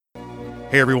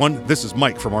Hey everyone, this is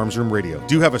Mike from Arms Room Radio.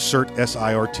 Do you have a CERT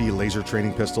SIRT laser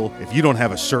training pistol? If you don't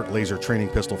have a CERT laser training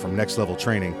pistol from Next Level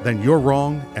Training, then you're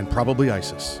wrong and probably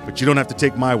ISIS. But you don't have to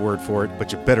take my word for it,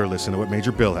 but you better listen to what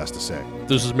Major Bill has to say.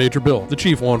 This is Major Bill, the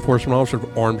Chief Law Enforcement Officer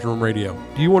of Arms Room Radio.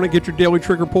 Do you want to get your daily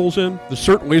trigger pulls in? The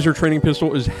CERT laser training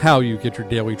pistol is how you get your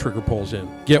daily trigger pulls in.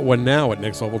 Get one now at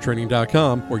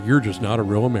nextleveltraining.com, or you're just not a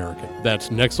real American. That's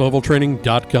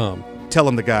nextleveltraining.com. Tell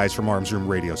them the guys from Arms Room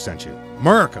Radio sent you.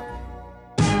 America!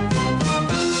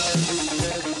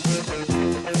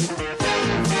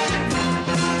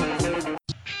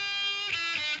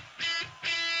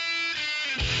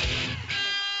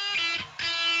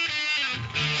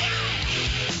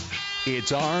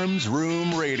 It's Arms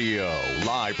Room Radio,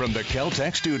 live from the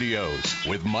Keltec studios,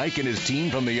 with Mike and his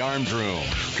team from the Arms Room.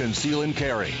 Conceal and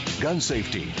carry, gun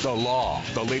safety, the law,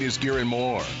 the latest gear, and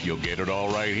more. You'll get it all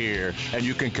right here, and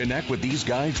you can connect with these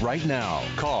guys right now.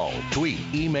 Call, tweet,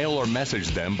 email, or message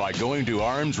them by going to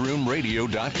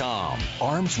armsroomradio.com.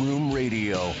 Arms Room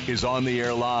Radio is on the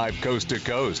air live coast to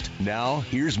coast. Now,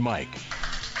 here's Mike.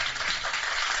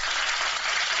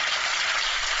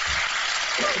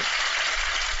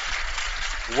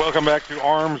 Welcome back to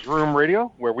Arms Room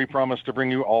Radio, where we promise to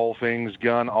bring you all things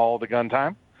gun, all the gun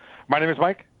time. My name is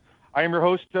Mike. I am your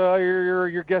host,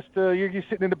 your guest. You're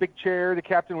sitting in the big chair, the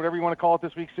captain, whatever you want to call it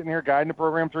this week, sitting here guiding the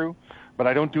program through. But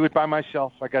I don't do it by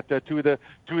myself. I got two of the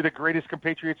greatest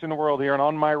compatriots in the world here, and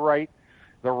on my right,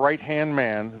 the right-hand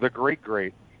man, the great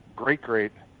grandson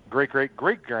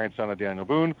of Daniel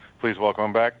Boone. Please welcome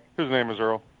him back. His name is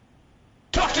Earl.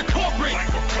 Dr. Corporate,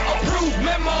 approved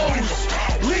memos,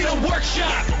 lead a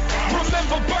workshop,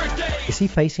 remember birthday. Is he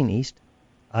facing east?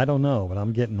 I don't know, but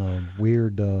I'm getting a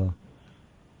weird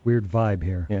vibe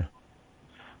here. Yeah.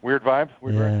 Weird vibe?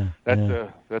 Yeah.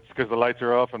 That's because the lights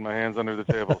are off and my hand's under the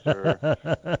table, sir.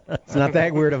 It's not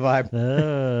that weird a vibe.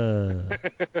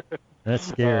 That's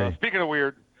scary. Speaking of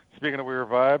weird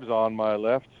vibes, on my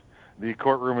left, the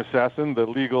courtroom assassin, the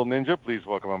legal ninja. Please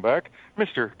welcome him back,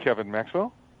 Mr. Kevin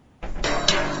Maxwell.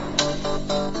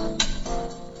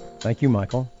 Thank you,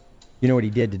 Michael. You know what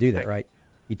he did to do that, right?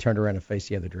 He turned around and faced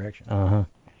the other direction. Uh-huh.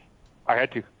 I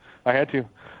had to.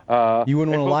 You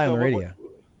wouldn't want to lie on the radio.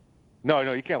 No,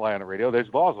 you can't lie on the radio.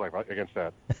 There's laws against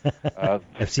that.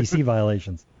 FCC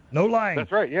violations. No lying.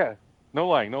 That's right, yeah. No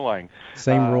lying.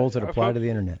 Same rules that apply to the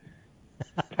internet.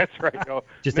 That's right. No,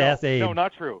 ask Abe. No,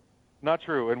 not true. I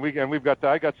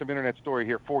got some internet story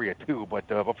here for you too. But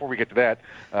before we get to that,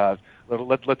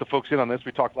 let the folks in on this.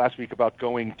 We talked last week about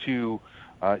going to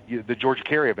the Georgia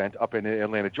Carry event up in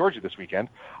Atlanta, Georgia this weekend.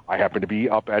 I happen to be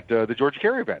up at the Georgia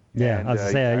Carry event. Yeah, and, I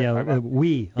was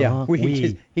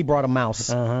he brought a mouse.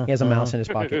 Uh-huh, he has a mouse in his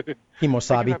pocket.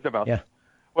 Himosabi. Yeah.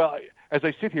 Well, as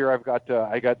I sit here, I got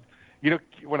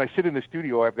when I sit in the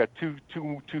studio, I've got two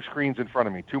screens in front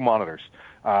of me, two monitors.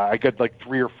 I got like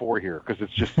 3 or 4 here because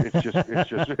it's just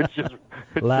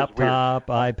laptop,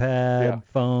 iPad,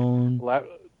 phone.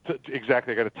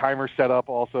 Exactly. I got a timer set up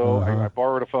also. Uh-huh. I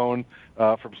borrowed a phone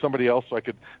from somebody else so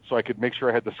I could make sure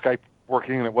I had the Skype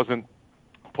working and it wasn't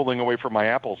pulling away from my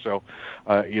Apple. So,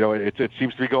 it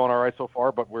seems to be going all right so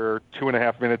far, but we're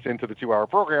 2.5 minutes into the 2-hour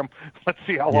program. Let's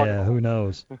see how long. Yeah, who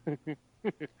knows?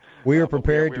 We are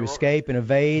prepared to escape and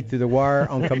evade through the wire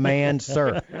on command,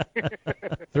 sir.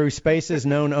 Through spaces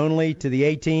known only to the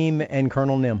A-Team and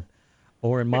Colonel Nim.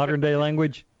 Or in modern-day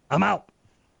language, I'm out.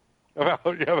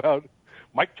 About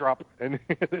mic drop and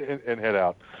head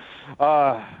out.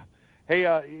 Hey,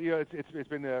 it's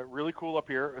been really cool up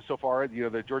here so far.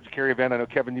 The Georgia Carry event. I know,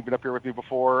 Kevin, you've been up here with me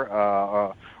before.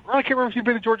 Ron, I can't remember if you've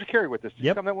been to Georgia Carry with us. Did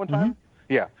you come that one time?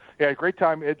 Mm-hmm. Yeah, great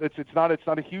time. It's not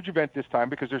a huge event this time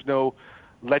because there's no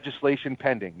legislation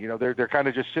pending. They're kind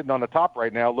of just sitting on the top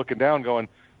right now, looking down, going,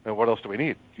 what else do we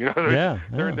need?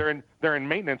 They're in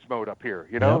maintenance mode up here.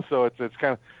 So it's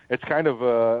kind of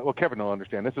well, Kevin will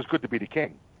understand. This is good to be the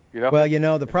king.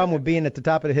 Well, the problem with being at the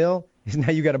top of the hill is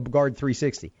now you got to guard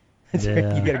 360. You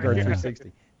got to guard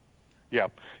 360. Yeah,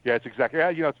 it's exactly.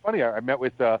 Yeah, it's funny. I met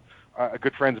with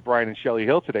good friends Brian and Shelley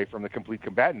Hill today from the Complete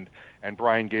Combatant, and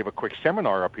Brian gave a quick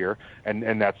seminar up here,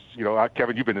 and that's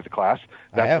Kevin, you've been to the class.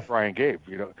 That's what Brian gave.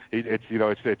 It's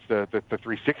the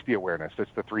 360 awareness.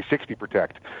 It's the 360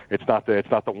 protect. It's not the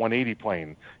 180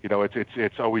 plane.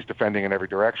 It's always defending in every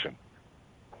direction.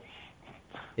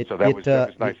 It was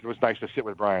nice. It was nice to sit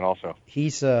with Brian also.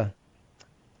 He's there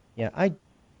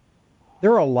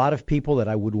are a lot of people that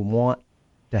I would want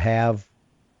to have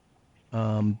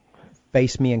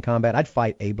face me in combat. I'd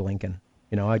fight Abe Lincoln,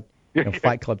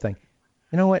 Fight Club thing.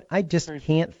 You know what? I just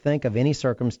can't think of any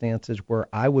circumstances where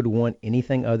I would want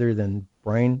anything other than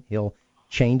Brian Hill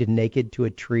chained naked to a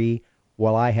tree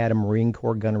while I had a Marine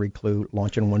Corps gunnery clue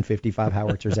launching 155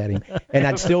 howitzers at him. And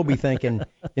I'd still be thinking,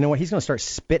 you know what, he's going to start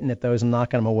spitting at those and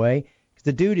knocking them away. Because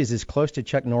the dude is as close to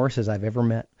Chuck Norris as I've ever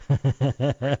met.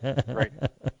 Right.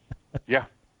 Yeah.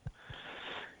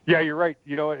 Yeah, you're right.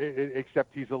 You know,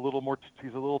 except he's a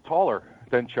little taller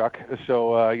than Chuck,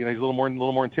 so you know, he's a little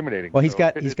more intimidating. Well, he's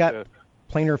got plantar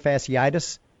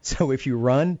fasciitis. So if you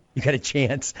run, you got a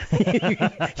chance. You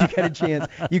got a chance.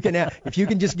 You can if you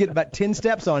can just get about 10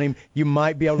 steps on him, you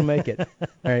might be able to make it. All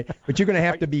right, but you're going to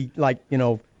have to be like, you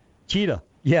know, cheetah.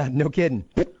 Yeah, no kidding.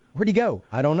 Where'd he go?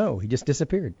 I don't know. He just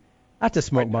disappeared. That's a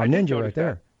smoke bomb ninja right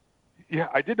there. Yeah,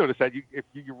 I did notice that. If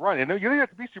you run, and you don't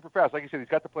have to be super fast. Like you said, he's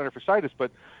got the plantar fasciitis,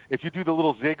 but if you do the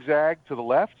little zigzag to the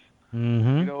left, you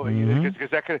know,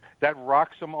 because that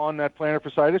rocks him on that plantar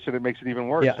fasciitis, and it makes it even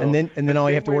worse. Yeah, so, and then all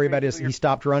you have to worry about is he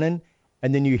stopped running,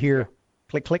 and then you hear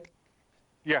click, click.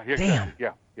 Yeah. Damn.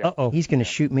 Yeah. Uh-oh. He's going to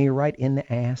shoot me right in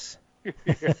the ass.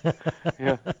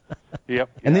 Yeah. Yep.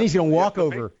 And then he's going to walk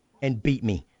over and beat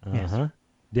me. Uh-huh.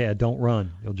 Yeah, don't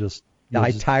run. You'll just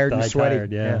die tired and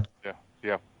sweaty. Yeah.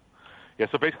 Yeah,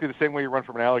 so basically the same way you run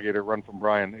from an alligator, run from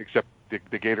Brian, except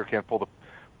the gator can't pull the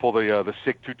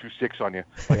SIG 226 on you,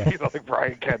 you know, like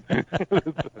Brian can.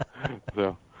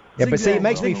 So. Yeah, but see, it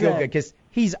makes me feel good because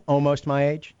he's almost my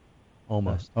age.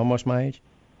 Almost my age,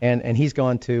 and he's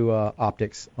gone to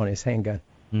optics on his handgun.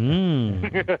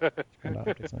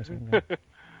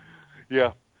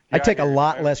 Yeah. I take a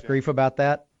lot less grief about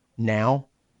that now,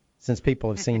 since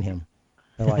people have seen him.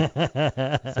 They're like,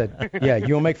 said, yeah,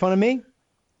 you want to make fun of me?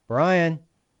 Brian,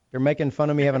 they're making fun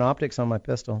of me having optics on my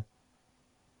pistol.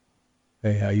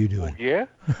 Hey, how you doing? Yeah?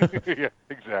 Yeah,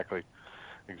 exactly.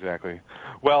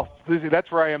 Well,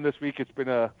 that's where I am this week. It's been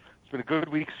a good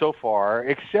week so far,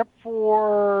 except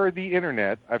for the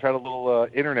internet. I've had a little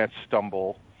internet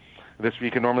stumble this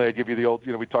week, and normally I give you the old,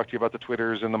 you know, we talked to you about the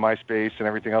Twitters and the MySpace and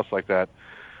everything else like that.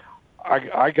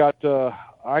 I got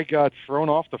thrown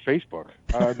off the Facebook.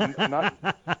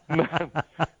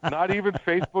 Not even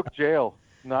Facebook jail.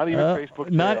 Not even Facebook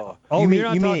jail. You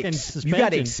mean suspension. You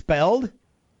got expelled?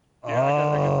 Yeah,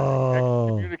 I got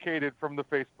excommunicated from the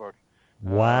Facebook.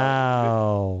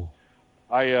 Wow.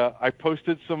 I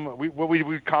posted some what we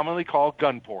would commonly call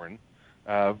gun porn,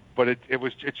 but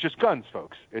it's just guns,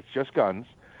 folks. It's just guns,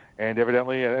 and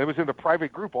evidently it was in a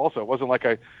private group also. It wasn't like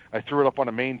I threw it up on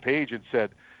a main page and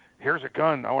said, "Here's a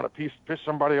gun. I want to piss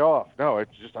somebody off." No,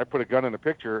 it's just I put a gun in a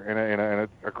picture in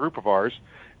a group of ours,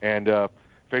 and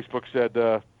Facebook said,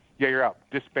 "Yeah, you're out,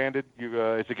 disbanded.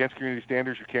 It's against community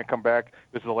standards. You can't come back.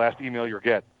 This is the last email you'll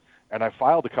get." And I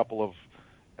filed a couple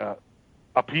of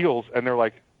appeals, and they're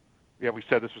like, "Yeah, we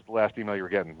said this was the last email you were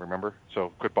getting. Remember?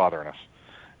 So quit bothering us."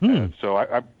 So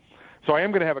I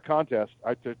am going to have a contest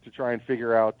to try and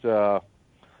figure out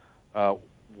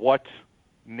what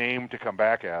name to come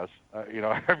back as. I've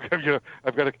got to.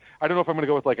 I don't know if I'm going to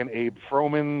go with like an Abe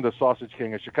Froman, the Sausage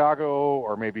King of Chicago,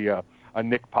 or maybe a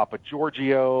Nick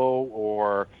Papagiorgio,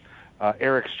 or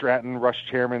Eric Stratton, Rush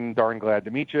Chairman. Darn glad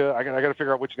to meet you. I got to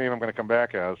figure out which name I'm going to come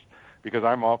back as, because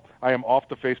I am off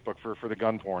the Facebook for the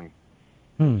gun porn.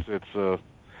 It's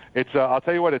I'll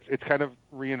tell you what, it's kind of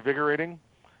reinvigorating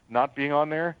not being on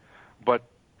there, but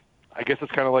I guess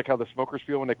it's kind of like how the smokers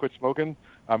feel when they quit smoking.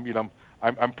 I'm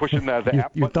pushing the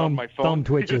app button on my phone. Thumb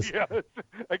twitches. Yeah,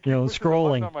 I keep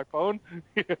scrolling on my phone.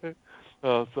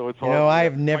 So it's hard. I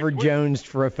have never jonesed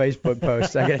for a Facebook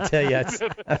post. I got to tell you,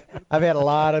 I've had a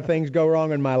lot of things go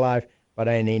wrong in my life, but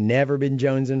I ain't never been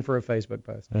jonesing for a Facebook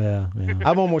post. Yeah.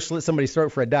 I've almost slit somebody's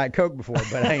throat for a Diet Coke before,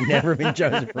 but I ain't never been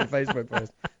jonesing for a Facebook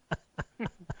post.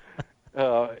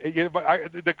 But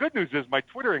the good news is my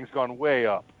Twittering's gone way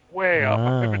up. Way up.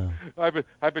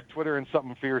 I've been Twittering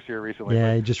something fierce here recently.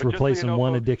 Yeah, just replacing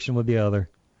one addiction with the other.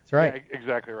 That's right. Yeah,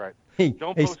 exactly right.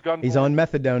 Don't post gun porn. He's on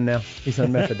methadone now. He's on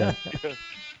methadone. Yeah.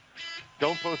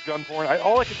 Don't post gun porn.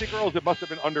 All I can think of is it must have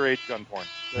been underage gun porn.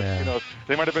 Yeah.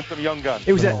 They might have been some young guns.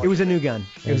 It was a new gun.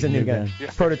 It was a new gun. Yeah.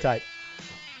 Prototype.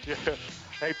 Yeah.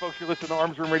 Hey, folks, you're listening to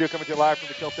Arms Room Radio coming to you live from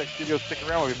the Kel-Tec Studios. Stick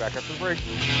around. We'll be back after the break.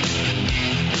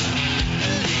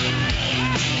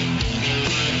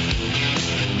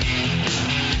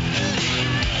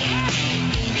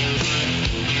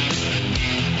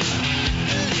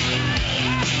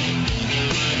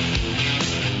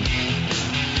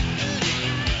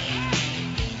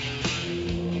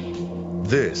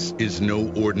 This is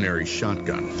no ordinary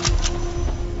shotgun.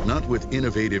 Not with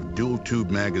innovative dual-tube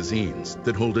magazines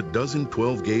that hold a dozen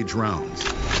 12-gauge rounds,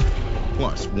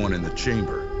 plus one in the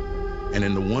chamber. And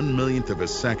in the 1/1,000,000th of a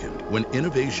second, when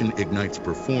innovation ignites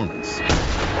performance,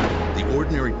 the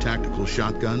ordinary tactical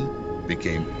shotgun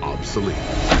became obsolete.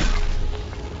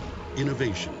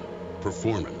 Innovation,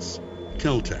 performance,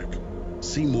 Kel-Tec.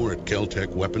 See more at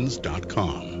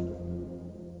keltecweapons.com.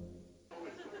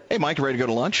 Hey, Mike, you ready to go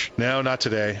to lunch? No, not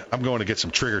today. I'm going to get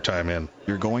some trigger time in.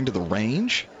 You're going to the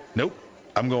range? Nope.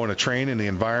 I'm going to train in the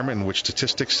environment in which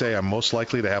statistics say I'm most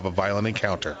likely to have a violent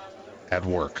encounter. At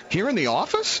work. Here in the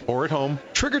office? Or at home.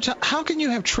 Trigger time? How can you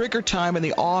have trigger time in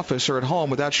the office or at home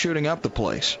without shooting up the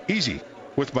place? Easy.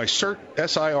 With my SIRT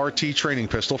SIRT training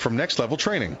pistol from Next Level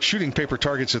Training. Shooting paper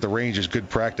targets at the range is good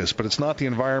practice, but it's not the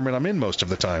environment I'm in most of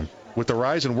the time. With the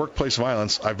rise in workplace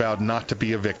violence, I vowed not to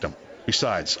be a victim.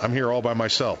 Besides, I'm here all by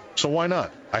myself, so why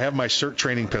not? I have my SIRT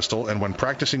training pistol, and when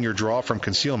practicing your draw from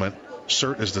concealment,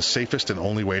 SIRT is the safest and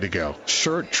only way to go.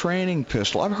 SIRT training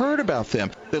pistol. I've heard about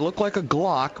them. They look like a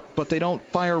Glock, but they don't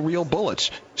fire real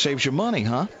bullets. Saves you money,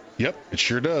 huh? Yep, it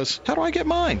sure does. How do I get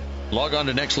mine? Log on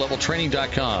to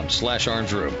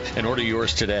nextleveltraining.com/armsroom and order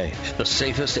yours today. The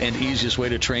safest and easiest way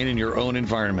to train in your own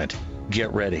environment.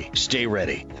 Get ready. Stay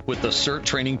ready with the SIRT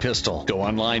training pistol. Go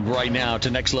online right now to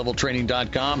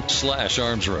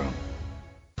nextleveltraining.com/armsroom.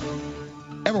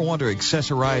 Ever want to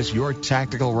accessorize your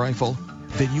tactical rifle?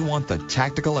 Then you want the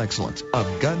tactical excellence of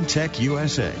GunTech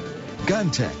USA.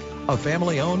 GunTech, a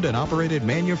family-owned and operated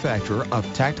manufacturer of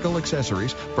tactical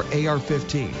accessories for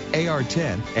AR-15,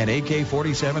 AR-10, and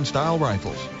AK-47 style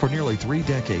rifles. For nearly 3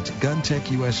 decades,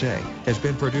 GunTech USA has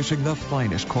been producing the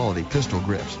finest quality pistol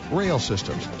grips, rail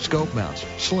systems, scope mounts,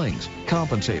 slings,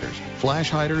 compensators, flash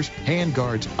hiders, hand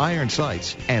guards, iron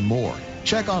sights, and more.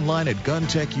 Check online at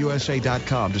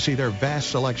GunTechUSA.com to see their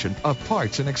vast selection of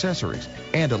parts and accessories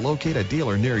and to locate a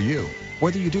dealer near you.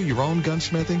 Whether you do your own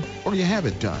gunsmithing or you have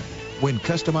it done, when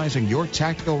customizing your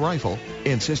tactical rifle,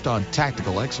 insist on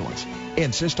tactical excellence.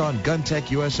 Insist on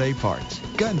GunTech USA parts.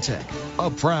 GunTech,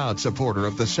 a proud supporter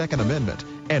of the Second Amendment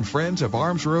and friends of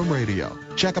Arms Room Radio.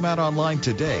 Check them out online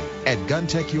today at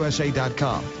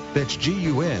GunTechUSA.com. That's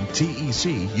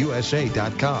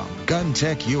GUNTECUSA.com.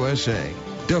 GunTech USA.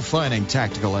 Defining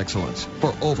tactical excellence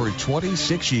for over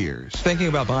 26 years. Thinking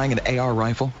about buying an AR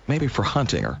rifle? Maybe for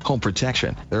hunting or home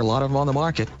protection. There are a lot of them on the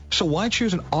market. So why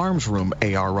choose an Arms Room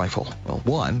AR rifle? Well,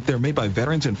 1, they're made by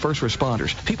veterans and first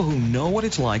responders, people who know what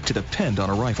it's like to depend on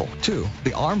a rifle. 2,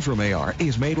 the Arms Room AR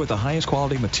is made with the highest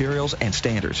quality materials and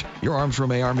standards. Your Arms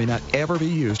Room AR may not ever be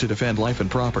used to defend life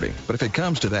and property, but if it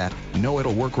comes to that, know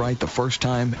it'll work right the first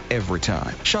time, every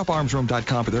time. Shop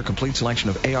armsroom.com for their complete selection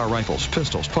of AR rifles,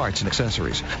 pistols, parts, and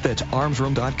accessories. That's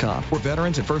armsroom.com, where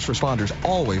veterans and first responders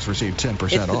always receive 10%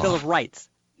 off. It's the Bill of Rights,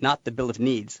 not the Bill of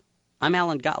Needs. I'm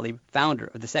Alan Gottlieb,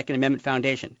 founder of the Second Amendment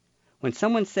Foundation. When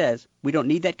someone says we don't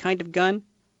need that kind of gun,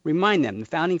 remind them the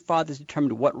Founding Fathers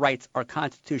determined what rights our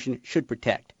Constitution should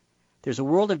protect. There's a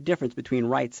world of difference between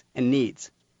rights and needs.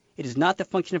 It is not the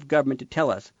function of government to tell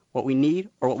us what we need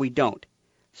or what we don't.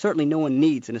 Certainly no one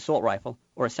needs an assault rifle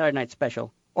or a Saturday Night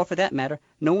Special, or for that matter,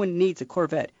 no one needs a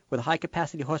Corvette with a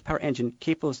high-capacity horsepower engine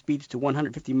capable of speeds to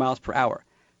 150 miles per hour.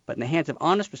 But in the hands of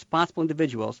honest, responsible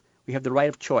individuals, we have the right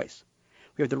of choice.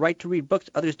 We have the right to read books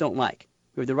others don't like.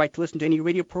 We have the right to listen to any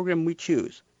radio program we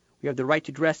choose. We have the right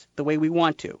to dress the way we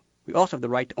want to. We also have the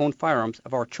right to own firearms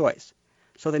of our choice.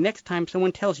 So the next time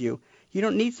someone tells you you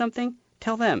don't need something,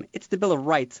 tell them it's the Bill of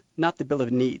Rights, not the Bill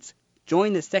of Needs.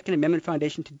 Join the Second Amendment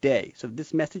Foundation today so that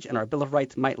this message and our Bill of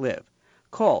Rights might live.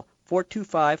 Call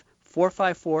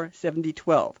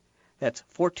 425-454-7012. That's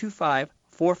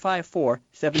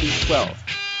 425-454-7012.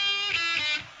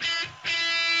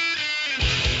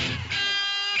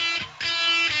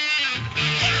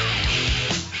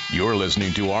 You're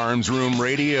listening to Arms Room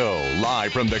Radio,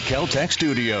 live from the Kel-Tec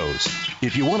Studios.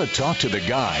 If you want to talk to the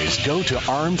guys, go to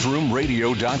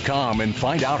armsroomradio.com and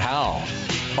find out how.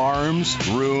 Arms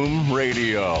Room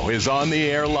Radio is on the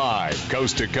air live,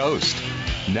 coast to coast.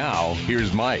 Now,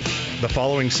 here's Mike. The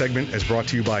following segment is brought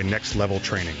to you by Next Level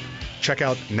Training. Check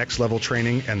out Next Level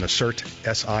Training and the SIRT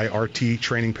SIRT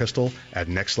training pistol at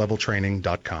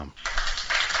nextleveltraining.com.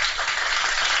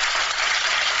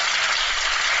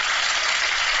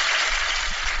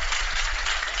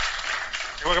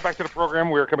 Welcome back to the program.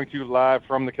 We are coming to you live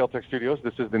from the Kel-Tec Studios.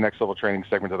 This is the Next Level Training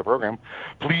segment of the program.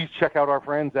 Please check out our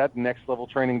friends at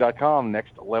nextleveltraining.com,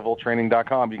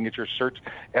 nextleveltraining.com. You can get your SIRT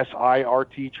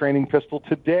SIRT training pistol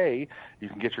today. You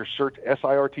can get your SIRT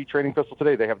SIRT training pistol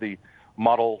today. They have the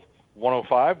Model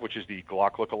 105, which is the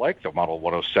Glock look-alike, the Model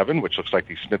 107, which looks like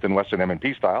the Smith & Wesson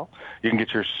M&P style. You can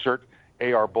get your SIRT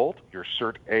AR Bolt, your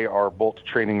SIRT AR Bolt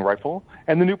training rifle,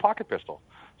 and the new pocket pistol.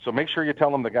 So make sure you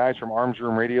tell them the guys from Arms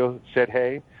Room Radio said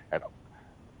hey at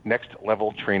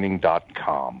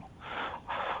nextleveltraining.com.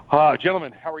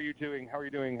 Gentlemen, how are you doing? How are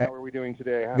you doing? How are we doing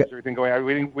today? How's everything going?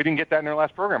 We didn't get that in our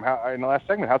last program. In the last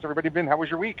segment. How's everybody been? How was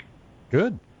your week?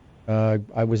 Good.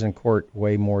 I was in court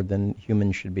way more than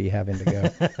humans should be having to go.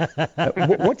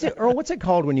 What's it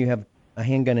called when you have a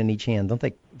handgun in each hand?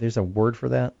 There's a word for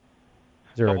that?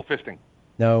 Is there Double fisting.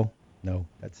 No,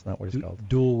 that's not what it's called.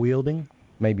 Dual wielding?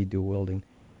 Maybe dual wielding.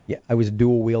 Yeah, I was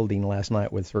dual wielding last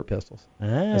night with SIRT pistols. I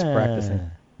was practicing.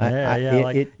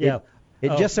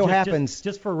 It just so happens.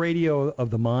 Just for radio of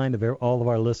the mind of all of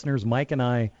our listeners, Mike and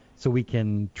I, so we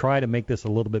can try to make this a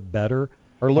little bit better.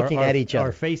 Or looking at each other.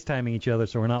 Or FaceTiming each other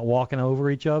so we're not walking over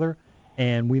each other.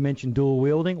 And we mentioned dual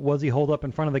wielding. Was he hold up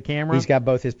in front of the camera? He's got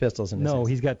both his pistols in his hands. No,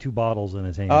 he's got 2 bottles in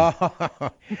his hand.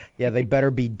 Oh, yeah, they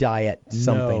better be diet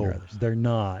something or other. No, they're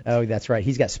not. Oh, that's right.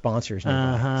 He's got sponsors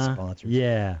now. Sponsors.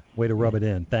 Yeah, way to rub it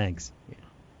in. Thanks. Yeah.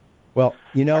 Well,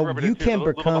 you can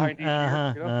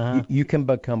become you can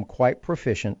become quite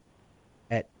proficient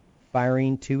at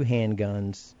firing 2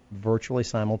 handguns virtually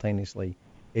simultaneously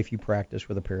if you practice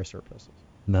with a pair of SIRT pistols.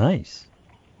 Nice.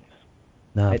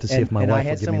 Now I have to see if my wife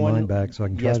will give me mine back so I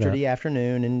can try that. Yesterday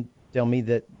afternoon and tell me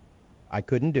that I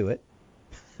couldn't do it.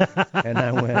 And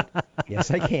I went,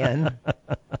 yes, I can.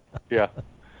 Yeah.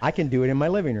 I can do it in my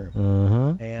living room.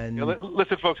 Uh-huh. And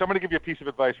listen, folks, I'm going to give you a piece of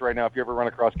advice right now. If you ever run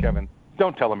across Kevin,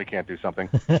 don't tell him he can't do something.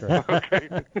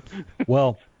 Okay.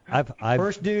 Well, I've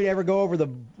first dude ever go over the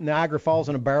Niagara Falls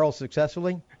in a barrel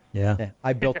successfully? Yeah.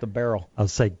 I built the barrel. I'll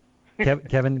say,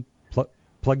 Kevin,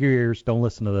 plug your ears. Don't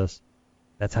listen to this.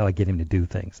 That's how I get him to do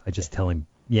things. I just tell him,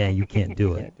 yeah, you can't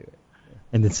do it.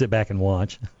 And then sit back and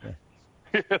watch.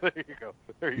 Yeah, there you go.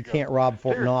 You can't rob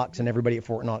Fort Knox, and everybody at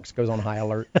Fort Knox goes on high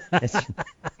alert.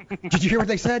 Did you hear what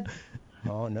they said?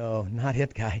 Oh, no, not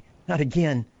hit guy. Not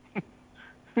again.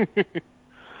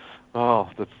 Oh,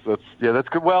 that's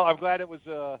good. Well, I'm glad it was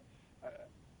an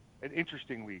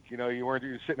interesting week. You weren't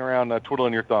sitting around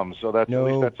twiddling your thumbs. So that's at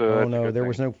least that's a no. There thing.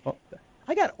 was no.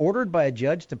 I got ordered by a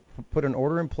judge to put an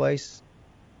order in place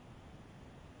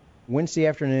Wednesday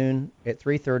afternoon at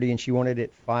 3:30, and she wanted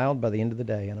it filed by the end of the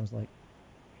day. And I was like,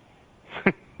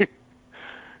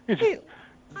 hey,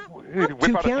 I'm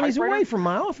 2 counties away from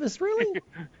my office, really?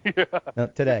 Yeah. No,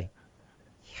 today.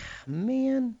 Yeah,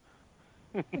 man.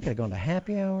 I could have gone to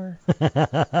happy hour.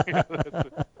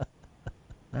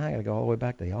 Now I got to go all the way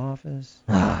back to the office.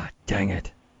 Dang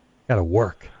it. Got to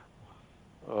work.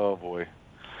 Oh, boy.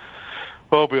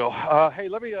 Oh, Bill. Hey,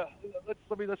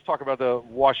 let's talk about the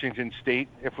Washington State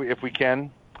if we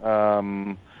can.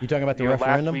 You talking about the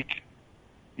referendum? Last week.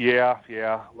 Yeah.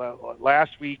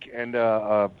 Last week, and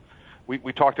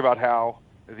we talked about how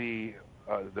the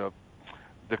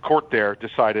court there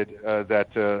decided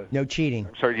that no cheating.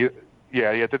 I'm sorry.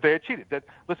 That they had cheated. That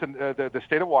listen, the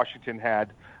state of Washington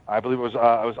had, I believe it was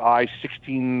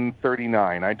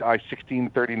I-1639,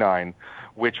 I-1639,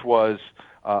 which was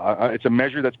it's a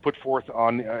measure that's put forth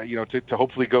on to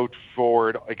hopefully go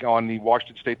forward on the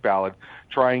Washington state ballot,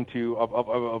 trying to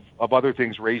of other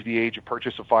things raise the age of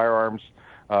purchase of firearms,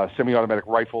 semi-automatic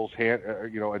rifles,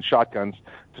 and shotguns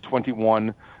to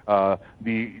 21.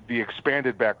 The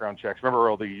expanded background checks. Remember,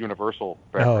 Earl, the universal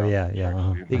background checks.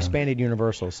 Uh-huh. The expanded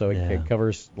universal, so it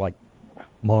covers like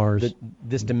Mars,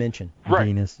 this dimension,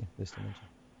 Venus, this dimension.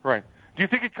 Right. Do you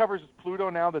think it covers Pluto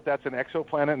now that that's an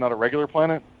exoplanet, not a regular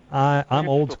planet? I'm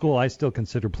old school. I still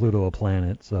consider Pluto a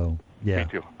planet, so yeah.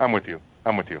 Me too. I'm with you.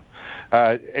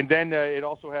 And then it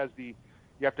also has you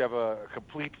have to have a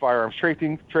complete firearms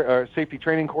safety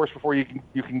training course before you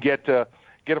can get a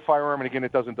firearm. And again,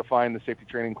 it doesn't define the safety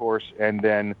training course. And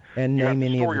then name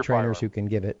any of the trainers who can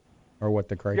give it or what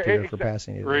the criteria for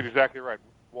passing it is. Right, exactly right.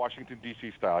 Washington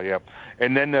D.C. style, yeah.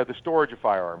 And then the storage of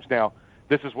firearms. Now,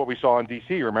 this is what we saw in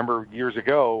D.C. Remember years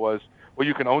ago was, well,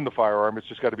 you can own the firearm. It's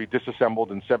just got to be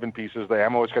disassembled in 7 pieces. The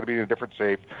ammo has got to be in a different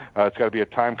safe. It's got to be a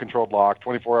time-controlled lock,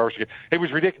 24 hours. It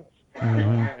was ridiculous,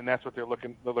 and that's what they're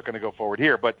looking to go forward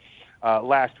here. But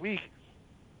last week,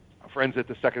 friends at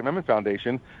the Second Amendment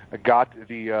Foundation got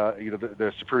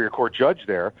the Superior Court judge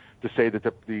there to say that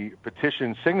the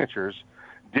petition signatures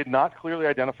did not clearly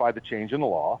identify the change in the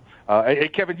law. Hey,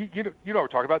 Kevin, you know what we're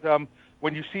talking about.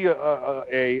 When you see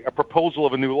a proposal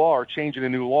of a new law or change in a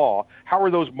new law, how are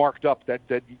those marked up that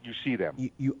you see them?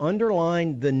 You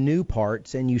underline the new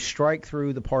parts and you strike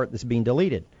through the part that's being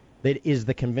deleted. That is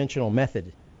the conventional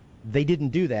method. They didn't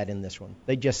do that in this one.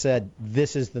 They just said,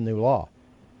 this is the new law.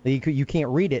 You can't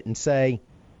read it and say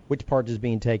which part is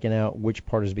being taken out, which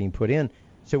part is being put in.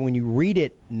 So when you read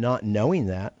it not knowing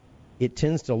that, it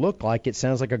tends to look like it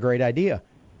sounds like a great idea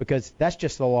because that's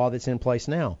just the law that's in place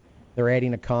now. They're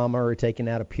adding a comma or taking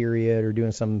out a period or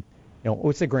doing some,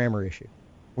 what's the grammar issue?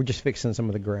 We're just fixing some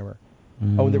of the grammar.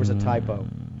 Oh, there was a typo.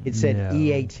 It said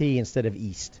EAT instead of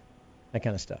East, that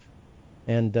kind of stuff.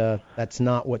 And that's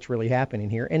not what's really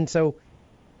happening here. And so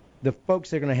the folks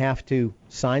that are going to have to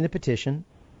sign the petition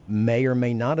may or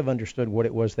may not have understood what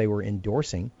it was they were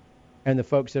endorsing, and the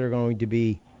folks that are going to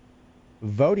be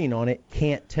voting on it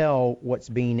can't tell what's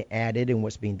being added and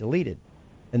what's being deleted.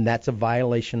 And that's a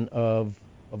violation of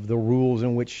the rules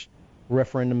in which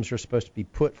referendums are supposed to be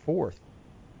put forth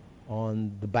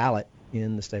on the ballot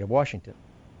in the state of Washington.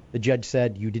 The judge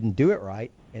said you didn't do it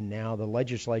right, and now the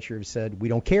legislature has said we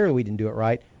don't care that we didn't do it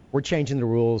right. We're changing the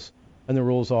rules, and the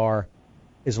rules are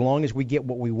as long as we get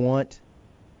what we want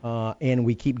and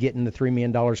we keep getting the $3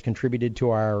 million contributed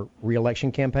to our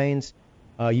reelection campaigns,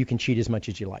 you can cheat as much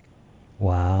as you like.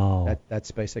 Wow.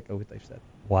 That's basically what they've said.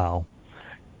 Wow.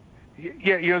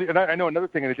 Yeah, and I know another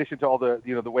thing. In addition to all the,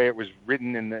 the way it was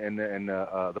written and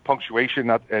the punctuation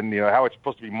and how it's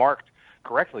supposed to be marked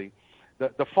correctly,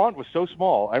 the font was so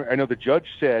small. I know the judge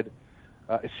said,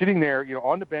 sitting there,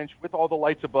 on the bench with all the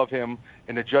lights above him,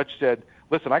 and the judge said,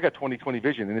 "Listen, I got 20/20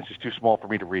 vision, and this is too small for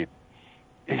me to read."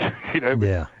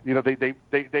 Yeah.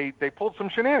 They pulled some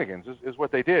shenanigans, is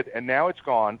what they did, and now it's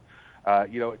gone.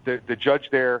 The judge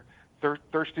there,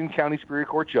 Thurston County Superior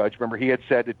Court judge, remember he had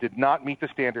said it did not meet the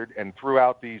standard and threw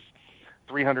out these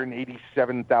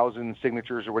 387,000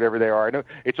 signatures or whatever they are. I know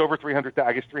it's over 300,000.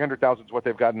 I guess 300,000 is what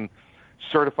they've gotten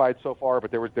certified so far,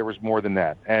 but there was more than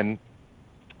that. And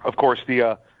of course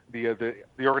the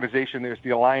organization, there's the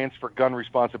Alliance for Gun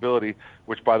Responsibility,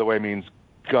 which by the way means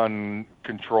gun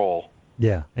control.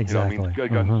 Yeah, exactly.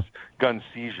 Means gun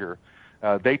seizure.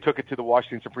 They took it to the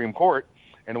Washington Supreme Court,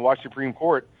 and the Washington Supreme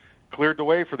Court cleared the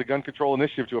way for the Gun Control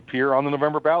Initiative to appear on the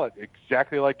November ballot,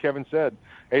 exactly like Kevin said.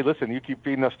 Hey, listen, you keep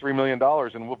feeding us $3 million,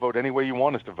 and we'll vote any way you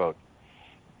want us to vote.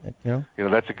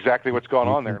 That's exactly what's going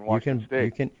on there in Washington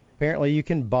State. Apparently, you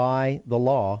can buy the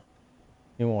law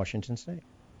in Washington State.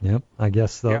 Yep, I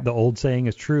guess the old saying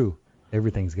is true.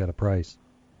 Everything's got a price.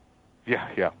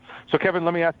 Yeah. So, Kevin,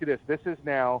 let me ask you this. This has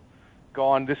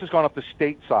gone up the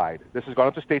state side. And it's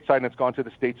gone to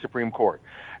the state Supreme Court.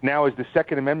 Now, as the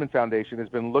Second Amendment Foundation has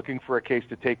been looking for a case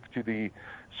to take to the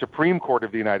Supreme Court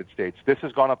of the United States, this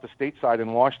has gone up the state side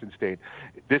in Washington State.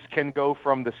 This can go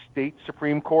from the state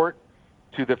Supreme Court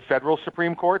to the federal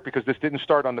Supreme Court, because this didn't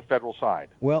start on the federal side.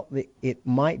 Well, it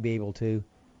might be able to.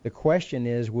 The question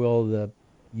is, will the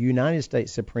United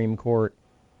States Supreme Court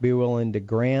be willing to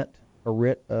grant a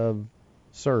writ of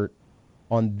cert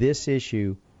on this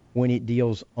issue when it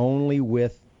deals only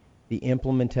with the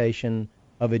implementation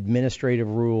of administrative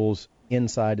rules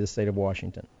inside the state of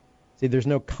Washington? See, there's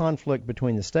no conflict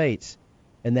between the states,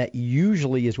 and that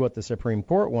usually is what the Supreme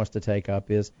Court wants to take up,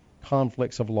 is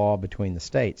conflicts of law between the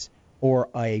states, or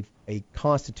a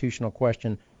constitutional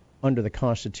question under the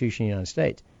Constitution of the United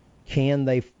States. Can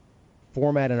they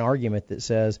format an argument that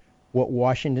says what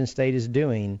Washington State is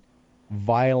doing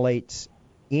violates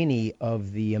any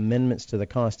of the amendments to the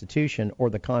Constitution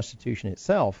or the Constitution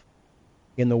itself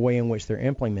in the way in which they're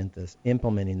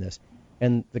implementing this?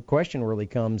 And the question really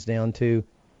comes down to,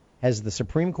 has the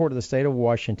Supreme Court of the state of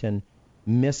Washington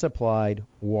misapplied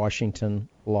Washington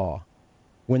law?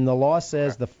 When the law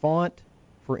says the font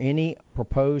for any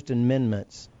proposed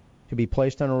amendments to be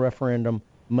placed on a referendum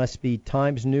must be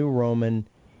Times New Roman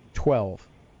 12,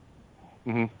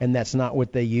 and that's not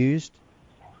what they used,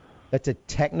 that's a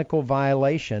technical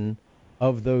violation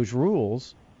of those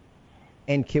rules,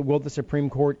 and will the Supreme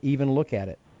Court even look at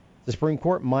it? The Supreme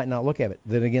Court might not look at it.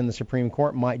 Then again, the Supreme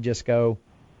Court might just go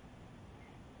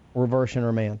reverse and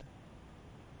remand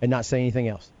and not say anything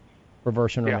else.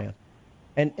 Reverse and remand.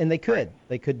 And they could. Right.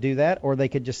 They could do that, or they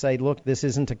could just say, look, this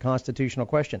isn't a constitutional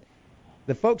question.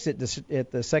 The folks at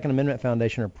the Second Amendment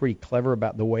Foundation are pretty clever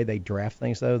about the way they draft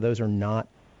things, though. Those are not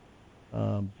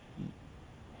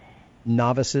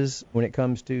novices when it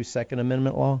comes to Second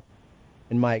Amendment law.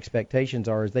 And my expectations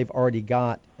are is they've already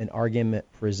got an argument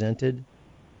presented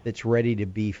that's ready to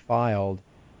be filed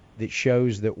that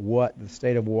shows that what the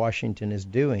state of Washington is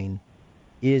doing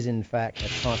is, in fact,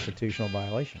 a constitutional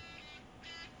violation.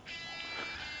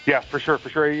 Yeah, for sure.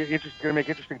 It's going to make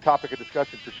an interesting topic of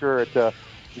discussion for sure at the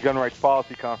Gun Rights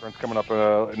Policy Conference coming up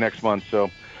next month.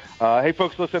 So, hey,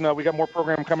 folks, listen, we got more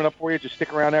program coming up for you. Just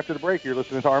stick around after the break. You're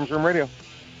listening to Arms Room Radio.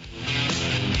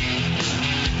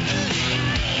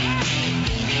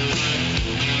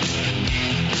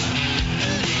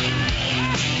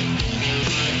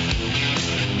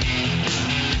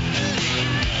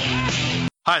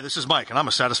 Hi, this is Mike, and I'm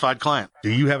a satisfied client.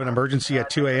 Do you have an emergency at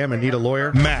 2 a.m. and need a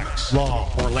lawyer? Max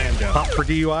Law Orlando. Pop for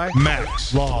DUI?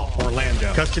 Max Law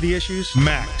Orlando. Custody issues?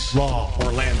 Max Law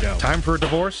Orlando. Time for a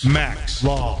divorce? Max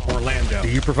Law Orlando. Do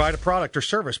you provide a product or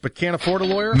service but can't afford a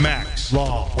lawyer? Max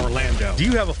Law Orlando. Do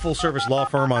you have a full-service law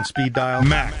firm on speed dial?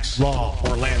 Max Law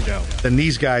Orlando. Then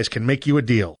these guys can make you a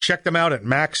deal. Check them out at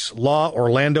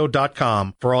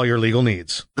maxlaworlando.com for all your legal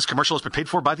needs. This commercial has been paid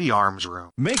for by the Arms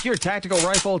Room. Make your tactical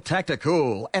rifle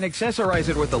Tacticool and accessorize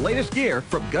it with the latest gear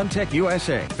from GunTech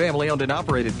USA. Family-owned and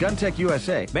operated GunTech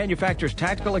USA manufactures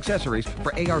tactical accessories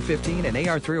for AR-15 and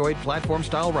AR-308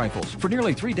 platform-style rifles. For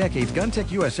nearly 3 decades,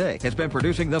 GunTech USA has been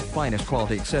producing the finest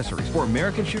quality accessories for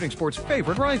American shooting sports'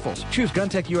 favorite rifles. Choose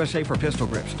GunTech USA for pistol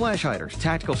grips, flash hiders,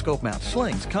 tactical scope mounts,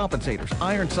 slings, compensators,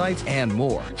 iron sights, and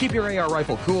more. Keep your AR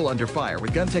rifle cool under fire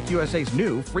with GunTech USA's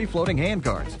new free-floating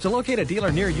handguards. To locate a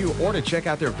dealer near you or to check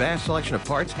out their vast selection of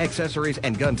parts, accessories,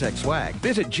 and GunTech swag,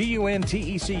 visit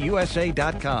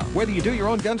GUNTECUSA.com. Whether you do your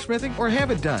own gunsmithing or have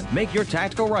it done, make your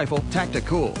tactical rifle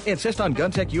Tacticool. Insist on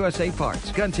GunTech USA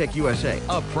parts. GunTech USA,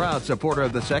 a proud supporter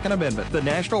of the Second Amendment, the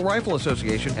National Rifle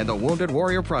Association, and the Wounded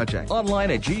Warrior Project. Online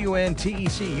at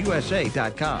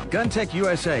GUNTECUSA.com. GunTech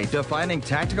USA, defining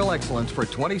tactical excellence for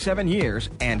 27 years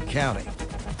and counting.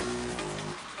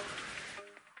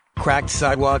 Cracked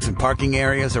sidewalks and parking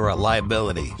areas are a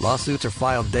liability. Lawsuits are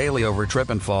filed daily over trip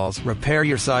and falls. Repair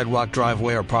your sidewalk,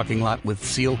 driveway, or parking lot with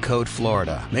Seal Coat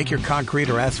Florida. Make your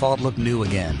concrete or asphalt look new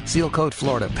again. Seal Coat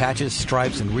Florida patches,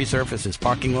 stripes, and resurfaces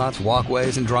parking lots,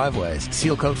 walkways, and driveways.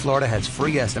 Seal Coat Florida has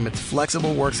free estimates,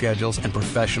 flexible work schedules, and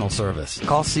professional service.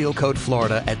 Call Seal Coat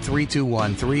Florida at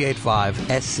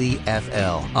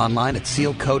 321-385-SCFL. Online at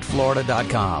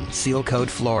sealcoatflorida.com. Seal Coat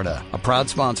Florida, a proud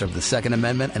sponsor of the Second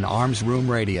Amendment and Arms Room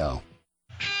Radio.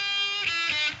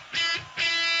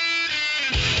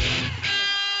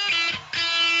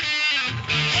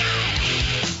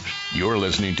 You're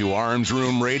listening to Arms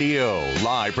Room Radio,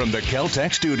 live from the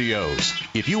Keltec studios.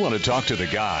 If you want to talk to the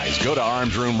guys, go to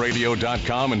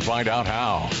armsroomradio.com and find out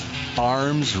how.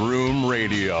 Arms Room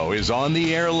Radio is on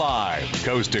the air live,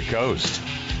 coast to coast.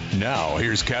 Now,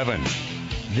 here's Kevin.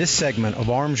 This segment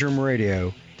of Arms Room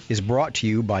Radio is brought to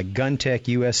you by GunTech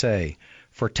USA.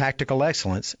 For tactical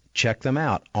excellence, check them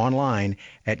out online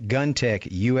at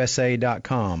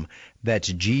GunTechUSA.com.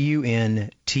 That's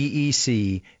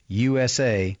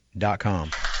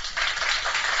GUNTECUSA.com.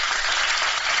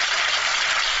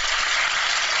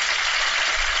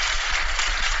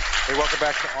 Hey, welcome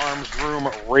back to Arms Room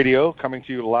Radio, coming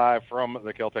to you live from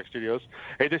the Keltec studios.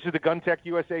 Hey, this is the GunTech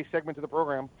USA segment of the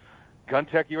program.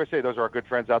 GunTech USA, those are our good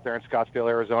friends out there in Scottsdale,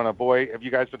 Arizona. Boy, have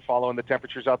you guys been following the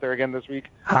temperatures out there again this week?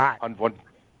 Hot.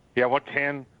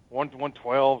 110,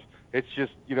 112. It's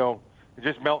just, it's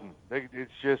just melting.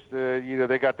 It's just,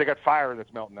 they got fire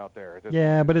that's melting out there.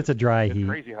 But it's a dry heat. It's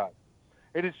crazy hot.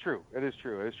 It is true.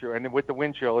 And then with the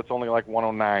wind chill, it's only like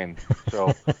 109.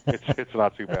 So it's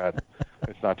not too bad.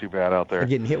 It's not too bad out there. You're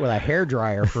getting hit with a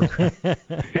hairdryer for.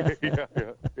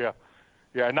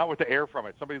 Yeah, not with the air from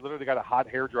it. Somebody literally got a hot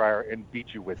hairdryer and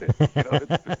beat you with it.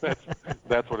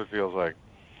 That's what it feels like.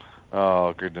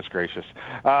 Oh, goodness gracious.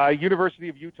 University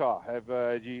of Utah. Have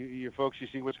you folks, you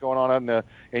see what's going on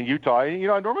in Utah?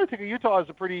 I normally think of Utah as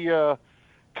a pretty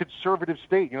conservative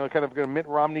state, kind of a Mitt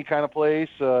Romney kind of place.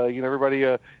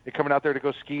 Everybody coming out there to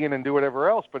go skiing and do whatever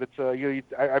else. But it's,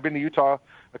 I've been to Utah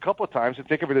a couple of times and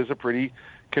think of it as a pretty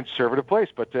conservative place,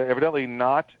 but evidently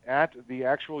not at the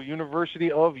actual University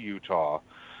of Utah.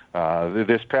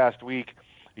 This past week,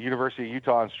 the University of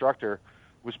Utah instructor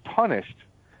was punished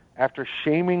after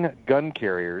shaming gun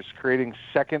carriers, creating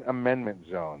Second Amendment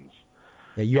zones.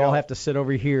 Yeah, you all have to sit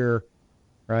over here,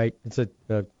 right? It's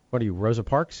what are you, Rosa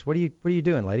Parks? What are you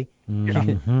doing, lady?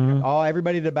 Mm-hmm.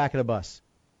 Everybody to the back of the bus,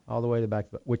 all the way to the back,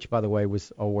 which, by the way,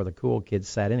 was where the cool kids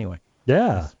sat anyway.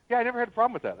 Yeah. Yeah, I never had a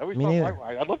problem with that. I always thought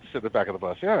I'd love to sit at the back of the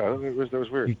bus. Yeah, that was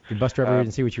weird. You bus driver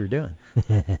didn't see what you were doing.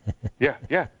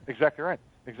 Yeah, exactly right.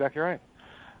 They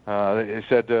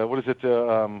said, what is it?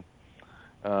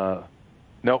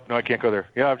 No, I can't go there.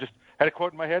 Yeah, I've just had a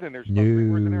quote in my head, and there's three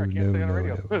words in there I can't say on the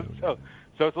radio.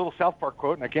 So it's a little South Park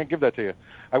quote, and I can't give that to you.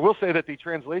 I will say that the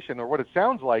translation, or what it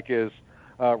sounds like, is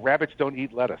rabbits don't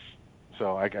eat lettuce.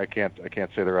 So I can't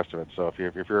say the rest of it. So if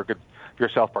you're a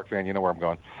South Park fan, you know where I'm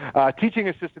going. Teaching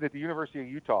assistant at the University of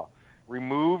Utah,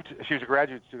 she was a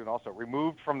graduate student also,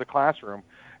 removed from the classroom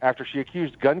after she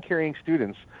accused gun-carrying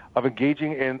students of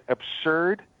engaging in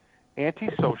absurd,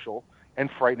 antisocial, and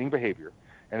frightening behavior,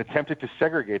 and attempted to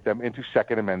segregate them into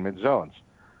Second Amendment zones.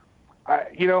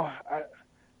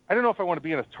 I don't know if I want to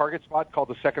be in a target spot called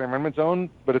the Second Amendment zone,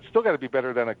 but it's still got to be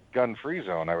better than a gun-free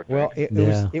zone, I would think.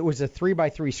 Well, it was a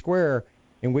 3x3 square,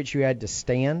 in which you had to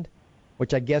stand,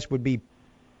 which I guess would be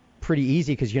pretty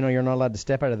easy because, you're not allowed to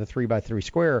step out of the 3x3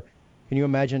 square. Can you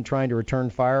imagine trying to return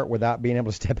fire without being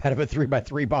able to step out of a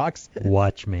 3x3 box?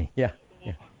 Watch me. Yeah.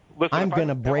 Listen, I'm going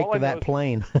to break that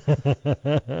plane.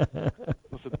 Listen,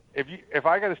 if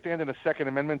I got to stand in a Second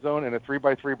Amendment zone in a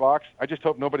 3x3 box, I just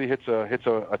hope nobody hits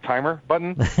a timer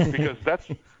button because that's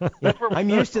where I'm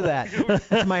used to that.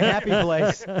 It's my happy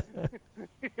place.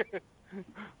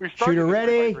 Shooter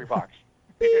ready. 3x3 box.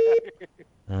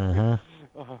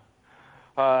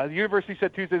 The university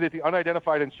said Tuesday that the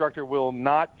unidentified instructor will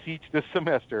not teach this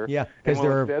semester. Yeah, and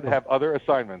will instead have other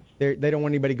assignments. They don't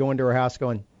want anybody going to her house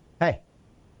going, "Hey,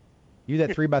 you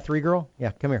that 3x3 girl?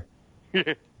 Yeah, come here."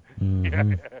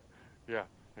 Yeah,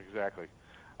 exactly.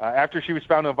 After she was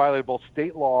found to have violated both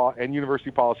state law and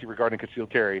university policy regarding concealed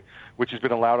carry, which has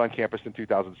been allowed on campus in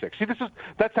 2006. See,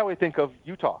 that's how I think of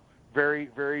Utah. Very,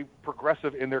 very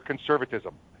progressive in their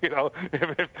conservatism. To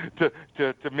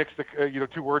mix the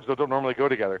two words that don't normally go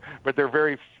together, but they're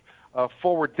very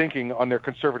forward-thinking on their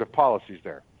conservative policies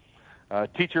there.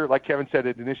 Teacher, like Kevin said,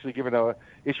 had initially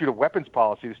issued a weapons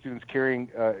policy to students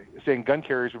saying gun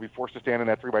carriers would be forced to stand in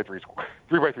that 3x3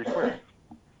 square.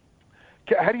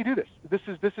 How do you do this?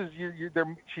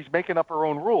 She's making up her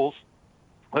own rules.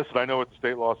 Listen, I know what the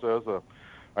state law says.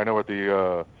 I know what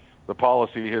the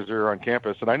policy is here on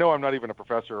campus, and I know I'm not even a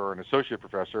professor or an associate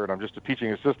professor, and I'm just a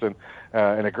teaching assistant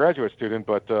and a graduate student,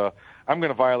 but I'm going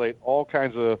to violate all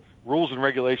kinds of rules and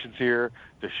regulations here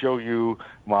to show you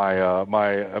my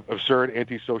absurd,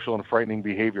 antisocial, and frightening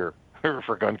behavior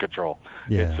for gun control.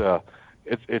 Yeah.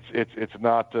 It's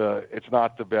not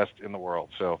the best in the world.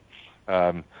 So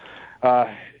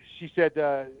she said,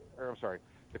 the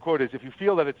quote is, if you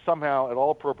feel that it's somehow at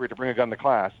all appropriate to bring a gun to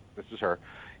class, this is her,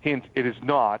 hint, it is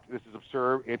not. This is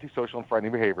absurd, antisocial, and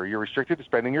frightening behavior. You're restricted to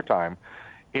spending your time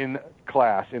in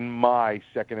class in my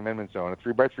Second Amendment zone, a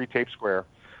 3x3 taped square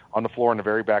on the floor in the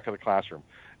very back of the classroom.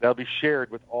 That'll be shared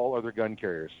with all other gun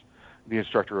carriers, the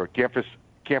instructor wrote. Campus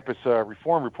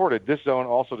Reform reported this zone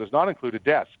also does not include a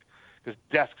desk, because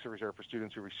desks are reserved for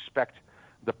students who respect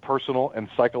the personal and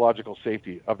psychological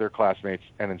safety of their classmates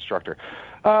and instructor.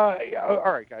 All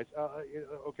right, guys.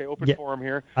 Okay, open forum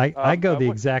here. I go the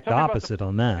exact opposite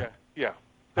on that. Yeah.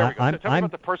 There we go. Tell me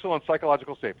about the personal and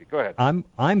psychological safety. Go ahead.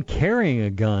 I'm carrying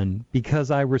a gun because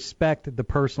I respect the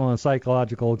personal and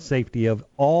psychological safety of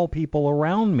all people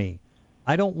around me.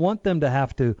 I don't want them to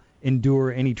have to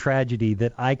endure any tragedy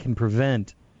that I can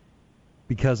prevent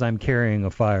because I'm carrying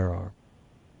a firearm.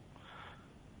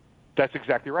 That's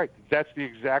exactly right. That's the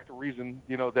exact reason,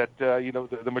 that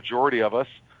the majority of us,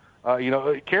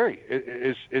 carry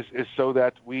is so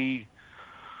that we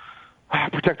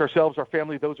protect ourselves, our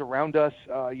family, those around us,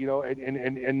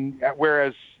 and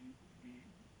whereas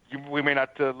we may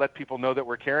not let people know that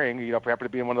we're carrying, if we happen to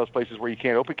be in one of those places where you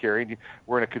can't open carry, and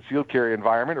we're in a concealed carry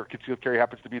environment, or concealed carry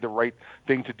happens to be the right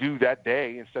thing to do that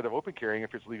day instead of open carrying,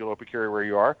 if it's legal open carry where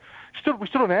you are, we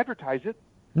still don't advertise it.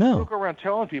 No. We don't go around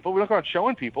telling people. We don't go around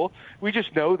showing people. We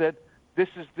just know that this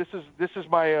is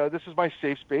my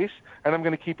safe space, and I'm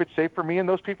going to keep it safe for me and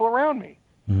those people around me.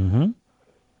 Mm-hmm.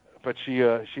 But she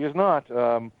is not.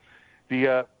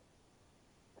 The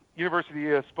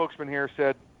university spokesman here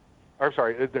said,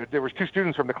 there was two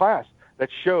students from the class that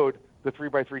showed the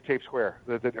 3x3 tape square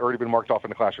that had already been marked off in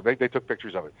the classroom. They took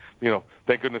pictures of it.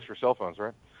 Thank goodness for cell phones,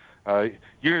 right?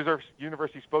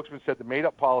 University spokesman said the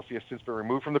made-up policy has since been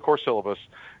removed from the core syllabus,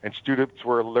 and students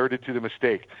were alerted to the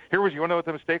mistake. You want to know what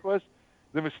the mistake was?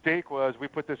 The mistake was we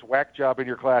put this whack job in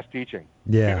your class teaching.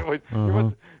 Yeah.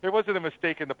 There wasn't a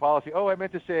mistake in the policy. I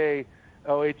meant to say,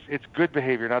 it's good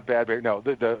behavior, not bad behavior. No,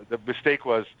 the mistake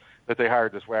was that they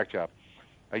hired this whack job.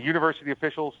 University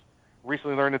officials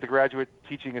recently learned that the graduate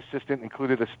teaching assistant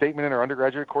included a statement in her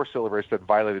undergraduate course syllabus that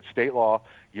violated state law,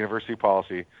 university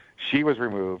policy. She was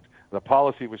removed. The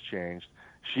policy was changed.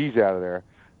 She's out of there.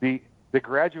 The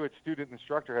graduate student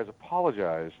instructor has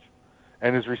apologized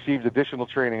and has received additional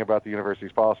training about the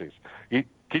university's policies. Can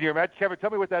you imagine, Kevin? Tell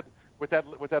me what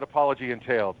that apology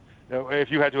entailed.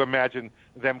 If you had to imagine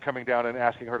them coming down and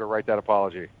asking her to write that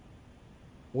apology.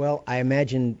 Well, I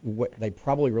imagine what they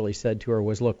probably really said to her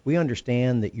was, "Look, we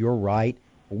understand that you're right,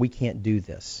 but we can't do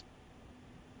this,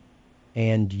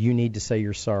 and you need to say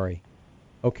you're sorry."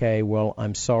 Okay, well,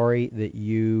 I'm sorry that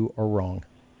you are wrong.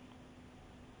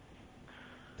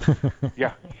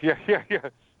 Yeah,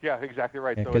 exactly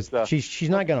right. Because she's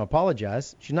not going to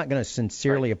apologize. She's not going to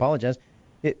sincerely apologize.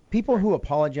 People who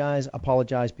apologize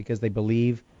because they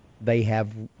believe they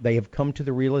have come to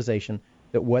the realization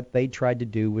that what they tried to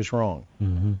do was wrong.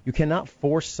 Mm-hmm. You cannot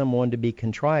force someone to be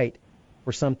contrite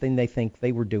for something they think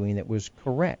they were doing that was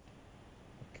correct.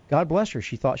 God bless her.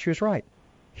 She thought she was right.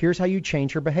 Here's how you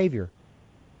change her behavior.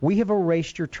 We have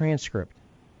erased your transcript.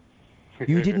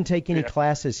 You didn't take any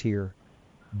classes here.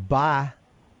 Bye.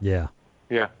 Yeah.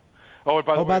 Yeah. Oh, and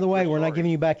by the way, we're not giving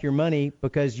you back your money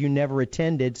because you never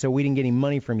attended, so we didn't get any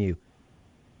money from you.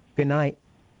 Good night.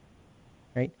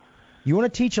 Right? You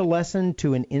want to teach a lesson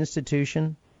to an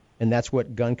institution, and that's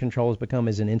what gun control has become,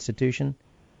 as an institution?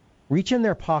 Reach in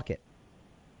their pocket,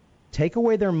 take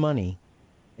away their money,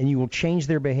 and you will change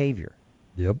their behavior.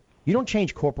 Yep. You don't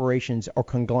change corporations or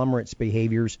conglomerates'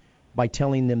 behaviors by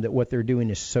telling them that what they're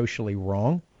doing is socially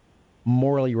wrong,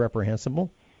 morally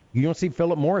reprehensible. You don't see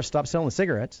Philip Morris stop selling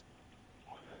cigarettes.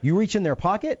 You reach in their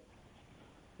pocket,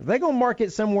 they're going to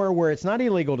market somewhere where it's not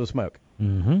illegal to smoke.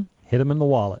 Mm-hmm. Hit them in the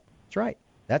wallet. That's right.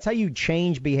 That's how you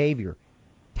change behavior.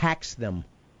 Tax them.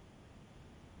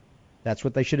 That's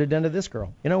what they should have done to this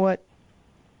girl. You know what?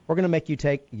 We're going to make you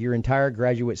take your entire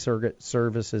graduate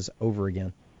services over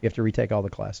again. You have to retake all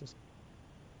the classes.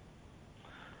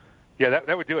 Yeah,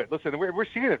 that would do it. Listen, we're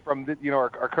seeing it from our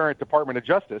current Department of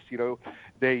Justice.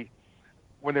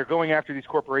 When they're going after these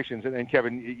corporations, and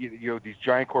Kevin, these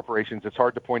giant corporations, it's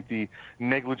hard to point the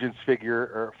negligence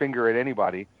finger at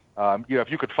anybody.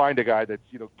 If you could find a guy that's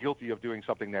guilty of doing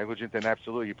something negligent, then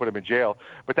absolutely you put him in jail.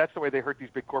 But that's the way they hurt these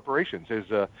big corporations.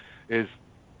 Is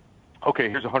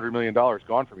okay, here's $100 million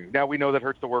gone from you. Now we know that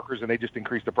hurts the workers, and they just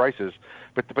increase the prices.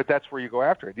 But that's where you go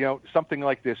after it. Something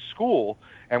like this school,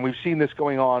 and we've seen this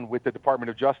going on with the Department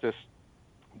of Justice,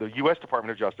 the U.S.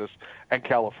 Department of Justice, and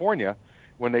California,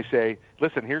 when they say,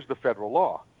 listen, here's the federal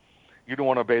law. You don't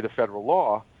want to obey the federal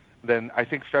law, then I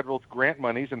think federal grant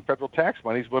monies and federal tax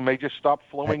monies may just stop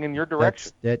flowing in your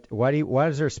direction. Why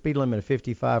is there a speed limit of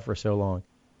 55 for so long?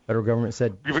 Federal government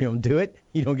said, you don't do it,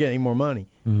 you don't get any more money.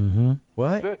 Mm-hmm.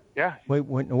 What? That's it. Yeah.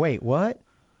 Wait, what?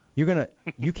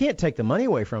 You can't take the money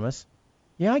away from us.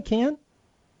 Yeah, I can.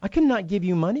 I cannot give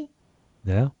you money.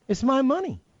 Yeah. It's my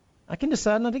money. I can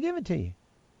decide not to give it to you.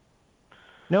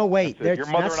 No, wait, that's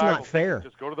not fair.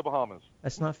 Just go to the Bahamas.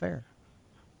 That's not fair.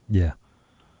 Yeah.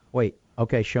 Wait,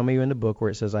 okay, show me in the book where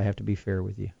it says I have to be fair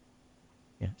with you.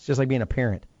 Yeah, it's just like being a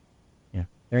parent. Yeah,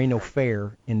 there ain't no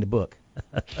fair in the book.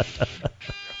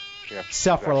 Yeah,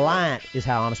 Self-reliant is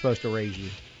how I'm supposed to raise you.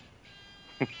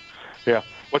 Yeah.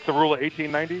 What's the rule of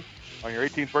 1890? On your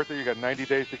 18th birthday, you got 90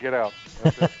 days to get out.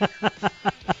 That's it.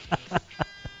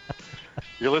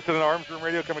 You're listening to Arms Room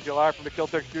Radio, coming to you live from the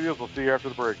Kel-Tec studios. We'll see you after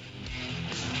the break.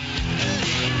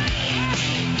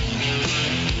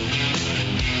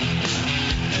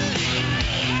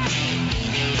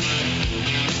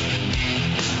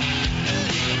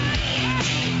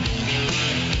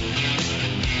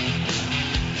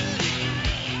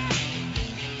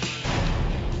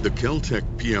 The Kel-Tec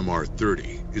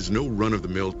PMR-30 is no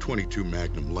run-of-the-mill .22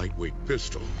 Magnum lightweight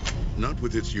pistol, not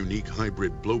with its unique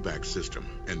hybrid blowback system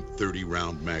and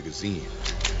 30-round magazine.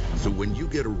 So when you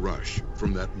get a rush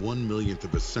from that 1/1,000,000th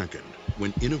of a second,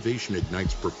 when innovation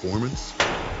ignites performance,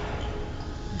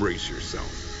 brace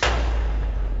yourself.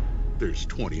 There's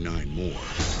 29 more.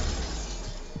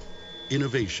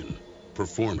 Innovation,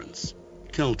 performance,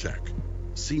 Kel-Tec.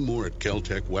 See more at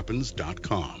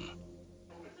keltecweapons.com.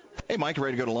 Hey, Mike,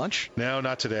 ready to go to lunch? No,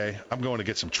 not today. I'm going to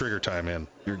get some trigger time in.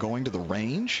 You're going to the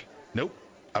range? Nope.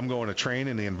 I'm going to train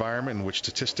in the environment in which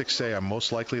statistics say I'm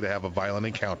most likely to have a violent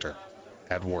encounter.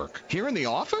 At work. Here in the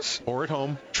office? Or at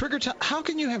home. Trigger time? How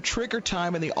can you have trigger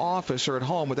time in the office or at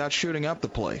home without shooting up the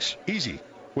place? Easy.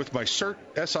 With my CERT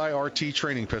SIRT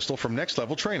training pistol from Next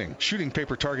Level Training. Shooting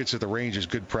paper targets at the range is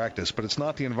good practice, but it's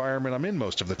not the environment I'm in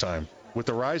most of the time. With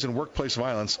the rise in workplace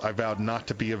violence, I vowed not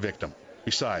to be a victim.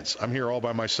 Besides, I'm here all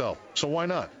by myself, so why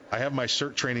not? I have my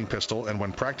CERT training pistol, and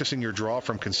when practicing your draw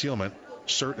from concealment,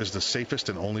 CERT is the safest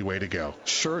and only way to go.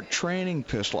 CERT training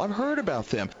pistol. I've heard about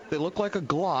them. They look like a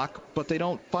Glock, but they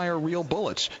don't fire real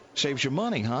bullets. Saves you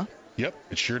money, huh? Yep,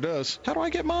 it sure does. How do I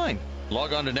get mine?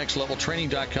 Log on to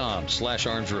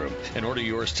nextleveltraining.com/armsroom and order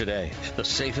yours today. The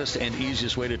safest and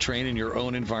easiest way to train in your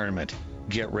own environment.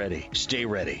 Get ready. Stay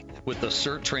ready with the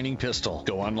CERT training pistol.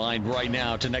 Go online right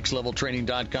now to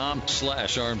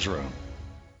nextleveltraining.com/armsroom.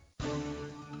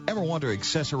 Ever want to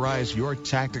accessorize your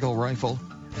tactical rifle?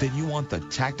 Then you want the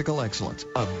tactical excellence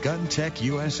of GunTech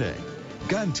USA.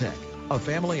 GunTech, a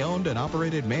family-owned and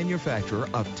operated manufacturer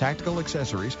of tactical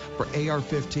accessories for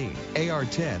AR-15,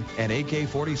 AR-10, and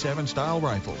AK-47 style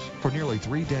rifles. For nearly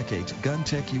 3 decades,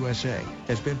 GunTech USA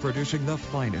has been producing the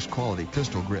finest quality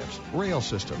pistol grips, rail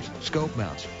systems, scope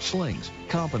mounts, slings,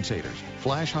 compensators,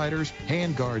 flash hiders,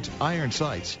 hand guards, iron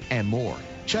sights, and more.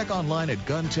 Check online at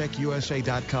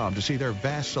GunTechUSA.com to see their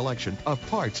vast selection of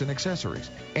parts and accessories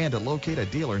and to locate a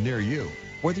dealer near you.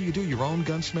 Whether you do your own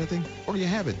gunsmithing or you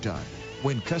have it done,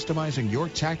 When customizing your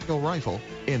tactical rifle,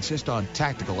 insist on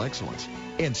tactical excellence.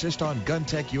 Insist on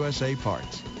GunTech USA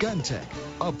parts. GunTech,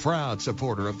 a proud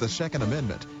supporter of the Second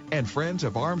Amendment and friends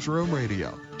of Arms Room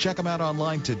Radio. Check them out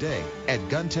online today at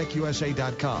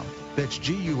GunTechUSA.com. That's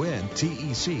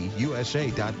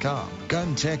GUNTECUSA.com.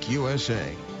 GunTech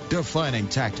USA, defining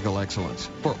tactical excellence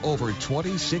for over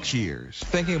 26 years.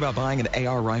 Thinking about buying an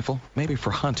AR rifle? Maybe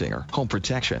for hunting or home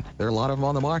protection. There are a lot of them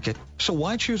on the market. So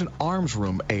why choose an Arms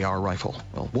Room AR rifle?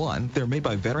 Well, one, they're made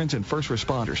by veterans and first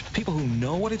responders, people who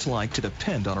know what it's like to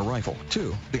depend on a rifle.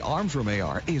 Two, the Arms Room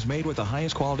AR is made with the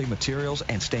highest quality materials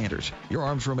and standards. Your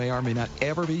Arms Room AR may not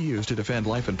ever be used to defend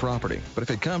life and property, but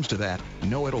if it comes to that,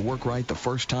 know it'll work right the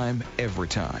first time, every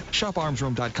time. Shop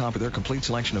ArmsRoom.com for their complete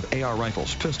selection of AR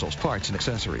rifles, pistols, parts, and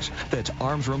accessories. That's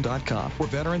ArmsRoom.com, where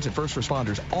veterans and first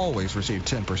responders always receive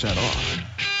 10% off.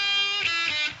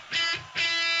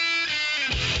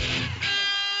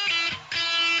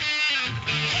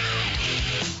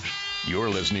 You're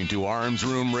listening to Arms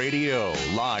Room Radio,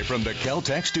 live from the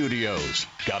Kel-Tec studios.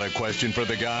 Got a question for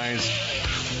the guys?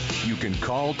 You can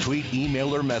call, tweet,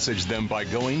 email, or message them by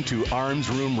going to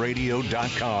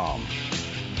armsroomradio.com.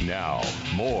 Now,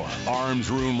 more Arms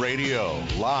Room Radio,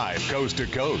 live coast to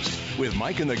coast, with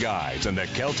Mike and the guys in the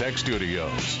Kel-Tec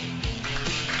studios.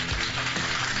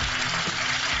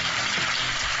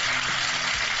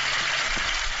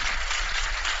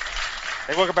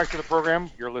 Hey, welcome back to the program.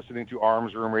 You're listening to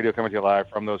Arms Room Radio, coming to you live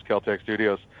from those Kel-Tec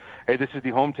studios. Hey, this is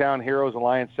the Hometown Heroes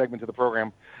Alliance segment of the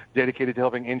program, dedicated to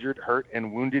helping injured, hurt,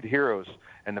 and wounded heroes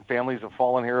and the families of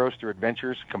fallen heroes through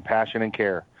adventures, compassion, and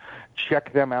care.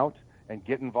 Check them out and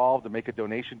get involved and make a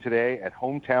donation today at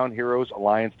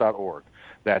hometownheroesalliance.org.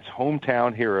 That's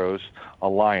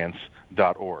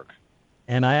hometownheroesalliance.org.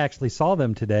 And I actually saw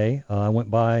them today. I went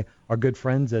by our good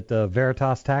friends at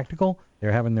Veritas Tactical.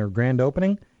 They're having their grand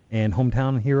opening, and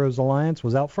Hometown Heroes Alliance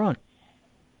was out front.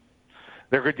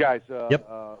 They're good guys. Yep.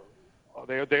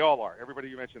 They all are. Everybody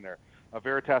you mentioned there.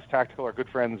 Veritas Tactical, our good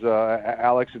friends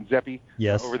Alex and Zeppi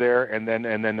over there, and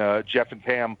then Jeff and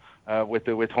Pam with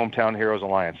Hometown Heroes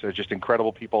Alliance. They're just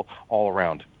incredible people all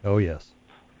around. Oh yes.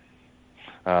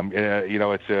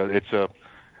 It's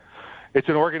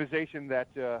an organization that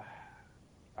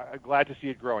I'm glad to see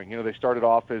it growing. You know, they started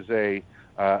off as a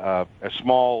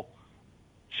small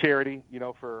charity,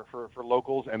 for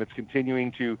locals, and it's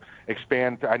continuing to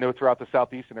expand. I know throughout the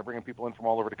Southeast, and they're bringing people in from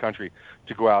all over the country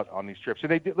to go out on these trips. And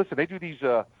they do these,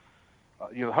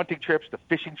 hunting trips, the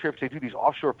fishing trips. They do these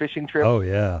offshore fishing trips. Oh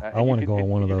yeah, I want to go on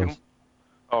one of those.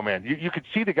 Oh man, you could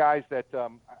see the guys that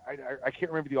I can't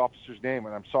remember the officer's name,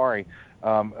 and I'm sorry,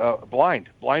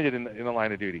 blinded in the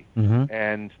line of duty,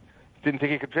 and didn't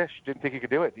think he could fish, didn't think he could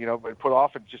do it, but put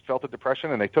off and just felt a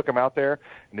depression, and they took him out there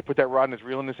and they put that rod and his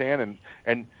reel in his hand,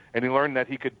 and he learned that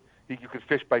you could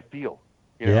fish by feel.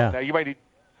 Yeah. Now you might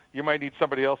need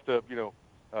somebody else to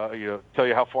tell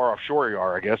you how far offshore you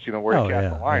are, I guess, where you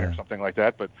cast the line or something like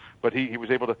that. But he was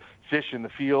able to fish in the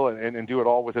feel and do it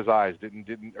all with his eyes. All with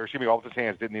his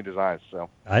hands. Didn't need his eyes. So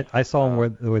I saw him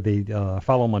where they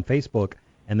follow him on Facebook,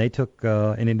 and they took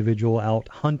an individual out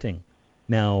hunting.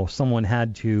 Now someone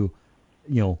had to,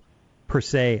 per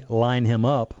se, line him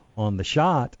up on the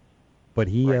shot, but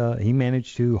he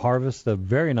managed to harvest a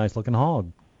very nice looking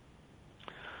hog.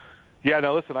 Yeah,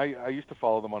 no, listen, I used to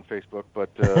follow them on Facebook,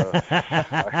 but but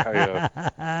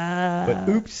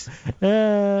oops.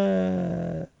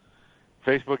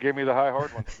 Facebook gave me the high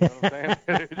hard one. You know what I'm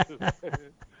saying?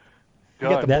 You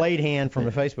got the blade hand from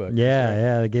the Facebook.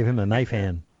 Yeah, they gave him a knife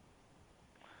hand.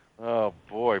 Oh,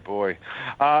 boy.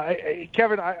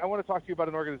 Kevin, I want to talk to you about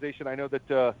an organization I know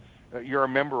that you're a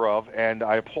member of, and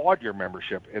I applaud your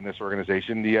membership in this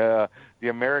organization, the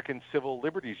American Civil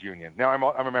Liberties Union. Now, I'm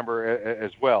a member as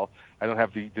well. I don't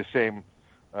have the same,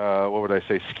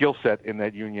 skill set in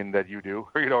that union that you do,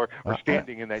 or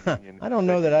standing in that union. I don't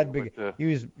know that I'd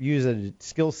use a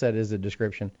skill set as a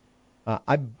description.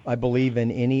 I believe in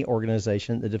any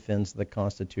organization that defends the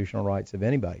constitutional rights of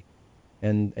anybody.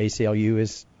 And ACLU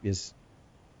is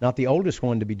not the oldest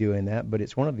one to be doing that, but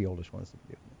it's one of the oldest ones to be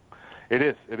doing that. It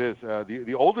is.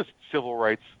 The oldest civil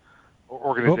rights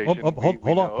organization.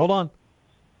 Hold on.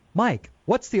 Mike,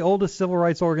 what's the oldest civil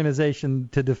rights organization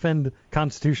to defend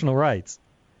constitutional rights?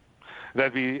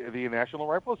 That'd be the National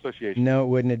Rifle Association. No, it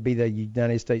wouldn't. It'd be the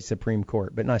United States Supreme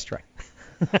Court, but nice try.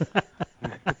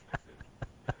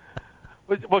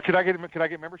 Well, could I get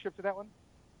membership to that one?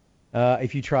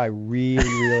 If you try really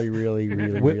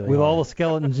with all the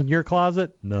skeletons in your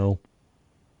closet, no.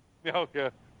 Oh, yeah,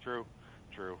 true,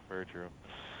 very true.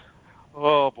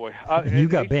 Oh boy, you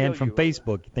got banned from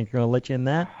Facebook. You think they're gonna let you in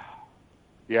that?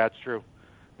 Yeah, it's true.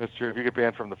 That's true. If you get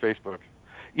banned from the Facebook,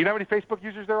 You know how many Facebook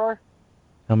users there are?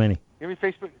 How many? You know how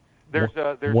many Facebook?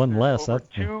 There's one less.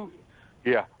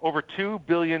 Over 2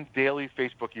 billion daily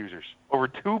Facebook users. Over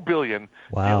 2 billion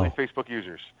Wow. daily Facebook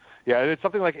users. Yeah, and it's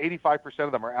something like 85%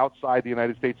 of them are outside the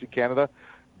United States and Canada,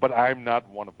 but I'm not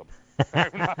one of them.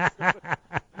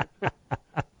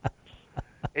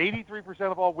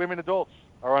 83% of all women adults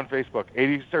are on Facebook.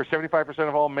 75%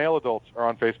 of all male adults are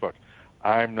on Facebook.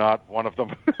 I'm not one of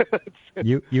them.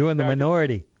 You in the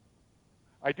minority.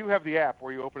 I do have the app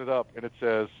where you open it up and it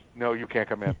says, "No, you can't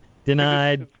come in."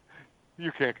 Denied.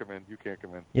 You can't come in. You can't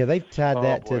come in. Yeah, they've tied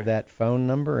that to that phone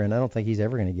number, and I don't think he's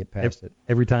ever going to get past it.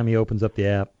 Every time he opens up the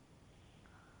app.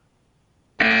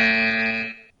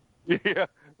 Yeah,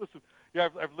 listen. Yeah,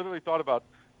 I've literally thought about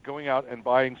going out and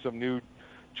buying some new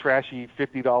trashy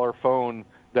 $50 phone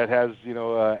that has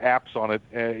apps on it,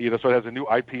 so it has a new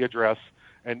IP address,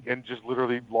 and just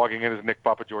literally logging in as Nick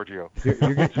Papagiorgio.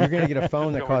 You're going to get a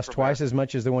phone that costs twice as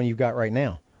much as the one you've got right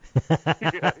now.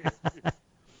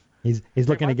 He's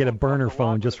looking to get a burner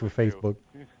phone just for Facebook.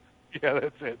 Yeah,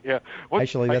 that's it. Yeah.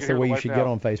 Actually, that's the way you should get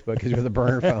on Facebook, because with a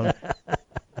burner phone.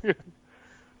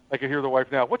 I can hear the wife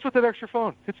now. What's with that extra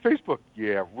phone? It's Facebook.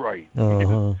 Yeah, right.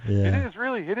 Yeah. It is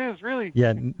really.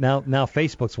 Yeah. Now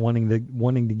Facebook's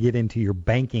wanting to get into your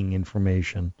banking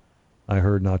information. I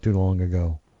heard not too long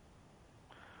ago.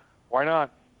 Why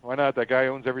not? Why not? That guy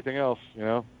owns everything else.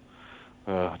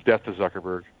 Death to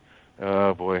Zuckerberg.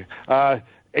 Oh boy.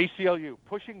 ACLU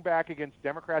pushing back against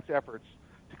Democrats' efforts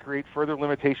to create further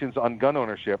limitations on gun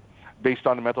ownership based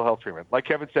on the mental health treatment. Like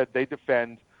Kevin said, they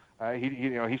defend.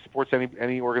 He supports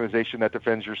any organization that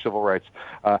defends your civil rights.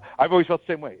 I've always felt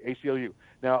the same way. ACLU.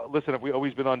 Now, listen, have we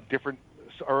always been on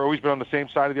the same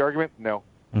side of the argument? No.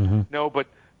 Mm-hmm. No, but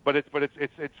it's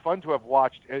fun to have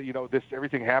watched this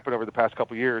everything happen over the past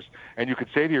couple of years, and you could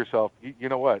say to yourself, you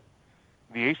know what,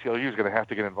 the ACLU is going to have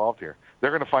to get involved here.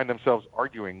 They're going to find themselves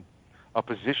arguing a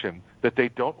position that they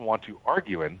don't want to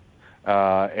argue in,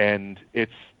 and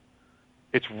it's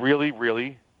really,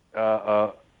 really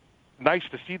nice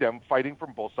to see them fighting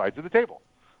from both sides of the table.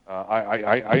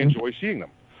 I enjoy seeing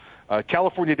them.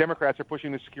 California Democrats are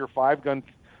pushing to secure 5 gun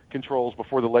controls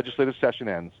before the legislative session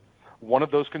ends. One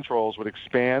of those controls would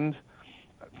expand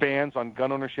bans on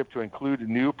gun ownership to include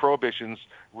new prohibitions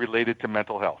related to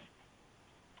mental health.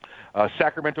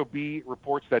 Sacramento Bee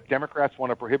reports that Democrats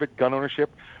want to prohibit gun ownership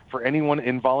for anyone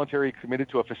involuntarily committed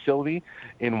to a facility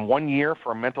in 1 year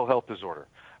for a mental health disorder.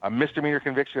 A misdemeanor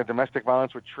conviction of domestic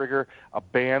violence would trigger a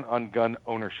ban on gun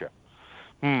ownership.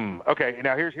 Okay,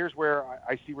 now here's where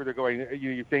I see where they're going.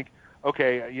 You think,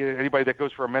 okay, anybody that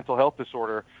goes for a mental health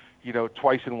disorder,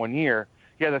 twice in 1 year,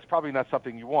 yeah, that's probably not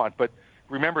something you want. But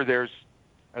remember,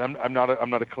 and I'm not a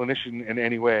clinician in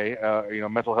any way,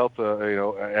 mental health,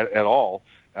 at all.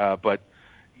 But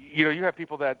you have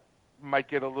people that might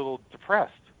get a little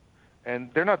depressed, and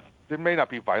they may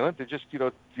not be violent. They just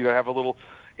have a little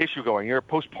issue going. You're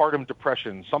postpartum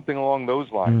depression, something along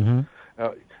those lines.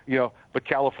 Mm-hmm. But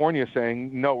California is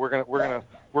saying no. We're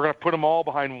gonna put them all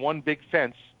behind one big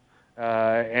fence,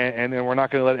 and then we're not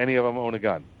going to let any of them own a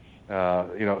gun.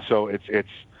 So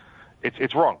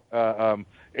it's wrong.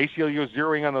 ACLU is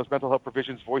zeroing on those mental health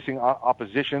provisions, voicing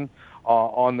opposition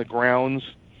on the grounds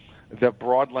that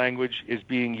broad language is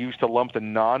being used to lump the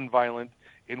nonviolent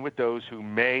in with those who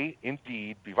may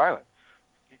indeed be violent.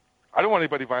 I don't want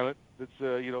anybody violent that's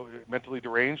mentally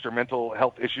deranged or mental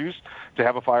health issues to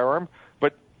have a firearm,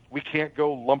 but we can't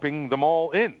go lumping them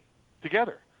all in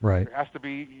together. Right. There has to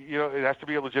be, it has to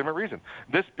be a legitimate reason.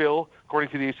 This bill, according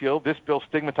to the ACLU, this bill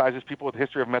stigmatizes people with a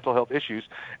history of mental health issues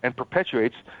and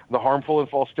perpetuates the harmful and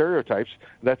false stereotypes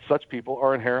that such people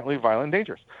are inherently violent and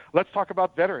dangerous. Let's talk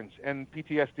about veterans and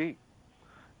PTSD.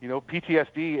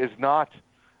 PTSD is not,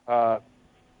 I'm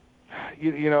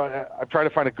trying to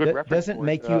find a good reference. Doesn't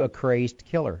make you a crazed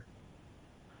killer.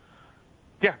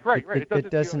 Yeah, right.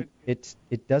 It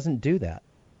doesn't do that.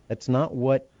 That's not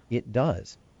what it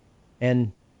does.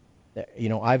 And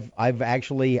I've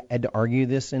actually had to argue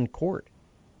this in court,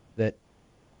 that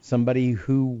somebody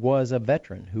who was a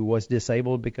veteran, who was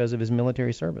disabled because of his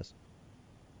military service,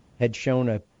 had shown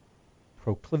a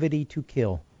proclivity to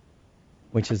kill,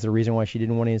 which is the reason why she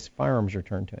didn't want his firearms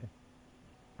returned to him.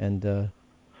 And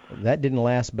that didn't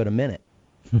last but a minute.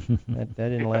 That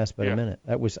didn't last but a minute.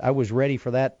 I was ready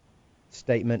for that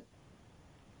statement.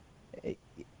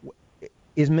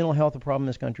 Is mental health a problem in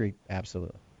this country?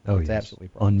 Absolutely. Oh, it's yes. Absolutely a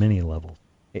problem. On many levels.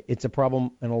 It's a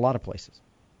problem in a lot of places.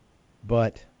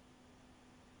 But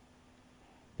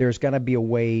there's got to be a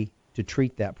way to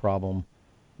treat that problem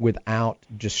without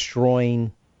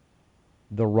destroying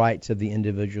the rights of the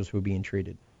individuals who are being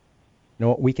treated.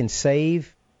 We can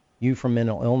save you from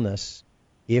mental illness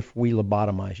if we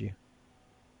lobotomize you.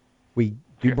 We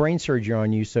do brain surgery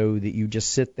on you so that you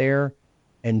just sit there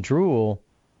and drool.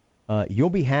 You'll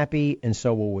be happy, and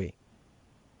so will we.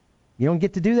 You don't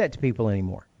get to do that to people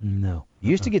anymore. No.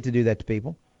 You used to get to do that to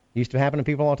people. It used to happen to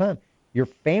people all the time. Your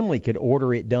family could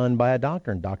order it done by a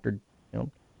doctor, and doctor,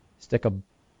 stick a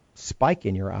spike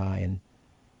in your eye and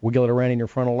wiggle it around in your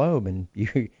frontal lobe, and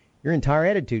your entire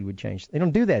attitude would change. They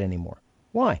don't do that anymore.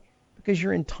 Why? Because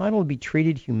you're entitled to be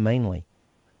treated humanely.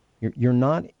 You're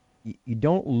not. You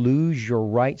don't lose your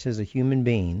rights as a human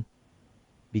being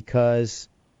because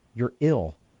you're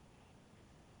ill.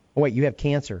 Oh, wait, you have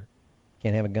cancer.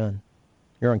 Can't have a gun.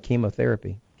 You're on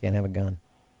chemotherapy. Can't have a gun.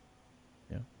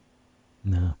 Yeah.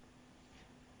 No.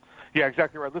 Yeah,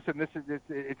 exactly right. Listen,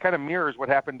 it kind of mirrors what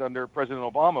happened under President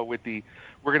Obama with we're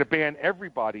going to ban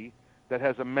everybody that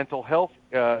has a mental health,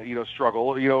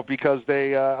 struggle, because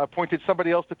they appointed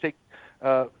somebody else to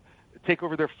take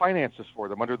over their finances for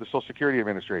them under the Social Security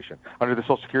Administration, under the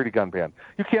Social Security gun ban.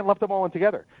 You can't lump them all in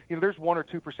together. There's 1 or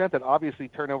 2% that obviously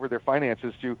turn over their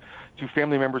finances to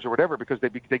family members or whatever because they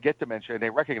get dementia and they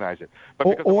recognize it.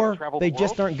 But because or they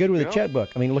just aren't good with a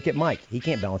checkbook. I mean, look at Mike. He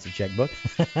can't balance a checkbook.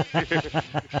 I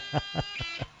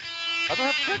don't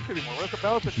have checks anymore. What's the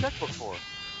balance a checkbook for?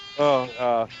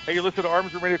 Hey, you listen to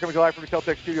Arms Room Radio coming live from the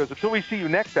Kel-Tec Studios. Until we see you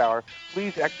next hour,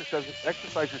 please exercise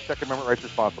your Second Amendment rights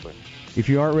responsibly. If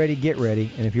you aren't ready, get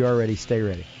ready. And if you are ready, stay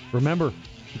ready. Remember,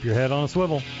 keep your head on a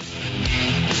swivel.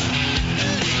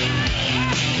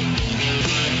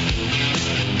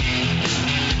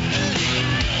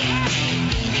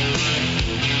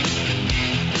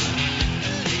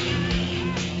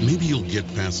 Maybe you'll get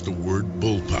past the word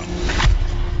bullpup.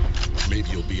 Maybe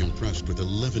you'll be impressed with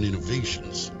 11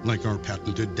 innovations, like our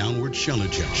patented downward shell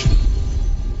ejection.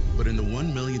 But in the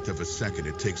 1/1,000,000th of a second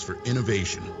it takes for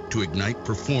innovation to ignite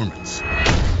performance,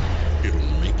 it'll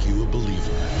make you a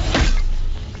believer.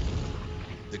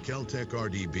 The Kel-Tec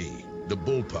RDB, the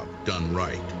bullpup done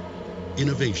right.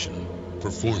 Innovation,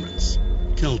 performance,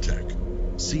 Kel-Tec.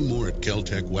 See more at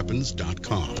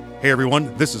keltecweapons.com. Hey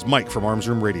everyone, this is Mike from Arms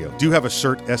Room Radio. Do you have a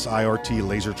CERT SIRT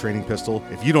laser training pistol?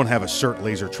 If you don't have a CERT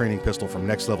laser training pistol from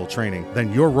Next Level Training,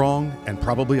 then you're wrong and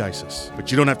probably ISIS.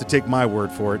 But you don't have to take my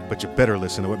word for it, but you better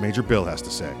listen to what Major Bill has to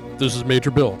say. This is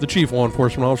Major Bill, the Chief Law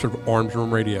Enforcement Officer of Arms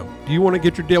Room Radio. Do you want to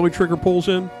get your daily trigger pulls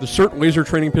in? The CERT laser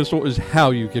training pistol is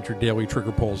how you get your daily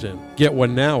trigger pulls in. Get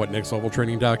one now at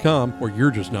nextleveltraining.com, or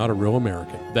you're just not a real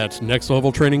American. That's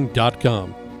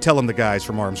nextleveltraining.com. Tell them the guys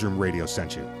from Arms Room Radio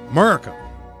sent you. America!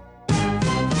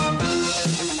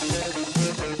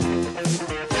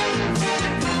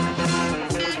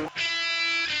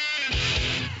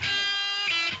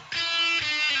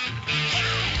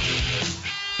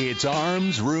 It's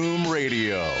Arms Room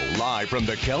Radio, live from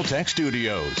the Kel-Tec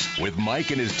Studios, with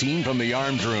Mike and his team from the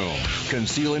Arms Room.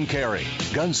 Conceal and carry,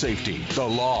 gun safety, the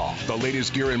law, the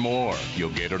latest gear and more.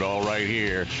 You'll get it all right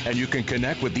here, and you can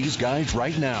connect with these guys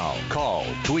right now. Call,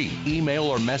 tweet, email,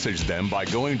 or message them by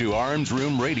going to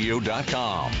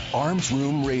armsroomradio.com. Arms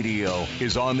Room Radio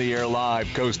is on the air live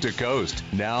coast to coast.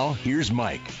 Now, here's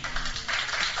Mike.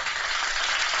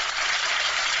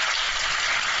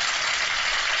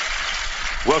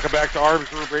 Welcome back to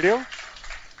Arms Room Radio,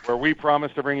 where we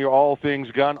promise to bring you all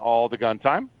things gun, all the gun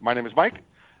time. My name is Mike,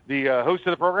 the host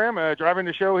of the program, driving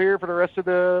the show here for the rest of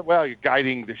you're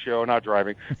guiding the show, not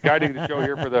driving, guiding the show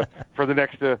here for the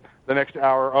next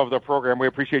hour of the program. We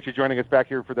appreciate you joining us back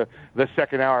here for the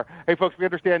second hour. Hey, folks, we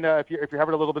understand if you're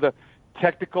having a little bit of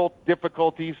technical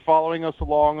difficulties following us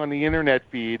along on the internet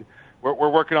feed, we're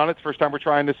working on it. It's the first time we're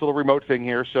trying this little remote thing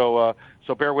here, so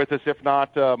bear with us. If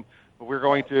not, we're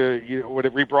going to, when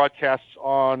it rebroadcasts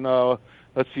on, the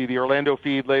Orlando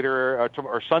feed later,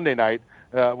 or Sunday night,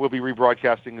 we'll be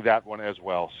rebroadcasting that one as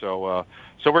well. So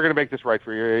we're going to make this right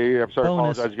for you. I'm sorry, I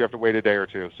apologize if you have to wait a day or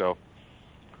two. So,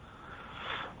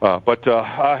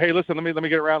 hey, listen, let me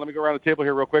get around. Let me go around the table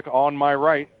here real quick. On my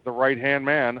right, the right-hand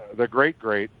man, the great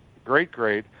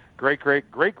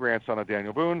grandson of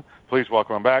Daniel Boone. Please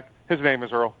welcome him back. His name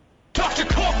is Earl. Dr.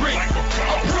 Corporate,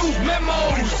 approved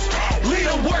memos,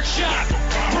 leader workshop,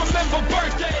 remember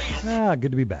birthdays.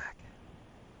 Good to be back.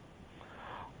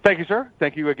 Thank you, sir.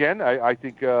 Thank you again. I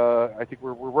think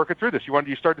we're working through this.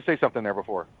 You started to say something there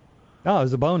before. Oh, it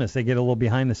was a bonus. They get a little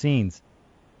behind the scenes.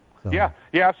 So. Yeah,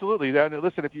 absolutely.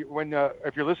 Listen, if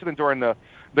you're listening during the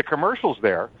commercials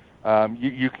there,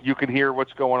 you can hear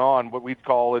what's going on. What we'd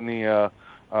call in the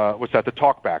the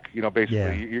talk back.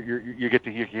 Basically, you get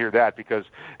to hear that because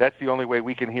that's the only way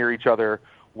we can hear each other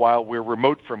while we're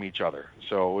remote from each other.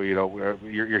 So,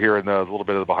 you're hearing a little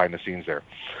bit of the behind the scenes there.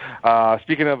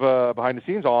 Speaking of behind the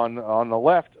scenes, on the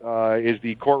left is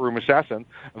the courtroom assassin,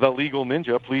 the legal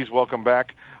ninja. Please welcome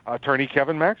back attorney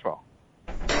Kevin Maxwell.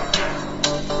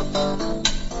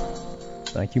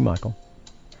 Thank you, Michael.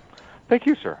 Thank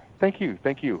you, sir. Thank you.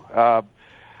 Kevin,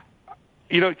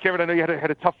 I know you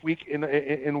had a tough week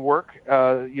in work.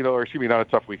 Or excuse me, not a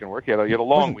tough week in work. You had a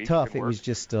long week. It wasn't tough. It was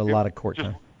just a lot of court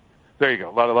time. There you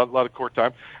go. A lot of court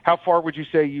time. How far would you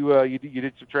say you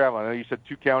did some traveling? I know you said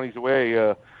 2 counties away.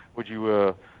 Was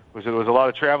a lot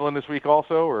of traveling this week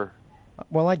also, or?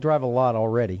 Well, I drive a lot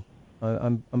already.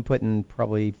 I'm putting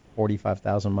probably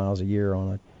 45,000 miles a year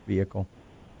on a vehicle,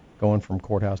 going from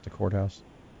courthouse to courthouse.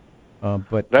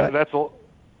 But that's all.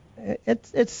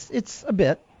 It's a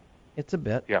bit. It's a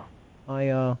bit. Yeah.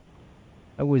 I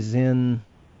was in.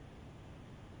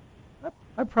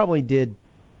 I probably did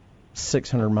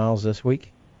 600 miles this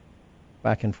week,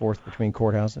 back and forth between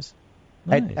courthouses.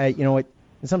 Nice.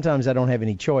 Sometimes I don't have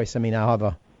any choice. I mean, I'll have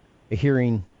a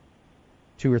hearing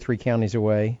 2 or 3 counties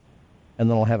away, and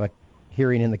then I'll have a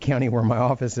hearing in the county where my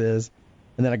office is,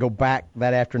 and then I go back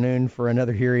that afternoon for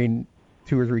another hearing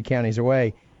 2 or 3 counties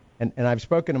away. And I've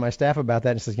spoken to my staff about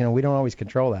that and says, we don't always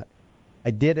control that.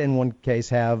 I did in one case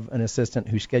have an assistant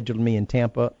who scheduled me in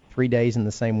Tampa 3 days in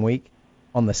the same week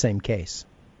on the same case.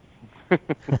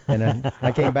 And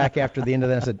I came back after the end of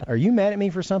that and said, "Are you mad at me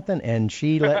for something?" And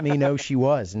she let me know she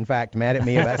was, in fact, mad at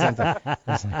me about something. I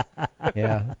was like,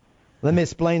 yeah. Let me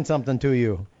explain something to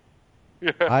you.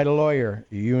 Yeah. I, the lawyer,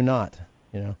 you not.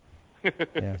 Yeah.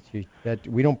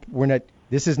 We're not.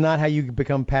 This is not how you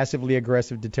become passively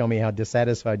aggressive to tell me how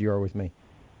dissatisfied you are with me.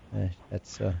 And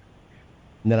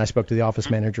then I spoke to the office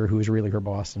manager, who was really her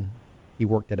boss, and he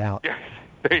worked it out. Yeah.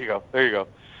 There you go.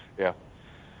 Yeah.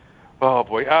 Oh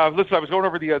boy! Listen, I was going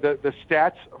over the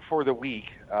stats for the week.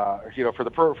 For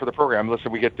the program.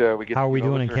 Listen, we get. How are we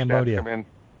doing in Cambodia? Come in.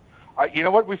 You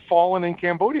know what? We've fallen in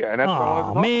Cambodia, and that's what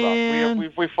I wanted to talk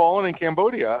about. We've fallen in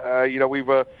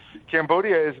Cambodia.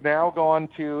 Cambodia is now gone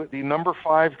to the number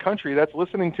 5 country that's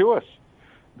listening to us.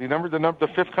 The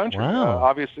 5th country. Wow.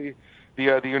 Obviously,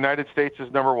 the United States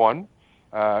is number 1.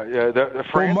 The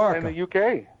France and the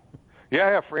UK.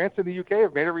 Yeah, France and the UK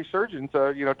have made a resurgence,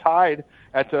 tied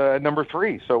at number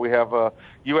 3. So we have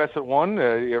U.S. at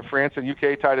 1, France and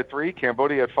UK tied at 3,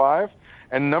 Cambodia at 5,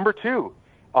 and number 2,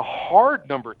 a hard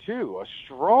number 2, a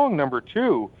strong number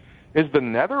 2, is the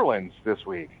Netherlands this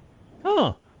week.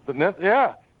 Huh.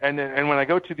 Yeah, and when I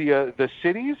go to the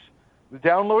cities, the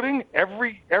downloading,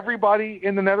 everybody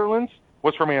in the Netherlands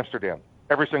was from Amsterdam,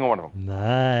 every single one of them.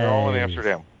 Nice. They're all in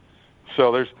Amsterdam.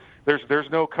 So there's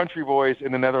no country boys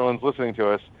in the Netherlands listening to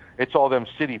us. It's all them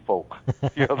city folk.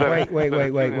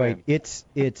 Wait.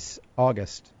 It's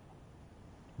August.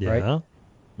 Yeah. Right?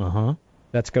 Uh-huh.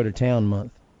 Let's go to town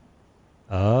month.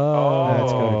 Oh.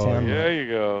 Let's go to town month. There you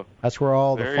go. That's where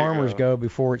all the farmers go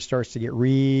before it starts to get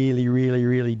really, really,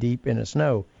 really deep in the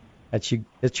snow.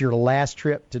 It's your last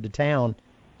trip to the town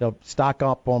to stock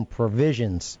up on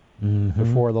provisions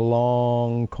before the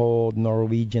long, cold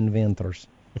Norwegian winters.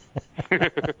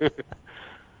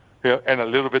 Yeah, and a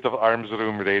little bit of arms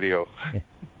room radio.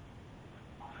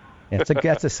 Yeah,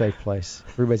 that's a safe place.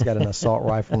 Everybody's got an assault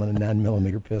rifle and a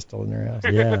 9mm pistol in their house.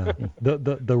 Yeah,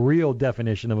 the real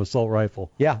definition of assault rifle.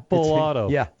 Yeah, full auto.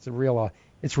 Yeah, it's a real.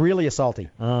 It's really assaulty.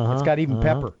 It's got even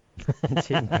pepper.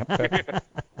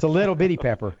 It's a little bitty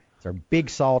pepper. It's a big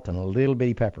salt and a little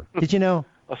bitty pepper. Did you know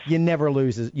you never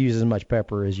use as much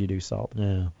pepper as you do salt?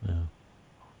 Yeah.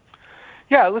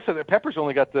 Yeah, listen, the pepper's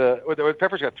only got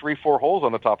pepper's got 3-4 holes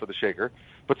on the top of the shaker,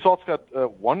 but salt's got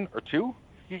 1 or 2.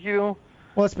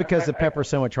 Well, it's because the pepper's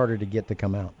so much harder to get to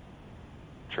come out.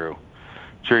 True.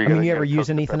 You ever use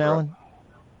an Ethan Allen?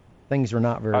 Things are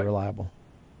not very reliable.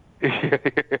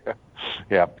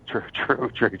 Yeah,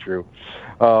 true.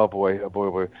 Oh boy.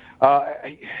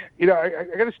 I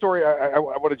got a story I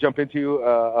want to jump into.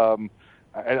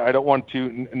 I don't want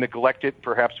to neglect it.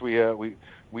 Perhaps we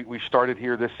started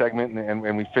here this segment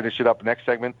and we finish it up next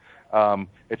segment.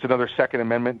 It's another Second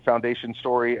Amendment Foundation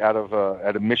story out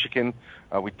of Michigan.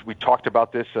 We talked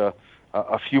about this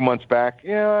a few months back.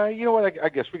 Yeah, you know what? I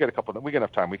guess we got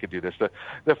enough time. We could do this.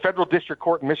 The federal district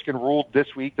court in Michigan ruled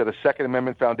this week that a Second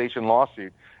Amendment Foundation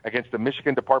lawsuit against the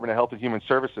Michigan Department of Health and Human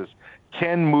Services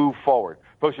can move forward.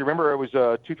 Folks, you remember it was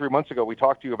 2-3 months ago we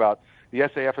talked to you about the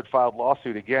SAF had filed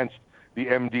lawsuit against the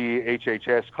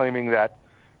MD-HHS claiming that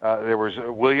there was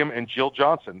William and Jill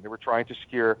Johnson. They were trying to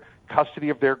secure custody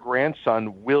of their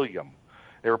grandson, William.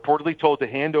 They were reportedly told to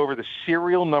hand over the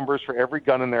serial numbers for every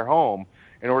gun in their home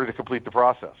in order to complete the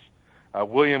process.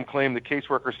 William claimed the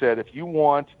caseworker said, if you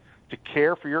want to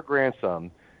care for your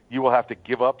grandson, you will have to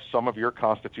give up some of your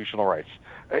constitutional rights.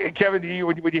 Kevin,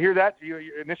 when you hear that, your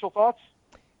initial thoughts?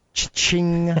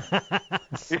 Ching.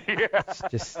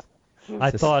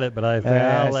 I thought it, but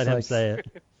I'll let him say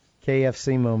it.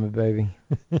 KFC moment, baby.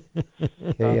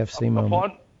 KFC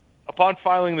moment. Upon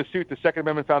filing the suit, the Second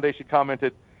Amendment Foundation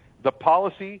commented, the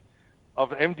policy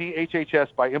of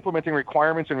MDHHS by implementing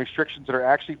requirements and restrictions that are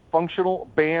actually functional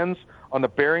bans on the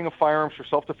bearing of firearms for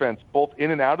self-defense, both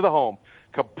in and out of the home,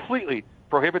 completely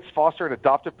prohibits foster and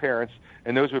adoptive parents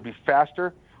and those who would be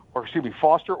foster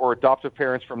or adoptive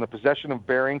parents from the possession of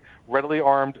bearing readily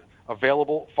armed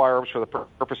available firearms for the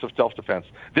purpose of self-defense.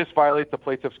 This violates the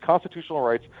plaintiff's constitutional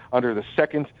rights under the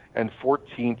 2nd and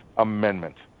 14th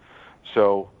Amendment.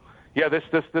 So, yeah,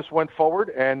 this went forward,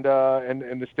 and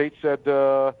the state said,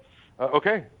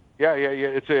 okay, yeah,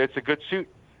 it's a good suit.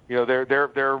 You know,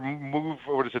 their move,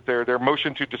 what is it? Their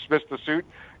motion to dismiss the suit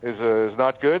is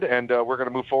not good, and we're going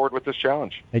to move forward with this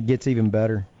challenge. It gets even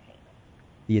better.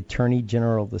 The Attorney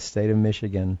General of the state of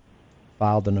Michigan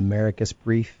filed an amicus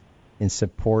brief in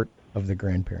support of the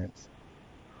grandparents.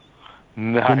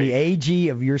 Nice. When the AG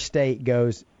of your state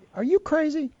goes, "Are you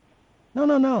crazy? No,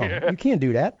 Yeah. You can't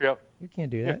do that. Yep. You can't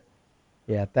do that."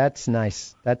 Yeah, that's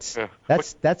nice. That's a.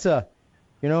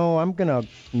 You know, I'm going to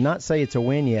not say it's a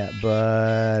win yet,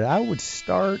 but I would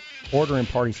start ordering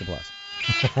party supplies.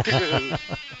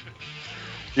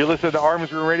 You listen to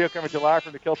Arms Room Radio coming to you live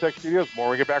from the Kel-Tec studios. More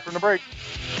when we get back from the break.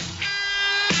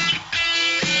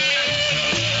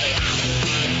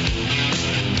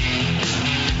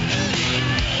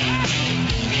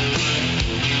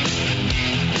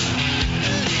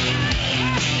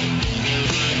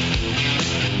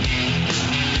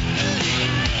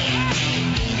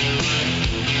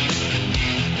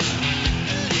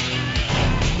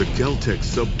 The Kel-Tec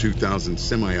Sub 2000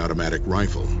 semi-automatic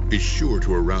rifle is sure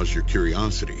to arouse your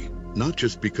curiosity, not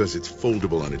just because it's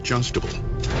foldable and adjustable,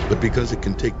 but because it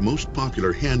can take most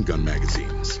popular handgun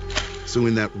magazines. So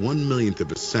in that 1/1,000,000th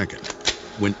of a second,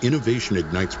 when innovation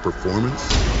ignites performance,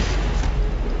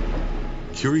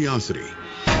 curiosity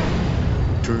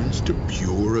turns to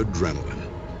pure adrenaline.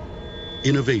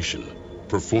 Innovation,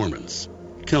 performance,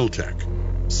 Kel-Tec.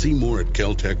 See more at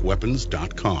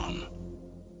keltecweapons.com.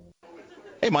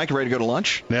 Hey, Mike, you ready to go to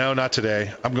lunch? No, not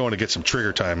today. I'm going to get some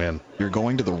trigger time in. You're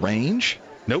going to the range?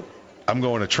 Nope. I'm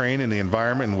going to train in the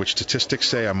environment in which statistics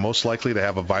say I'm most likely to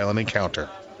have a violent encounter.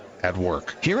 At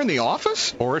work. Here in the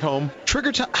office? Or at home.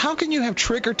 Trigger time? How can you have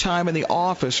trigger time in the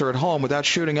office or at home without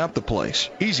shooting up the place?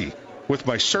 Easy. With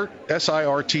my CERT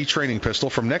SIRT training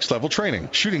pistol from Next Level Training.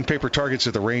 Shooting paper targets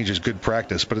at the range is good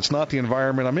practice, but it's not the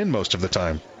environment I'm in most of the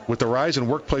time. With the rise in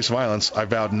workplace violence, I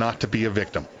vowed not to be a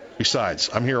victim. Besides,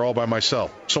 I'm here all by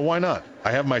myself, so why not?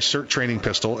 I have my CERT training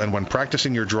pistol, and when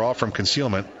practicing your draw from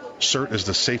concealment, CERT is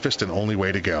the safest and only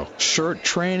way to go. CERT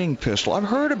training pistol. I've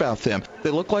heard about them. They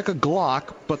look like a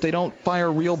Glock, but they don't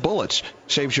fire real bullets.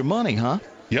 Saves you money, huh?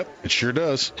 Yep, it sure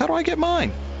does. How do I get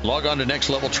mine? Log on to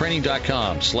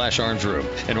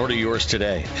nextleveltraining.com/armsroom and order yours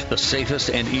today. The safest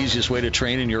and easiest way to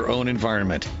train in your own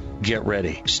environment. Get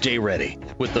ready. Stay ready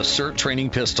with the CERT training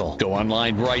pistol. Go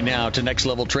online right now to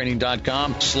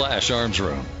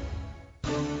nextleveltraining.com/armsroom.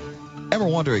 Ever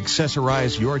want to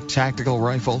accessorize your tactical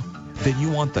rifle? Then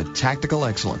you want the tactical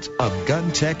excellence of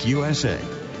GunTech USA.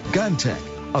 GunTech,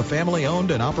 a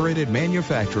family-owned and operated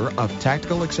manufacturer of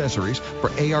tactical accessories for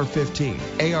AR-15,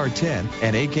 AR-10,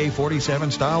 and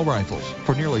AK-47 style rifles.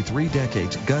 For nearly 3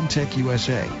 decades, GunTech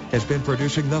USA has been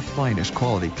producing the finest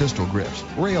quality pistol grips,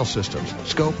 rail systems,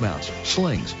 scope mounts,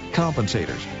 slings,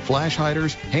 compensators, flash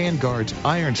hiders, hand guards,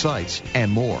 iron sights,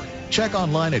 and more. Check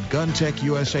online at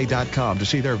GunTechUSA.com to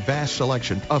see their vast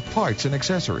selection of parts and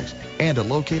accessories and to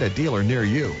locate a dealer near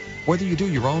you. Whether you do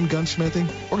your own gunsmithing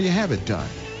or you have it done,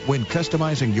 when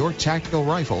customizing your tactical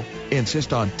rifle,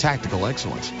 insist on tactical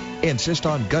excellence. Insist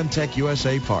on GunTech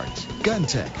USA parts.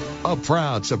 GunTech, a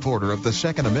proud supporter of the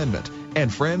Second Amendment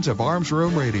and friends of Arms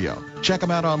Room Radio. Check them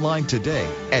out online today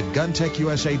at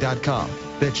GunTechUSA.com.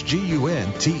 That's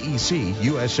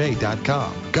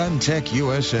GUNTECUSA.com. GunTech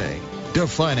USA.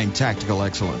 Defining tactical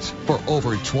excellence for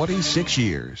over 26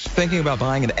 years. Thinking about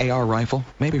buying an AR rifle?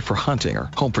 Maybe for hunting or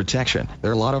home protection.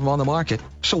 There are a lot of them on the market.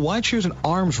 So why choose an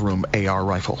Arms Room AR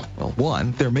rifle? Well,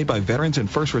 1, they're made by veterans and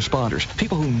first responders,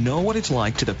 people who know what it's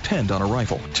like to depend on a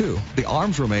rifle. 2, the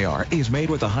Arms Room AR is made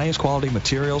with the highest quality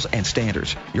materials and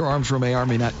standards. Your Arms Room AR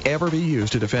may not ever be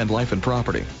used to defend life and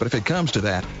property, but if it comes to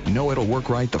that, know it'll work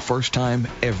right the first time,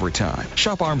 every time.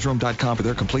 Shop ArmsRoom.com for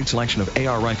their complete selection of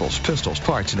AR rifles, pistols,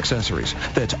 parts, and accessories.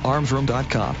 That's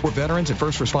ArmsRoom.com, where veterans and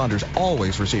first responders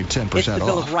always receive 10% off. It's the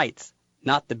Bill of Rights,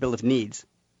 not the Bill of Needs.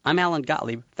 I'm Alan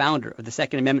Gottlieb, founder of the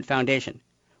Second Amendment Foundation.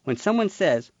 When someone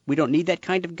says we don't need that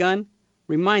kind of gun,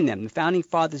 remind them the Founding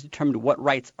Fathers determined what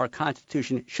rights our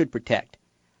Constitution should protect.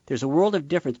 There's a world of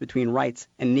difference between rights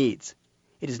and needs.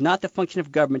 It is not the function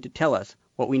of government to tell us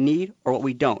what we need or what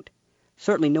we don't.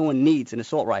 Certainly no one needs an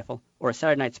assault rifle or a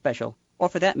Saturday Night Special, or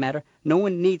for that matter, no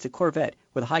one needs a Corvette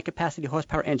with a high-capacity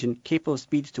horsepower engine capable of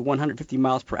speeds to 150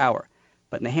 miles per hour.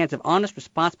 But in the hands of honest,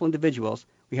 responsible individuals,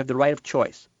 we have the right of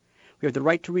choice. We have the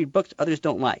right to read books others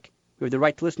don't like. We have the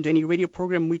right to listen to any radio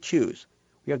program we choose.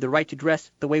 We have the right to dress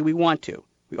the way we want to.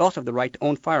 We also have the right to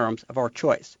own firearms of our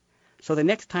choice. So the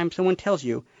next time someone tells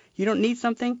you you don't need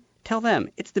something, tell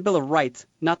them it's the Bill of Rights,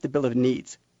 not the Bill of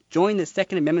Needs. Join the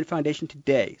Second Amendment Foundation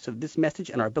today so that this message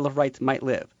and our Bill of Rights might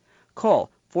live. Call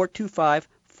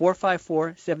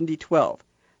 425-454-7012.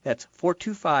 That's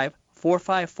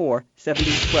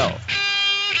 425-454-7012.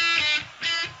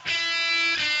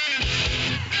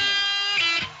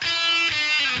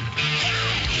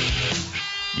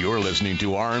 You're listening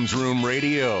to Arms Room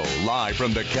Radio, live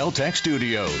from the Kel-Tec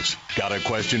studios. Got a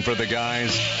question for the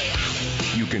guys?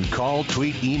 You can call,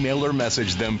 tweet, email, or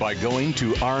message them by going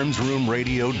to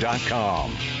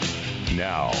armsroomradio.com.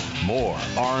 Now, more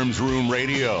Arms Room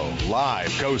Radio, live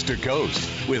coast to coast,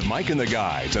 with Mike and the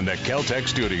guys in the Kel-Tec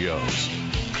studios.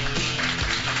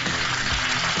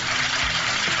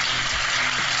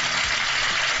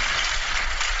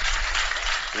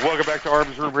 Welcome back to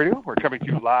Arms Room Radio. We're coming to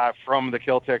you live from the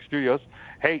Kel-Tec studios.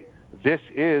 Hey, this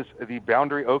is the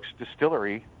Boundary Oak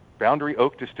Distillery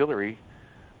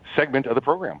segment of the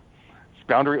program. It's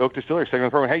Boundary Oak Distillery segment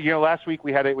of the program. Hey, last week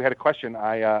we had a question.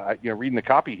 I reading the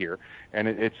copy here, and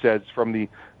it says from the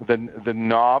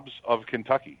knobs of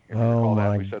Kentucky. Oh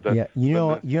my! Yeah, you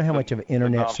know how much of an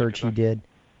internet search he did.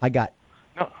 I got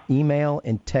email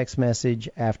and text message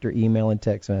after email and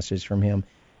text message from him.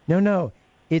 No,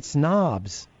 it's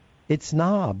knobs. It's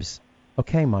knobs.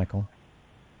 Okay, Michael.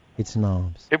 It's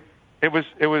knobs. It was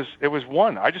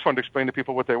one. I just wanted to explain to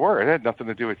people what they were. It had nothing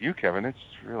to do with you, Kevin. It's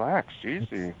relax,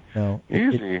 easy.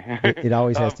 Easy. It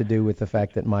always has to do with the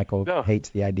fact that Michael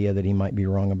hates the idea that he might be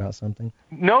wrong about something.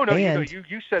 No. And you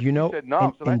said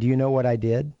knobs. And do you know what I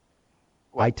did?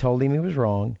 What? I told him he was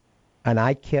wrong, and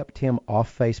I kept him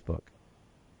off Facebook.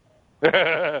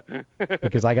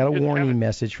 Because I got a warning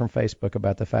message from Facebook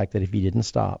about the fact that if he didn't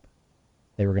stop,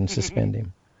 they were going to suspend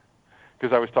him.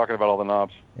 Because I was talking about all the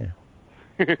knobs. Yeah.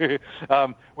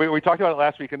 We talked about it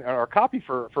last week, and our copy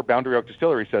for Boundary Oak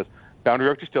Distillery says, Boundary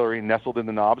Oak Distillery, nestled in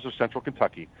the knobs of central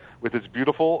Kentucky, with its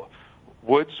beautiful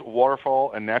woods,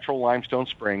 waterfall, and natural limestone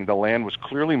spring, the land was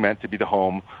clearly meant to be the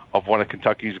home of one of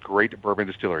Kentucky's great bourbon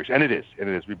distilleries, and it is.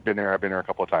 We've been there. I've been there a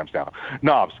couple of times now.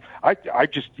 Knobs. I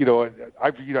just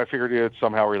I figured it's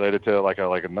somehow related to like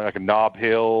a knob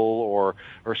hill or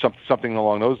something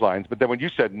along those lines. But then when you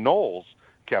said Knolls,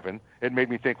 Kevin, it made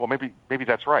me think, well, maybe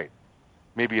that's right.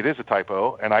 Maybe it is a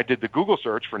typo, and I did the Google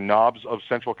search for knobs of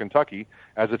central Kentucky,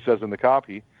 as it says in the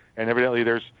copy, and evidently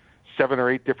there's 7 or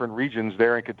 8 different regions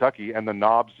there in Kentucky, and the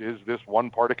knobs is this one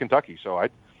part of Kentucky. So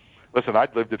I'd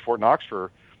lived at Fort Knox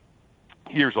for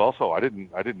years also. I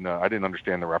didn't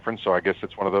understand the reference, so I guess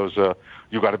it's one of those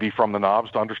you got to be from the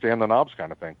knobs to understand the knobs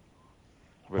kind of thing.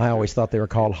 But, I always thought they were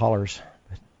called hollers.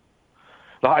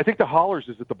 I think the hollers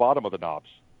is at the bottom of the knobs.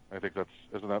 I think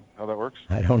isn't that how that works?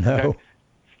 I don't know.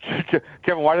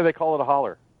 Kevin, why do they call it a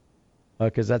holler?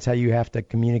 Because that's how you have to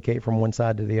communicate from one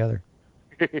side to the other.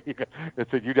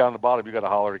 It's you down the bottom, you got to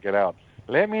holler to get out.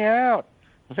 Let me out.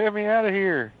 Let me out of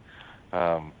here.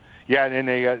 And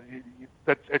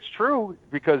it's true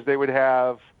because they would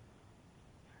have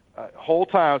whole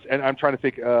towns, and I'm trying to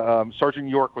think. Sergeant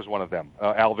York was one of them.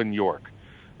 Alvin York.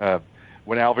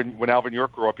 When Alvin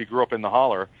York grew up, he grew up in the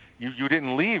holler. You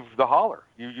didn't leave the holler.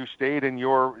 You stayed in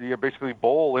your basically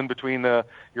bowl in between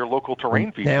your local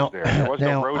terrain features there. There was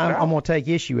no roads out. I'm going to take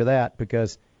issue with that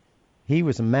because he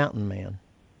was a mountain man,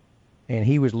 and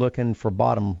he was looking for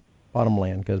bottom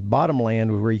land, because bottom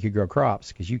land was where you could grow crops,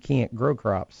 because you can't grow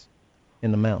crops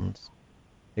in the mountains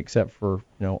except for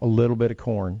a little bit of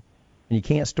corn, and you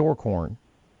can't store corn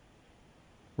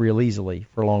real easily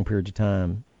for long periods of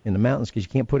time in the mountains because you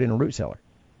can't put it in a root cellar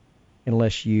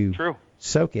unless you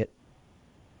soak it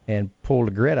and pull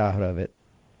the grit out of it,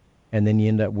 and then you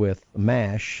end up with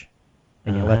mash,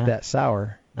 and you let that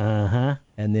sour, and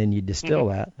then you distill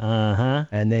that,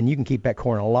 and then you can keep that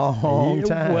corn a long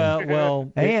time.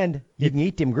 Well, and you can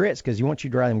eat them grits, because once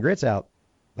you dry them grits out,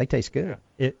 they taste good.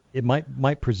 It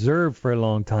might preserve for a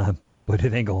long time, but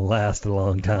it ain't gonna last a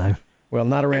long time. Well,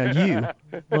 not around you.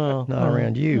 Not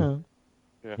around you.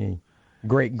 Yeah.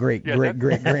 Great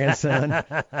grandson.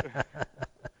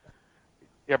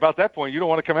 Yeah, about that point, you don't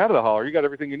want to come out of the holler. You got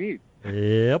everything you need.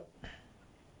 Yep.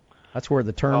 That's where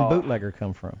the term bootlegger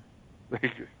come from.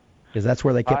 Because that's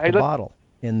where they kept the bottle,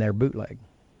 in their bootleg.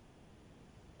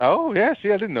 Oh, yeah.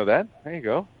 See, I didn't know that. There you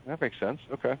go. That makes sense.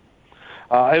 Okay.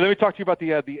 Hey, let me talk to you about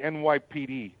the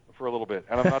NYPD for a little bit.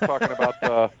 And I'm not talking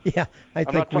about... yeah, I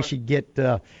think we should get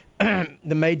the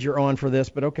major on for this,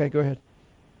 but okay, go ahead.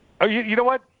 Oh, you know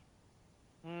what?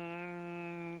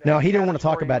 No, he didn't want to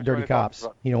talk about dirty cops.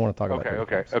 He don't want to talk about dirty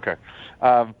cops. Okay.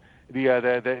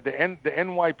 The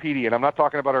NYPD, and I'm not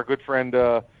talking about our good friend,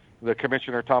 the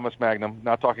Commissioner Thomas Magnum.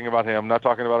 Not talking about him. Not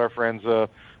talking about our friends,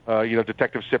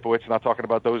 Detective Sipowicz. Not talking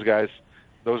about those guys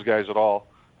at all.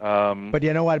 But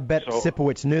you know what? I bet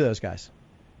Sipowicz knew those guys.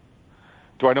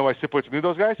 Do I know why Sipowicz knew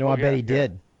those guys? No, I bet he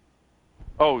did.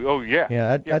 Oh, yeah.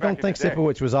 Yeah, I don't think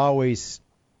Sipowicz was always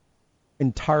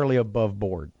entirely above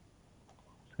board.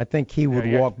 I think he would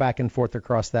walk back and forth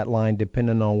across that line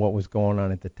depending on what was going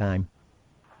on at the time.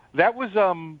 That was,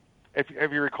 if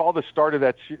you recall the start of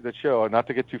that show, not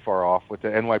to get too far off with the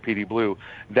NYPD Blue,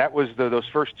 that was those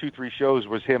first 2-3 shows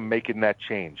was him making that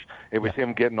change. It was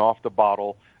him getting off the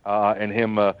bottle and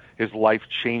him his life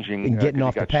changing. And getting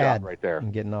off the pad. Right there.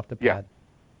 And getting off the pad.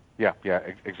 Yeah,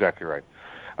 exactly right.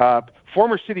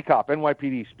 Former city cop,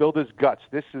 NYPD, spilled his guts.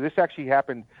 This actually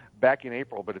happened back in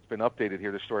April, but it's been updated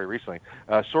here, the story recently.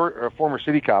 Former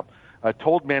city cop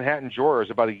told Manhattan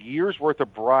jurors about a year's worth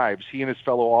of bribes he and his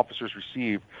fellow officers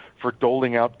received for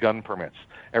doling out gun permits.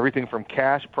 Everything from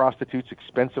cash, prostitutes,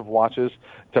 expensive watches,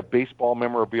 to baseball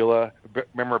memorabilia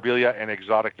and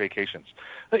exotic vacations.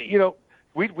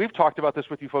 We've talked about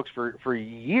this with you folks for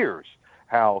years,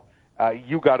 how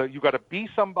you gotta be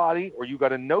somebody, or you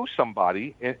gotta know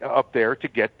somebody up there to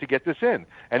get this in.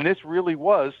 And this really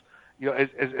was,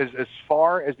 as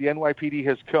far as the NYPD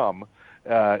has come,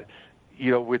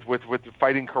 with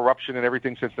fighting corruption and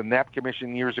everything since the Knapp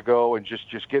Commission years ago, and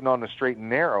just getting on the straight and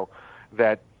narrow,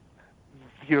 that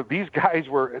these guys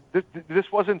were.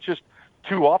 This wasn't just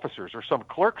 2 officers or some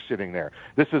clerk sitting there.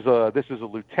 This is a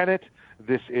lieutenant.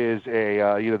 This is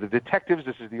the detectives.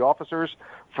 This is the officers.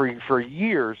 For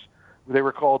years, they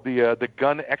were called the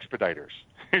gun expediters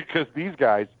because these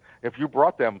guys, if you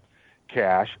brought them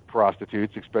cash,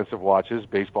 prostitutes, expensive watches,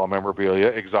 baseball memorabilia,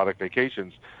 exotic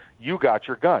vacations, you got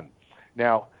your gun.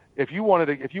 Now, if you wanted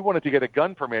to get a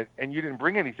gun permit and you didn't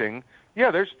bring anything,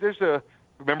 there's a,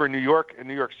 remember New York and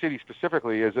New York City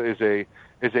specifically is a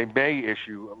May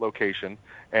issue location,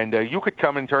 and you could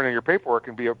come and turn in your paperwork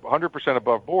and be 100%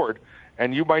 above board,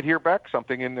 and you might hear back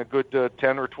something in a good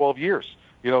 10 or 12 years.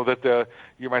 That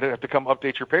you might have to come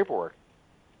update your paperwork,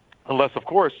 unless of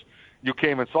course you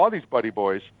came and saw these buddy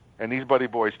boys, and these buddy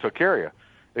boys took care of you.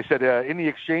 They said in the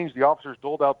exchange, the officers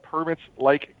doled out permits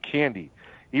like candy,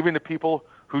 even to people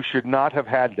who should not have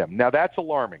had them. Now that's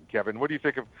alarming, Kevin. What do you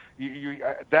think of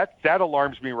that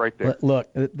alarms me right there. Look,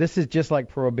 this is just like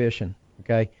prohibition.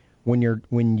 Okay, when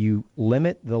you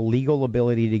limit the legal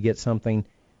ability to get something,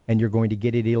 and you're going to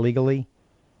get it illegally,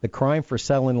 the crime for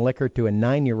selling liquor to a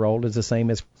 9-year-old is the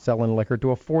same as selling liquor to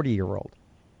a 40-year-old.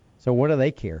 So what do they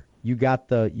care? You got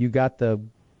the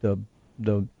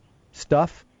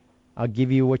stuff. I'll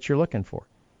give you what you're looking for.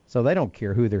 So they don't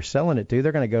care who they're selling it to.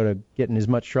 They're going to go to get in as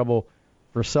much trouble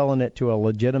for selling it to a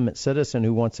legitimate citizen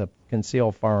who wants a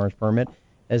concealed firearms permit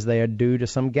as they do to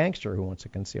some gangster who wants a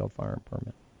concealed firearm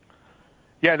permit.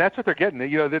 Yeah, and that's what they're getting.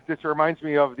 This reminds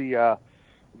me of the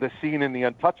scene in The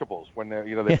Untouchables when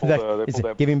they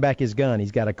pulled give him back his gun.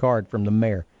 He's got a card from the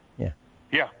mayor.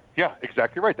 Yeah,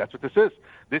 exactly right. That's what this is.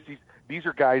 These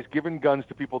are guys giving guns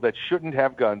to people that shouldn't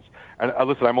have guns. And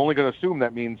listen, I'm only going to assume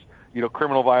that means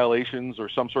criminal violations or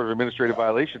some sort of administrative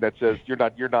violation that says you're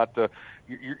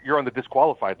on the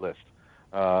disqualified list.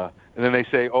 And then they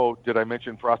say, oh, did I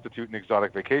mention prostitute and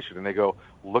exotic vacation? And they go,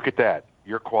 look at that.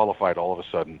 You're qualified all of a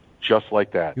sudden, just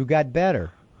like that. You got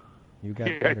better.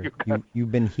 Better.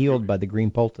 You've been healed by the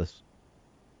green poultice.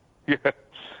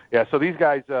 Yeah. So these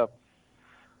guys, they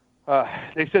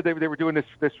said they were doing this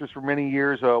for many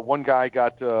years. One guy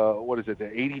got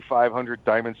the 8,500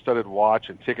 diamond-studded watch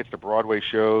and tickets to Broadway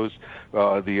shows.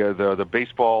 The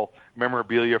baseball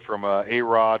memorabilia from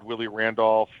A-Rod, Willie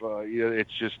Randolph.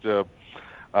 It's just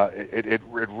it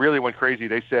really went crazy.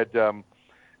 They said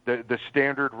the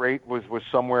standard rate was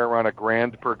somewhere around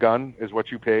 $1,000 per gun is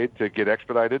what you paid to get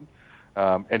expedited,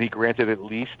 and he granted at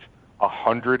least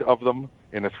 100 of them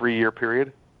in a 3-year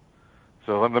period.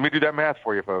 So let me do that math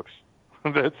for you, folks.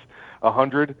 That's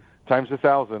 100 times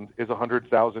 1,000 is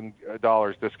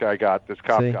 $100,000. This cop got.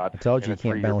 I told you in a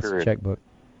can't balance period. a checkbook.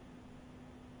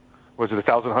 Was it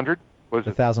 1,100? Was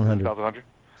it 1,100? 1,100.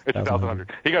 It's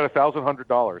 1,100. He got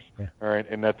 $1,100. Yeah. All right,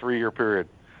 in that 3-year period.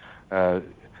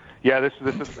 Yeah, this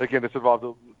is again. This involved.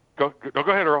 Go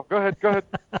ahead, Earl. Go ahead.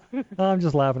 I'm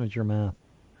just laughing at your math.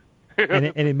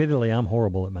 And admittedly, I'm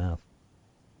horrible at math.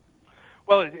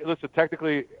 Well, listen.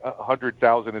 Technically,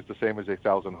 100,000 is the same as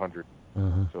 1,000 hundred.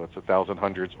 So it's 1,000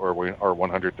 hundreds or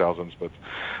 100,000s.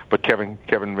 But Kevin.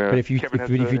 But if you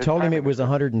told him it was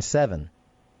 107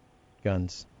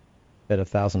 guns at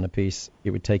 1,000 apiece,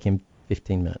 it would take him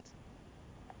 15 minutes.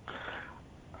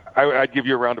 I'd give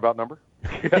you a roundabout number.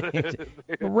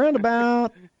 Around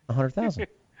about 100,000.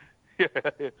 Yeah.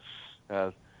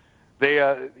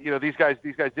 These guys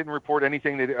didn't report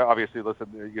anything. They obviously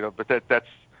listen, but that's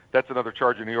another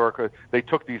charge in New York. They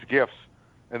took these gifts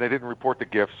and they didn't report the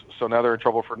gifts, so now they're in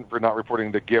trouble for not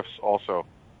reporting the gifts also,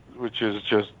 which is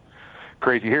just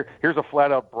crazy. Here's a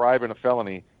flat out bribe and a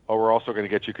felony. Oh, we're also going to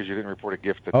get you because you didn't report a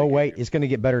gift. Oh, wait, it's going to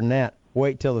get better than that.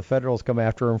 Wait till the federals come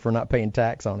after them for not paying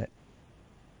tax on it.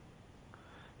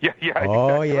 Yeah.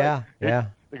 Oh, exactly yeah, right. yeah.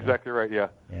 Exactly right. Yeah.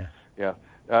 Yeah.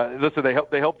 Listen,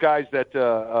 they help guys that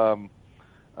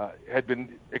had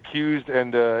been accused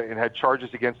and had charges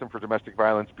against them for domestic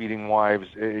violence, beating wives.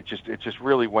 It just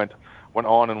really went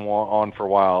on and on for a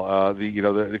while.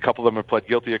 The couple of them have pled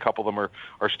guilty. A couple of them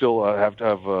are still have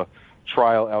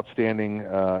trial outstanding,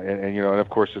 and of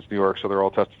course it's New York, so they're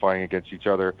all testifying against each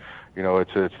other.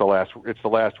 It's the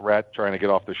last rat trying to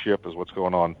get off the ship is what's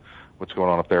going on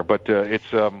up there. But it's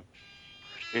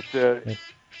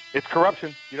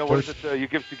corruption. What is it? You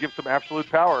give some absolute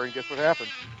power, and guess what happens?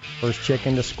 First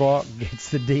chicken to squawk gets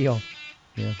the deal.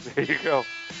 Yeah. There you go.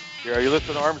 Yeah, you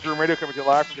listen to Arms Room Radio, coming to you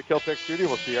live from the Kel-Tec studio.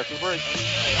 We'll see you after the break.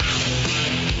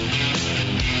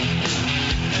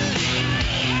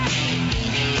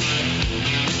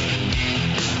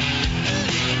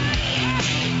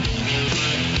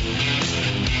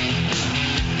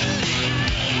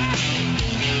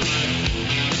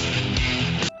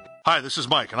 Hi, this is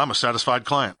Mike, and I'm a satisfied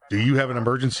client. Do you have an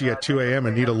emergency at 2 a.m.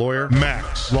 and need a lawyer?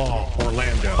 Max Law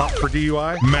Orlando. Hot for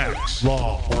DUI? Max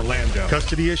Law Orlando.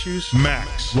 Custody issues?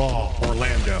 Max Law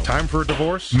Orlando. Time for a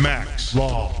divorce? Max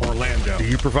Law Orlando. Do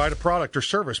you provide a product or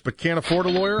service but can't afford a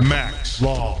lawyer? Max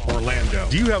Law Orlando.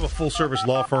 Do you have a full-service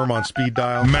law firm on speed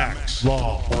dial? Max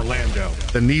Law Orlando.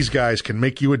 Then these guys can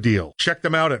make you a deal. Check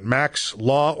them out at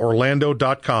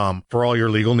maxlaworlando.com for all your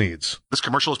legal needs. This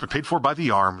commercial has been paid for by the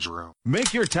Arms Room.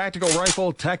 Make your tactical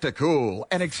rifle Tacticool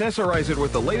and accessorize it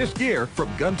with the latest gear from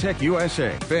GunTech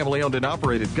USA. Family owned and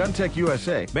operated GunTech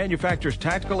USA manufactures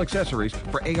tactical accessories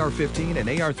for AR-15 and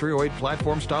AR-308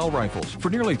 platform-style rifles.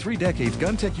 For nearly 3 decades,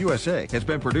 GunTech USA has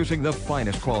been producing the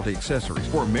finest quality accessories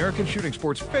for American shooting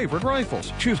sports' favorite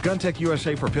rifles. Choose GunTech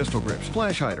USA for pistol grips,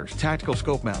 flash hiders, tactical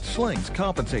scope mounts, slings,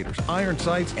 compensators, iron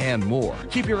sights, and more.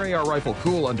 Keep your AR rifle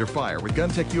cool under fire with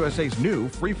GunTech USA's new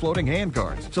free-floating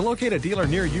handguards. So locate a dealer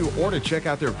near you or to check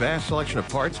out their vast selection of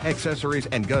parts, accessories,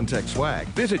 and GunTech swag.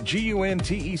 Visit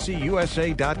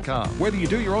GUNTECUSA.com. Whether you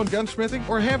do your own gunsmithing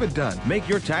or have it done, make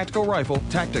your tactical rifle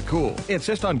Tacticool.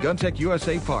 Insist on GunTech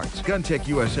USA parts. GunTech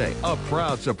USA, a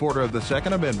proud supporter of the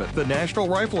Second Amendment, the National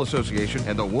Rifle Association,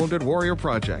 and the Wounded Warrior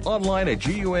Project. Online at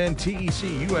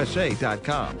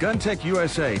GUNTECUSA.com. GunTech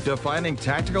USA, defining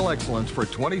tactical excellence for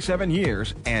 27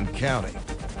 years and counting.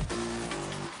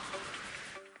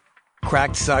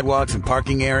 Cracked sidewalks and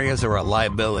parking areas are a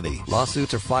liability.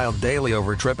 Lawsuits are filed daily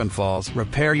over trip and falls.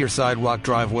 Repair your sidewalk,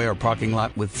 driveway, or parking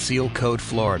lot with Seal Coat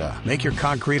Florida. Make your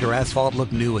concrete or asphalt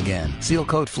look new again. Seal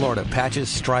Coat Florida patches,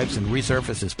 stripes, and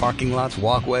resurfaces parking lots,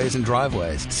 walkways, and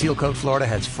driveways. Seal Coat Florida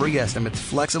has free estimates,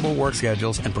 flexible work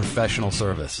schedules, and professional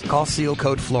service. Call Seal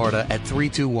Coat Florida at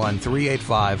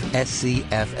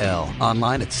 321-385-SCFL.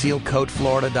 Online at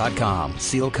sealcoatflorida.com.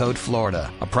 Seal Coat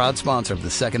Florida, a proud sponsor of the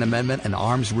Second Amendment and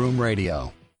Arms Room Radio.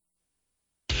 You're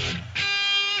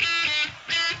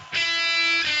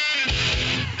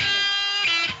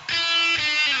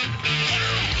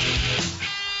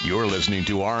listening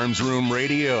to Arms Room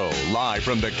Radio, live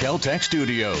from the Kel-Tec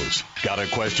studios. Got a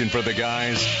question for the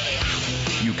guys?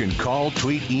 You can call,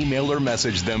 tweet, email, or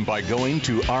message them by going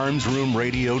to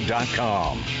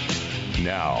armsroomradio.com.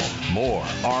 Now, more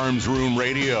Arms Room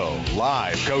Radio,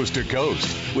 live coast to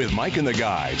coast, with Mike and the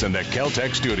guys in the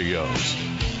Kel-Tec studios.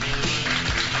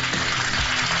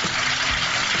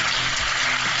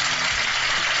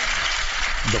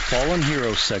 The Fallen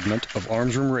Heroes segment of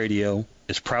Arms Room Radio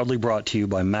is proudly brought to you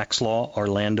by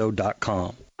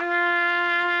MaxLawOrlando.com.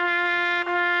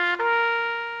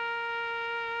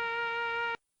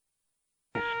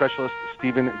 Specialist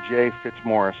Stephen J.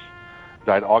 Fitzmaurice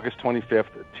died August 25th,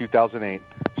 2008,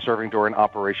 serving during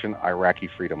Operation Iraqi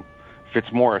Freedom.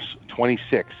 Fitzmaurice,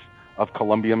 26, of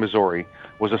Columbia, Missouri,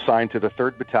 was assigned to the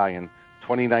 3rd Battalion,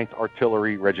 29th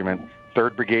Artillery Regiment,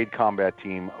 3rd Brigade Combat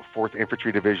Team, 4th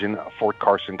Infantry Division, Fort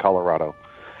Carson, Colorado.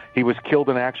 He was killed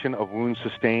in action of wounds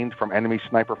sustained from enemy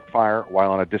sniper fire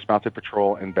while on a dismounted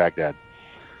patrol in Baghdad.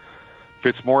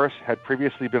 Fitzmaurice had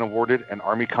previously been awarded an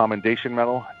Army Commendation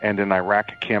Medal and an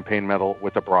Iraq Campaign Medal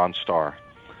with a Bronze Star.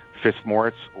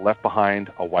 Fitzmaurice left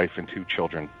behind a wife and 2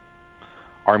 children.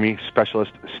 Army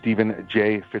Specialist Stephen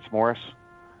J. Fitzmaurice,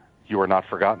 you are not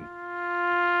forgotten.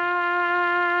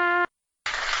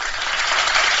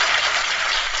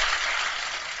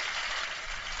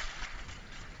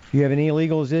 If you have any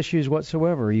illegal issues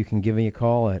whatsoever, you can give me a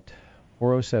call at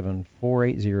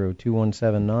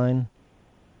 407-480-2179,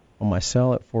 on my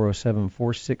cell at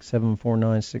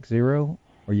 407-467-4960,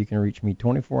 or you can reach me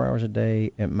 24 hours a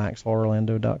day at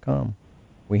maxlaworlando.com.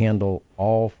 We handle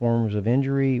all forms of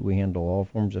injury, we handle all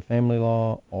forms of family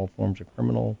law, all forms of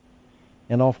criminal,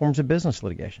 and all forms of business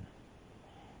litigation.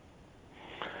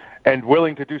 And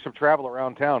willing to do some travel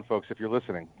around town, folks. If you're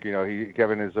listening,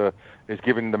 Kevin is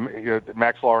giving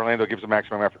Max Law Orlando gives the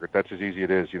maximum effort. That's as easy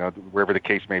it is. Wherever the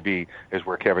case may be is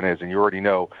where Kevin is, and you already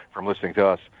know from listening to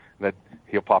us that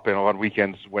he'll pop in on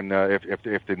weekends when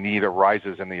if the need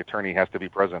arises and the attorney has to be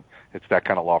present. It's that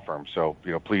kind of law firm. So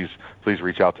please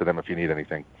reach out to them if you need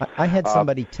anything. I had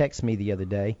somebody text me the other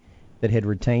day that had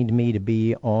retained me to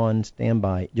be on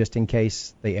standby just in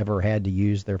case they ever had to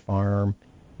use their firearm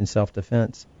in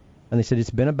self-defense. And they said, it's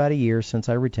been about a year since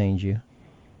I retained you,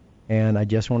 and I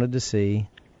just wanted to see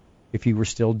if you were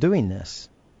still doing this.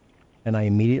 And I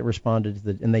immediately responded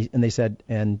to and they said,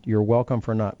 and you're welcome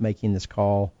for not making this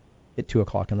call at 2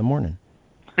 o'clock in the morning.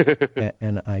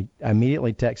 And I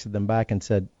immediately texted them back and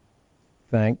said,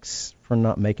 thanks for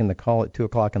not making the call at 2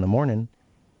 o'clock in the morning.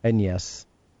 And yes,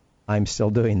 I'm still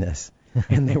doing this.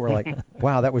 And they were like,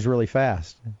 wow, that was really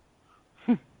fast.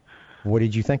 What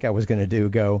did you think I was going to do?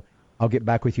 Go, I'll get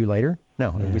back with you later?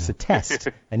 No, it was a test.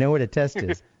 I know what a test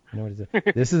is.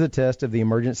 This is a test of the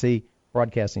emergency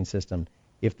broadcasting system.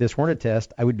 If this weren't a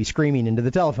test, I would be screaming into the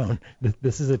telephone.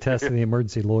 This is a test of the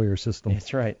emergency lawyer system.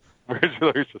 That's right. Emergency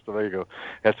lawyer system. There you go.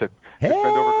 That's it. Just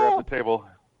bend over, grab the table.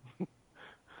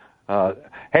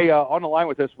 Hey, on the line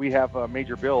with us, we have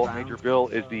Major Bill. Major Bill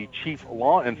is the Chief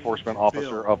Law Enforcement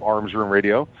Officer of Arms Room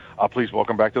Radio. Please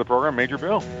welcome back to the program, Major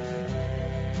Bill.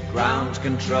 Ground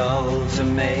control to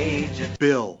Major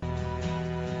Bill.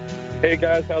 Hey,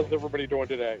 guys. How's everybody doing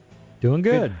today? Doing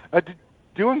good.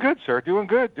 Doing good, sir. Doing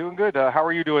good. How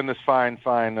are you doing this fine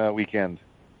weekend?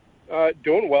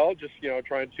 Doing well. Just,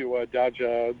 trying to dodge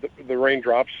the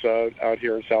raindrops out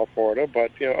here in South Florida.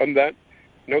 But, other than that,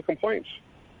 no complaints.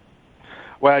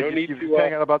 Well, no need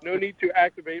to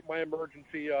activate my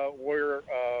emergency lawyer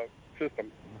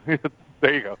system.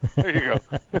 There you go.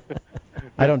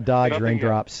 I don't dodge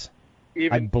raindrops.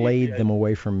 I blade them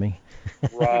away from me.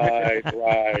 Right.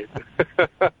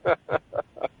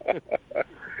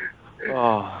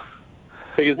 Oh.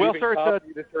 Well, sir,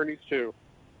 attorneys too.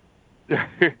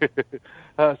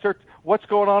 Sir, what's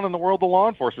going on in the world of law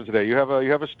enforcement today? You have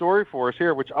a story for us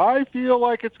here, which I feel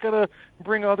like it's going to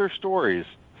bring other stories.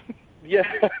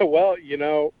 Yeah, well,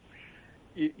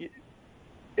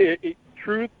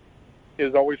 truth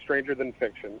is always stranger than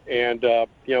fiction. And,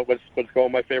 let's go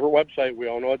on my favorite website. We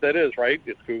all know what that is, right?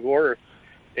 It's Google Earth.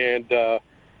 And,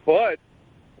 but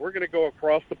we're going to go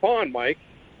across the pond, Mike,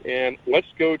 and let's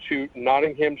go to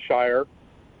Nottinghamshire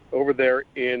over there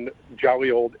in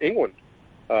jolly old England.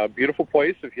 Beautiful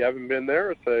place. If you haven't been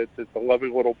there, it's a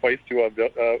lovely little place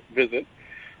to visit.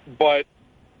 But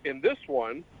in this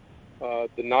one,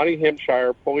 the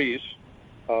Nottinghamshire police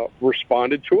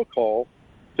responded to a call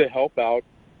to help out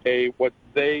what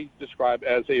they describe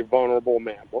as a vulnerable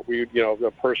man,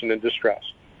 a person in distress.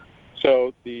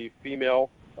 So the female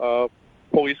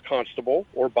police constable,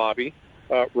 or Bobby,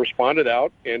 responded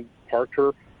out and parked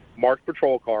her marked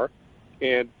patrol car.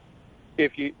 And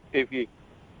if you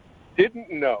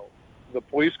didn't know, the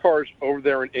police cars over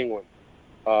there in England,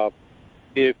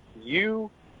 if you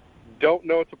don't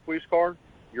know it's a police car,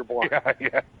 you're blind.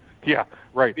 Yeah,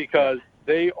 right. Because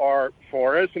they are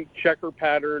fluorescent checker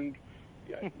patterned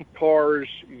cars.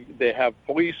 They have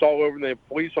police all over them. They have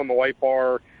police on the white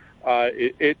bar.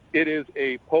 It is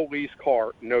a police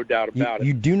car, no doubt about it.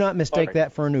 You do not mistake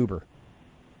that for an Uber.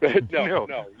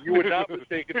 No. You would not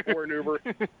mistake it for an Uber.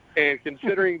 And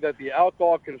considering that the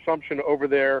alcohol consumption over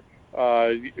there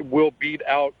will beat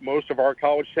out most of our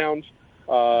college towns,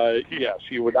 yes,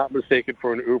 you would not mistake it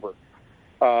for an Uber.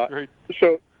 Right.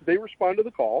 So they respond to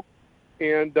the call,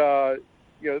 and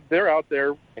they're out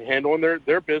there handling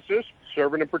their business,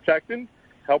 serving and protecting,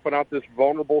 helping out this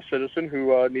vulnerable citizen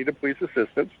who needed police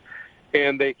assistance.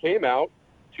 And they came out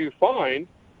to find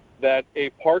that a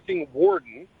parking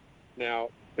warden, now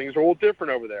things are a little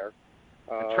different over there.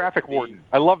 Traffic warden.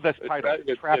 I love this title.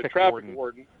 Traffic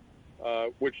warden.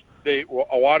 Which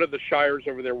a lot of the shires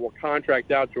over there will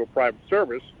contract out to a private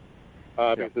service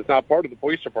because it's not part of the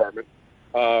police department,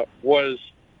 was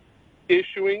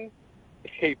issuing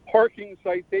a parking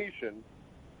citation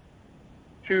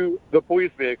to the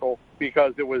police vehicle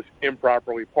because it was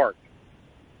improperly parked.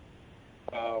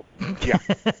 Yeah.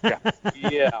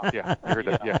 You heard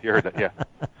that. Yeah, you heard that.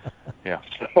 Yeah.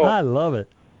 So, I love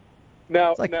it.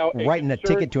 Now, It's like writing a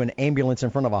ticket to an ambulance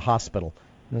in front of a hospital.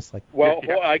 And it's like,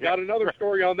 I got another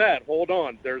story on that. Hold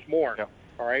on, there's more. Yeah.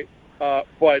 All right,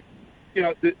 but you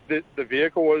know, the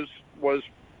vehicle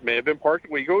may have been parked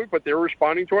illegally, but they were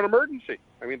responding to an emergency.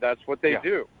 I mean, that's what they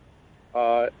do.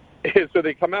 And so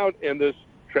they come out, and this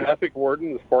traffic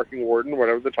warden, this parking warden,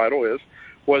 whatever the title is,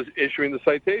 was issuing the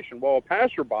citation. Well, a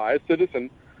passerby, a citizen,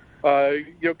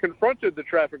 confronted the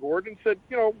traffic warden and said,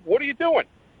 what are you doing?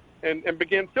 And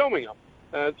began filming him.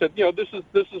 And said,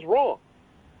 this is wrong.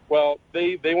 Well,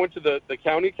 they went to the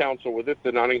county council with it,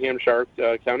 the Nottinghamshire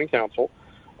County Council,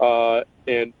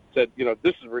 and said,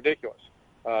 this is ridiculous.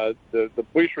 The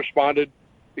police responded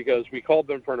because we called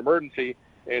them for an emergency,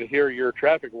 and here your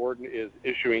traffic warden is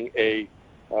issuing a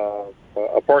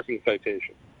parking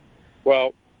citation.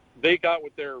 Well, they got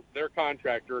with their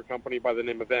contractor, a company by the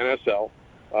name of NSL,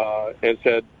 and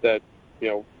said that,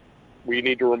 we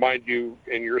need to remind you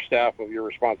and your staff of your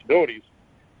responsibilities,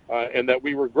 and that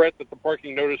we regret that the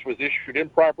parking notice was issued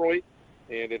improperly,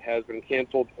 and it has been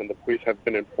canceled, and the police have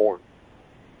been informed.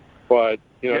 But,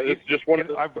 it's just one of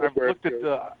the... I've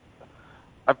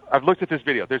looked at this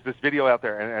video. There's this video out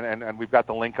there, and we've got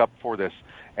the link up for this.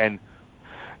 And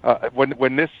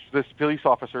when this police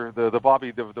officer, the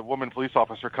Bobby, the woman police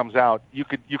officer comes out, you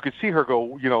could see her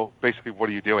go, basically, what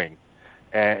are you doing?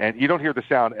 And you don't hear the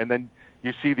sound, and then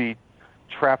you see the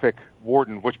traffic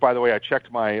warden, which, by the way, I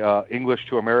checked my English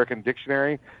to American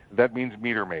dictionary. That means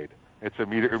meter maid. It's a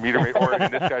meter maid, or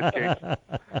in this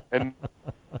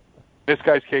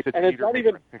guy's case, it's and meter not maid.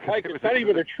 even Mike, it's not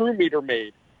even a true meter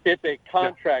maid. It's a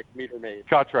contract meter maid.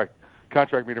 Contract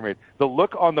meter maid. The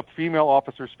look on the female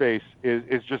officer's face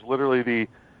is just literally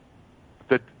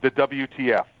the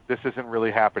WTF. This isn't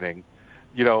really happening,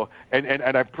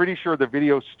 And I'm pretty sure the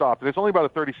video stopped, and it's only about a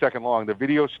 30-second long. The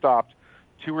video stopped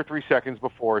 2 or 3 seconds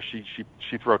before she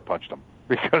throat punched him,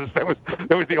 because that was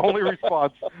the only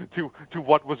response to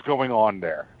what was going on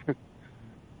there.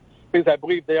 Because I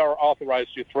believe they are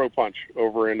authorized to throw punch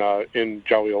over in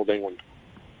jolly old England.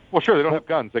 Well, sure, they don't have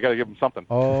guns. They got to give them something.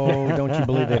 Oh, don't you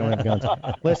believe they don't have guns?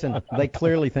 Listen, they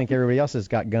clearly think everybody else has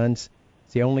got guns.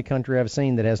 It's the only country I've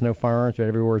seen that has no firearms, but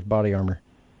everywhere is body armor.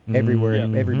 Everywhere,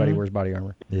 everybody wears body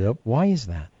armor. Yep. Why is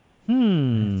that?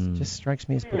 It just strikes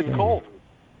me as peculiar. It's cold.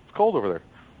 It's cold over there.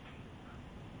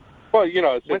 Well,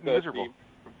 it's miserable.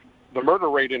 The murder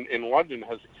rate in London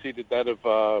has exceeded that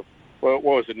of what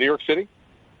was it, New York City?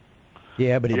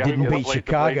 Yeah, but it didn't beat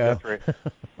Chicago.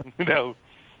 No.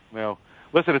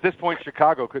 Listen, at this point,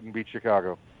 Chicago couldn't beat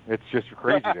Chicago. It's just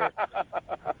crazy there.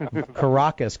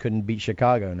 Caracas couldn't beat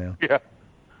Chicago now.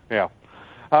 Yeah.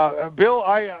 Bill,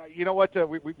 you know what?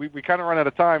 We kind of run out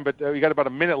of time, but we got about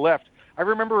a minute left. I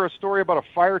remember a story about a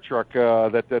fire truck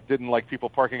that didn't like people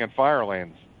parking in fire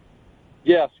lanes.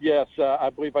 Yes. I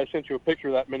believe I sent you a picture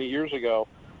of that many years ago,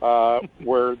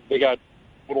 where they got a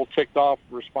little ticked off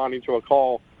responding to a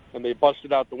call, and they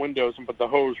busted out the windows and put the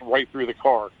hose right through the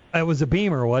car. It was a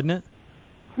Beamer, wasn't it?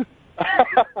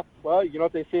 Well, you know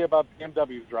what they say about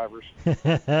BMW drivers.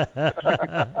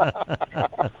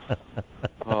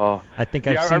 I think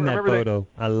I've seen that photo.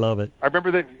 I love it. I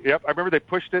remember they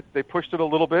pushed it. They pushed it a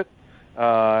little bit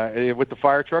with the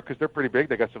fire truck, because they're pretty big.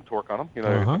 They got some torque on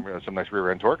them, some nice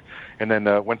rear end torque, and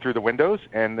then went through the windows.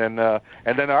 And then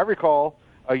I recall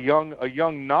a young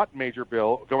not Major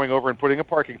Bill going over and putting a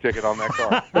parking ticket on that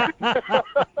car.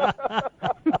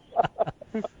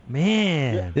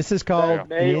 Man, this is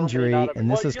called an injury, and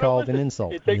this is called an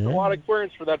insult. It takes a lot of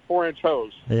clearance for that 4-inch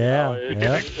hose. Yeah.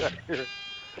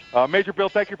 Major Bill,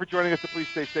 thank you for joining us. Please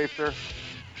stay safe, sir.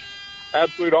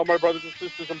 Absolutely. All my brothers and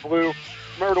sisters in blue,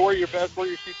 remember to wear your vest, wear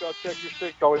your seatbelt, check your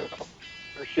stick, always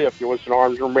your shift. You're listening to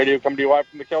Arms Room Radio, coming to you live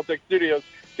from the Keltec Studios.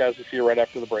 Guys, we'll see you right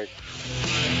after the break.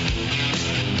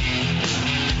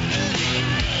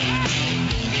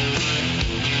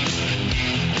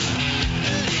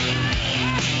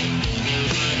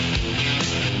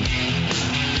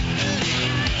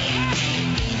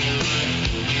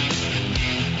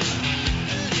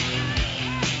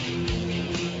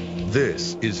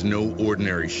 This is no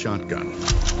ordinary shotgun.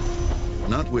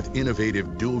 Not with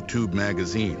innovative dual-tube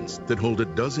magazines that hold a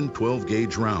dozen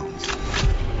 12-gauge rounds,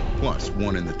 plus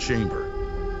one in the chamber,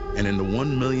 And in the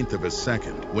 1/1,000,000th of a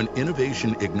second, when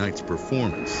innovation ignites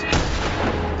performance,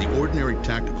 the ordinary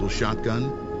tactical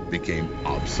shotgun became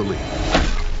obsolete.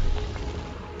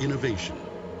 Innovation,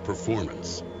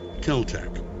 performance, Kel-Tec.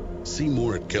 See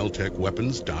more at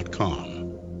keltecweapons.com.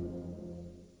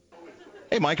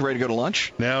 Hey, Mike, you ready to go to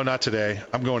lunch? No, not today.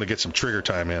 I'm going to get some trigger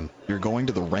time in. You're going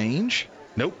to the range?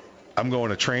 Nope. I'm going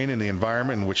to train in the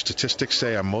environment in which statistics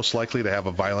say I'm most likely to have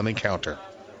a violent encounter.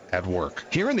 At work.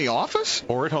 Here in the office?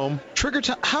 Or at home. Trigger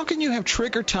time? How can you have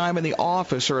trigger time in the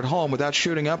office or at home without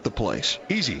shooting up the place?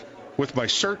 Easy. With my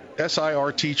SIRT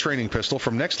SIRT training pistol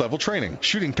from Next Level Training.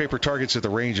 Shooting paper targets at the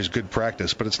range is good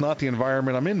practice, but it's not the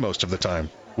environment I'm in most of the time.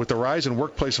 With the rise in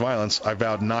workplace violence, I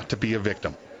vowed not to be a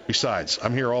victim. Besides,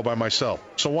 I'm here all by myself,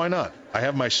 so why not? I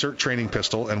have my SIRT training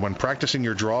pistol, and when practicing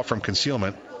your draw from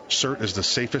concealment, SIRT is the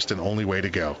safest and only way to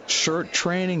go. SIRT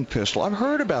training pistol. I've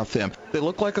heard about them. They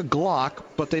look like a Glock,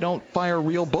 but they don't fire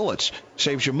real bullets.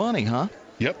 Saves you money, huh?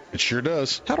 Yep, it sure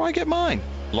does. How do I get mine?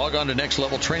 Log on to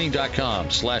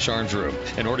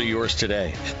nextleveltraining.com/armsroom and order yours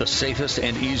today. The safest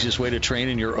and easiest way to train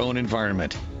in your own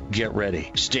environment. Get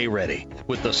ready. Stay ready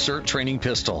with the SIRT training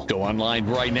pistol. Go online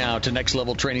right now to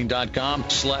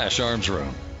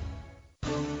nextleveltraining.com/armsroom.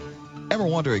 Ever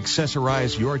want to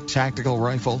accessorize your tactical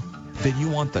rifle? Then you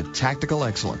want the tactical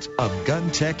excellence of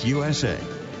GunTech USA.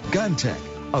 GunTech,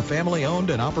 a family-owned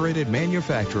and operated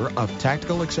manufacturer of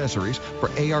tactical accessories for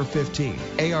AR-15,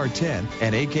 AR-10,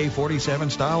 and AK-47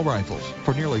 style rifles.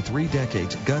 For nearly 3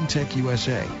 decades, GunTech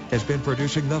USA has been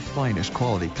producing the finest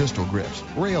quality pistol grips,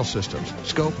 rail systems,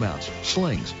 scope mounts,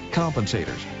 slings,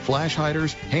 compensators, flash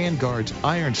hiders, hand guards,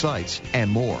 iron sights, and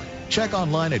more. Check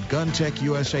online at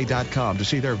GunTechUSA.com to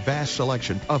see their vast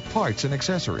selection of parts and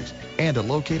accessories and to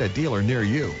locate a dealer near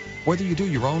you. Whether you do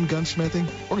your own gunsmithing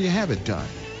or you have it done,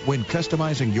 when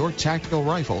customizing your tactical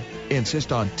rifle,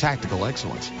 insist on tactical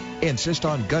excellence. Insist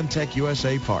on GunTech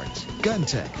USA parts.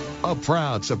 GunTech, a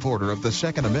proud supporter of the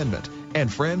Second Amendment and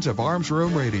friends of Arms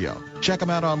Room Radio. Check them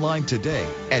out online today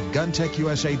at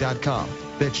GunTechUSA.com.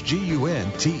 That's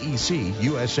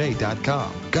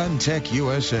GUNTECUSA.com. GunTech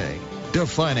USA.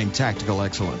 Defining tactical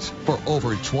excellence for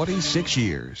over 26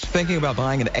 years. Thinking about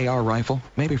buying an AR rifle?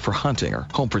 Maybe for hunting or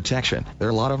home protection. There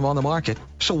are a lot of them on the market.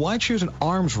 So why choose an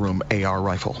Arms Room AR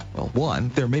rifle? Well,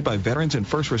 1, they're made by veterans and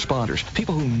first responders,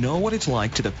 people who know what it's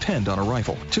like to depend on a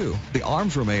rifle. 2, the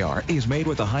Arms Room AR is made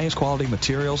with the highest quality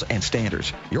materials and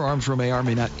standards. Your Arms Room AR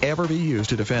may not ever be used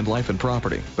to defend life and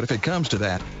property, but if it comes to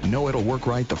that, know it'll work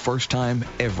right the first time,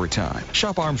 every time.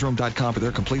 Shop armsroom.com for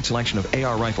their complete selection of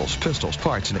AR rifles, pistols,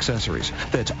 parts, and accessories.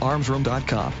 That's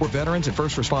armsroom.com, where veterans and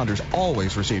first responders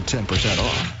always receive 10%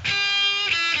 off.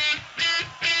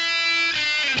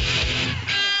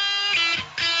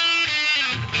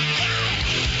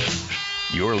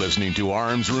 You're listening to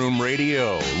Arms Room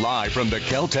Radio, live from the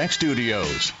Kel-Tec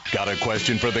studios. Got a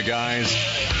question for the guys?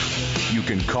 You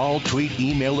can call, tweet,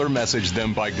 email, or message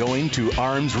them by going to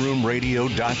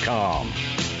armsroomradio.com.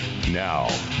 Now,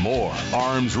 more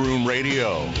Arms Room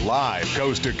Radio, live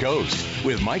coast to coast,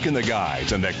 with Mike and the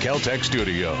guys in the Kel-Tec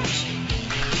studios.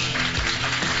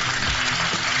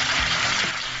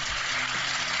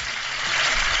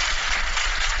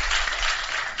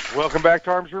 Welcome back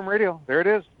to Arms Room Radio. There it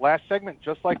is, last segment,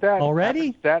 just like that.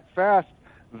 Already? That fast.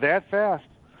 Hey,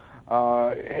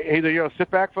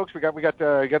 sit back, folks. We got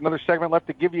another segment left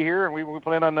to give you here, and we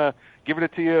plan on giving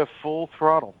it to you full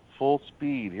throttle. Full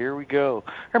speed. Here we go.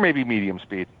 Or maybe medium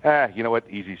speed. You know what?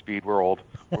 Easy speed. We're old.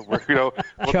 We'll do what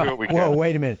we can. Whoa,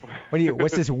 wait a minute.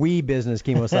 What's this wee business,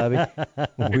 Kimosabe?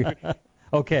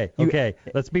 Okay.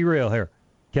 Let's be real here.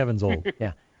 Kevin's old.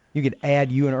 Yeah. You could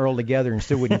add you and Earl together and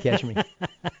still wouldn't catch me.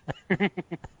 It'd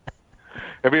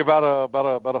be about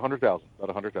 100,000. About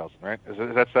 100,000, right?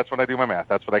 That's when I do my math.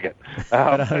 That's what I get.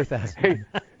 About 100,000. Hey.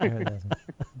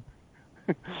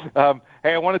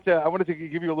 Hey, I wanted to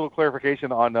give you a little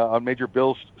clarification on Major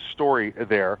Bill's story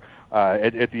there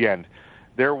at the end.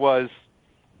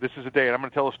 This is a day, and I'm going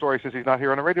to tell a story since he's not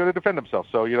here on the radio to defend himself.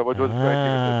 So what's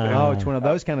right here? Oh, it's one of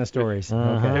those kind of stories.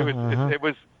 Okay.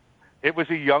 It was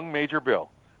a young Major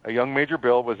Bill. A young Major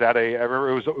Bill was at it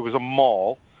was a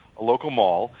mall, a local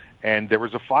mall, and there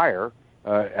was a fire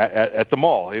at the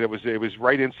mall. It was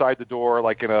right inside the door,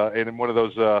 like in one of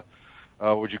those.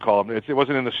 What would you call them? It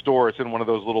wasn't in the store. It's in one of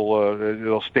those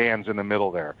little stands in the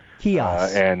middle there.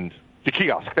 Kiosks. And the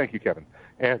kiosk. Thank you, Kevin.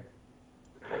 And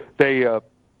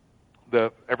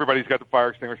everybody's got the fire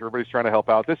extinguisher. Everybody's trying to help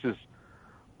out. This has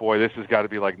got to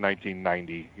be like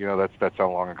 1990. That's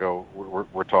how long ago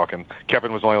we're talking.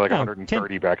 Kevin was only like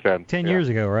 130 back then. 10 years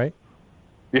ago, right?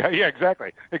 Yeah,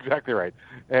 exactly right.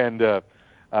 And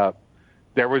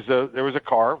there was a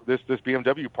car, this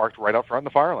BMW parked right out front in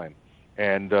the fire lane,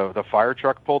 and the fire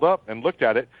truck pulled up and looked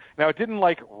at it. Now it didn't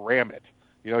like ram it,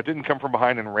 it didn't come from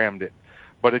behind and rammed it,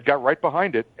 but it got right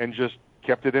behind it and just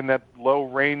kept it in that low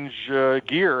range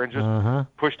gear and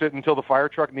just pushed it until the fire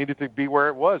truck needed to be where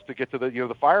it was to get to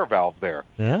the fire valve there.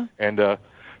 Yeah. And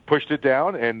pushed it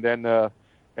down, and then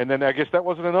I guess that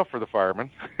wasn't enough for the firemen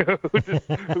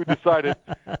who decided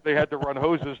they had to run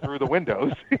hoses through the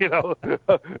windows,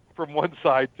 from one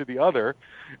side to the other.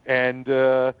 And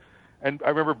I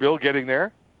remember Bill getting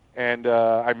there, and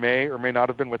I may or may not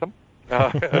have been with him.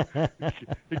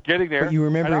 Getting there. But you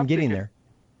remember him getting there.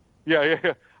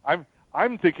 Yeah.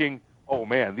 I'm thinking, oh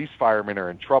man, these firemen are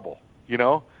in trouble.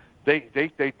 There's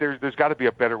got to be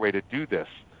a better way to do this.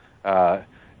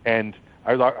 And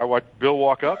I watch Bill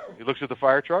walk up. He looks at the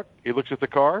fire truck. He looks at the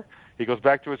car. He goes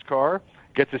back to his car,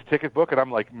 gets his ticket book, and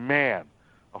I'm like, man,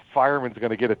 a fireman's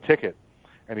going to get a ticket.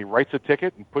 And he writes a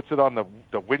ticket and puts it on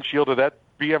the windshield of that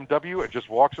BMW and just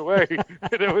walks away.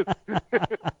 And it was,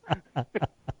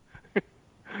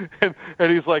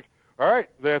 and he's like, all right,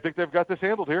 I think they've got this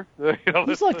handled here.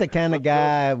 He's like the kind of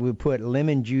guy who would put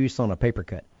lemon juice on a paper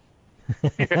cut.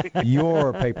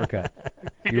 Your paper cut.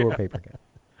 Your paper cut.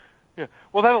 Yeah.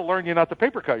 Well, that'll learn you not to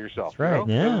paper cut yourself. That's right.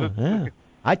 Yeah.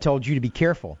 I told you to be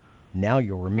careful. Now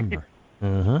you'll remember.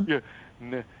 Yeah,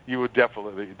 you would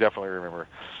definitely remember.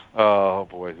 Oh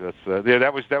boy,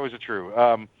 that was true.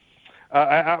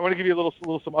 I want to give you a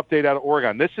little some update out of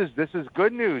Oregon. This is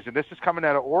good news, and this is coming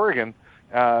out of Oregon.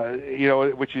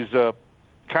 Which is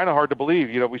kind of hard to believe.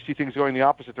 We see things going the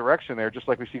opposite direction there, just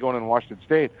like we see going in Washington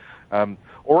State.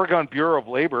 Oregon Bureau of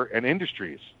Labor and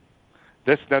Industries.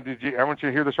 I want you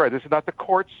to hear this right. This is not the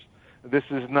courts. This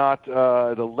is not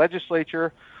the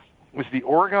legislature. It was the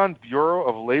Oregon Bureau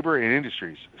of Labor and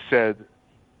Industries said,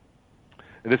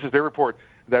 and this is their report,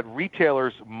 that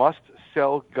retailers must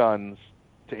sell guns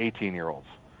to 18-year-olds.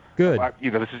 Good.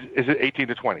 This is 18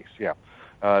 to 20s, yeah.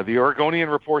 The Oregonian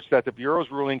reports that the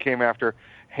Bureau's ruling came after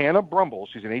Hannah Brumble,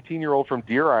 she's an 18-year-old from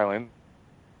Deer Island,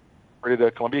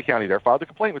 to Columbia County there, filed a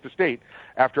complaint with the state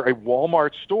after a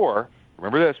Walmart store,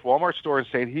 remember this, Walmart store in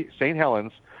St.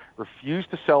 Helens,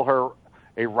 refused to sell her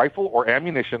a rifle or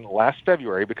ammunition last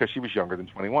February because she was younger than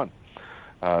 21.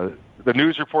 The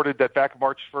news reported that back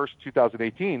March 1st,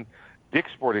 2018,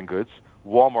 Dick's Sporting Goods,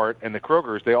 Walmart, and the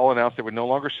Kroger's, they all announced they would no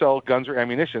longer sell guns or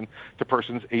ammunition to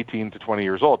persons 18 to 20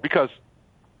 years old because,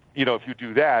 if you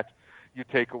do that, you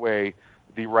take away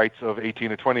the rights of 18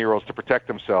 to 20-year-olds to protect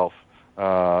themselves,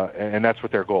 and that's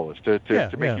what their goal is,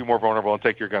 to make you more vulnerable and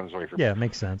take your guns away from you. Yeah, it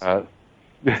makes sense.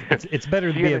 It's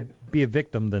better to be a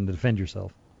victim than to defend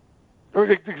yourself.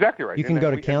 Exactly right. You can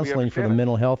go to counseling for the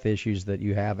mental health issues that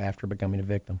you have after becoming a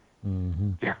victim.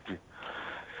 Mm-hmm.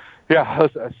 Yeah,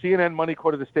 CNN Money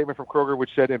quoted a statement from Kroger which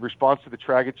said, in response to the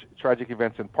tragic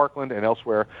events in Parkland and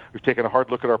elsewhere, we've taken a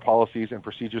hard look at our policies and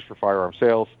procedures for firearm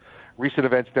sales. Recent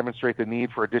events demonstrate the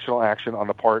need for additional action on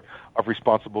the part of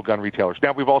responsible gun retailers.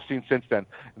 Now, we've all seen since then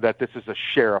that this is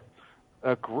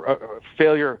a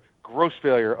gross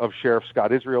failure of Sheriff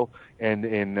Scott Israel in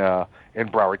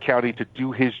Broward County to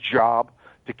do his job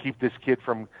to keep this kid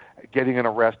from getting an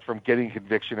arrest, from getting a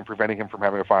conviction, and preventing him from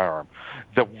having a firearm.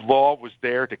 The law was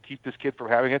there to keep this kid from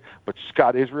having it, but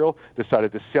Scott Israel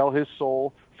decided to sell his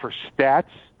soul for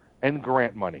stats and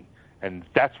grant money, and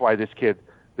that's why this kid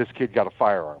got a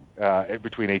firearm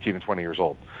between 18 and 20 years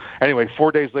old. Anyway,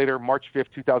 4 days later, March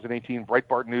 5th, 2018,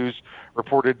 Breitbart News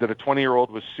reported that a 20-year-old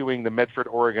was suing the Medford,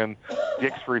 Oregon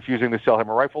Dick's for refusing to sell him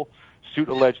a rifle. Suit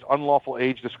alleged unlawful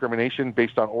age discrimination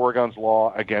based on Oregon's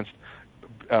law against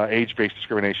age-based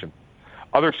discrimination.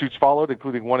 Other suits followed,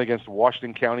 including one against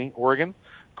Washington County, Oregon,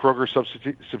 Kroger's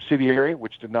subsidiary,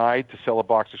 which denied to sell a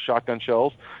box of shotgun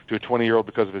shells to a 20-year-old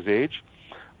because of his age.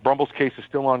 Brumble's case is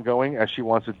still ongoing as she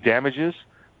wants damages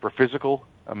for physical,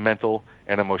 mental,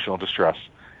 and emotional distress,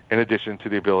 in addition to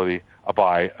the ability to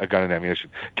buy a gun and ammunition.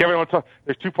 Kevin, I want to talk.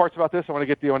 There's two parts about this. I want to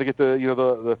get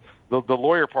the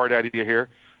lawyer part out of you here.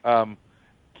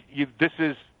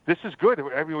 This is good.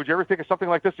 I mean, would you ever think of something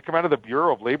like this to come out of the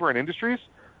Bureau of Labor and Industries?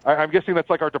 I'm guessing that's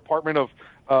like our Department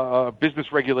of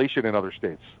Business Regulation in other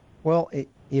states. Well,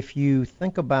 if you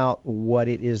think about what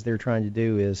it is they're trying to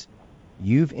do is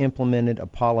you've implemented a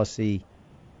policy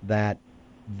that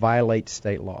violates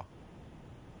state law.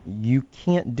 You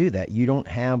can't do that. You don't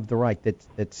have the right.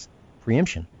 That's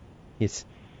preemption.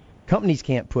 Companies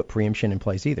can't put preemption in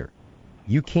place either.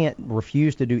 You can't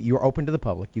refuse to do. You're open to the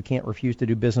public. You can't refuse to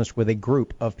do business with a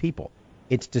group of people.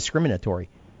 It's discriminatory.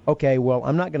 Okay, well,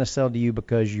 I'm not going to sell to you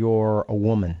because you're a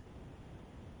woman.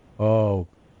 Oh,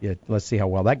 yeah. Let's see how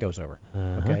well that goes over.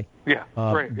 Okay. Yeah.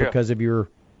 Right. Because of your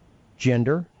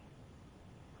gender,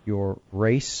 your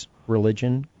race,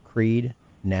 religion, creed,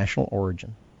 national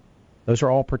origin. Those are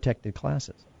all protected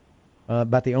classes.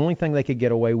 But the only thing they could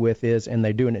get away with is, and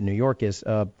they're doing it in New York, is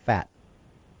fat.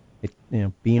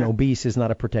 Being obese is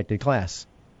not a protected class.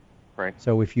 Right.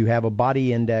 So if you have a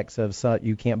body index of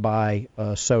you can't buy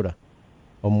soda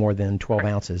of more than 12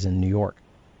 ounces in New York.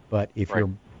 But if your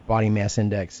body mass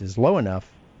index is low enough,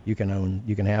 you can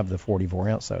have the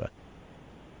 44-ounce soda.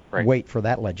 Right. Wait for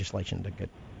that legislation to get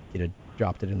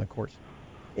adopted in the courts.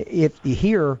 If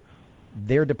here,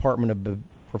 their Department of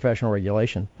Professional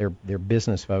Regulation, their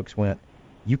business folks went,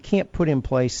 you can't put in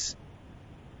place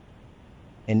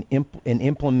and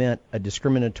implement a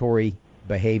discriminatory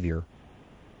behavior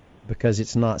because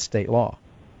it's not state law.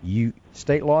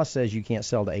 State law says you can't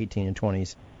sell to 18 and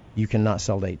 20s. You cannot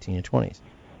sell to 18 and 20s.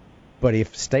 But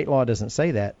if state law doesn't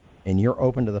say that and you're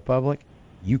open to the public,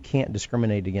 you can't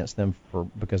discriminate against them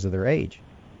because of their age.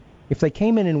 If they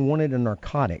came in and wanted a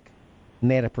narcotic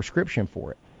and they had a prescription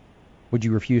for it, would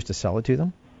you refuse to sell it to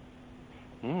them?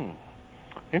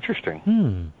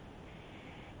 Interesting.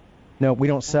 No, we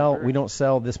don't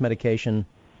sell this medication.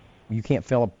 You can't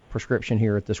fill a prescription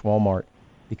here at this Walmart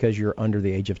because you're under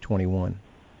the age of 21.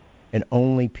 And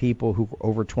only people who are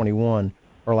over 21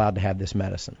 are allowed to have this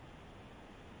medicine.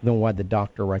 Then why'd the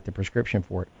doctor write the prescription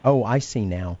for it? Oh, I see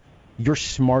now. You're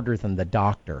smarter than the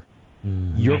doctor.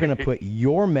 You're going to put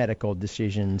your medical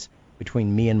decisions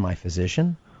between me and my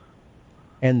physician,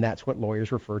 and that's what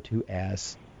lawyers refer to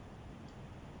as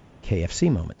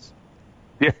KFC moments.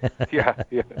 Yeah,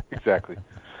 exactly.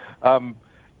 Kevin,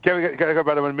 we got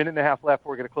about a minute and a half left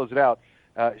before we're going to close it out.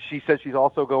 She said she's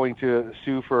also going to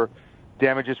sue for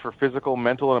damages for physical,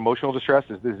 mental, and emotional distress.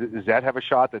 Does that have a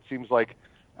shot? That seems like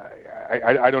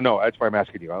I don't know. That's why I'm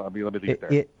asking you. Let me leave it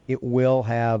there. It will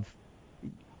have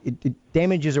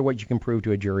damages are what you can prove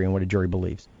to a jury and what a jury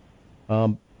believes.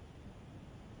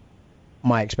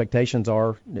 My expectations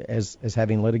are, as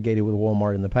having litigated with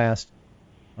Walmart in the past,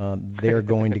 they're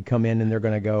going to come in and they're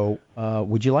going to go,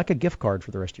 would you like a gift card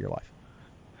for the rest of your life?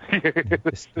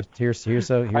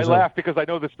 Here's I laugh because I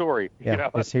know the story. Yeah,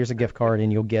 here's a gift card,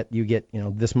 and you get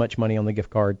this much money on the gift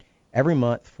card every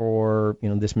month for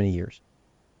this many years.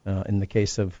 In the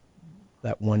case of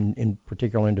that one in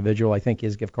particular individual, I think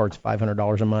his gift card's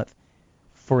 $500 a month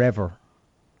forever.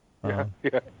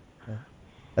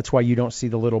 That's why you don't see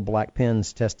the little black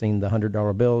pens testing the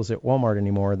 $100 bills at Walmart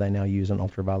anymore. They now use an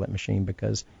ultraviolet machine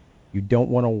because you don't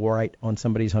want to write on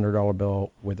somebody's $100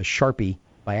 bill with a Sharpie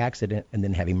by accident and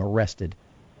then have him arrested,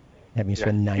 have him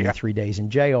spend 93 days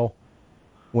in jail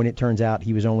when it turns out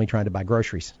he was only trying to buy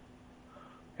groceries.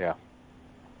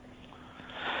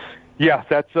 Yeah,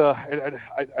 that's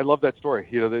I love that story.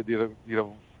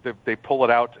 They pull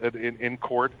it out in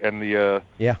court, and give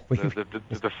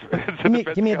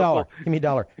me a dollar. Give me a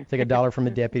dollar. Take $1 from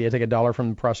the deputy. I take $1 from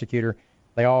the prosecutor.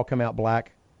 They all come out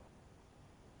black.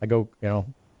 I go,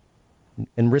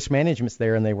 and risk management's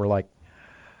there, and they were like,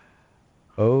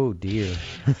 oh dear,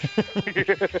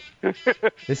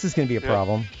 this is going to be a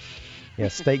problem. Yeah,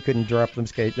 state couldn't drop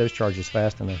those charges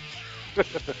fast enough.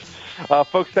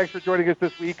 Folks, thanks for joining us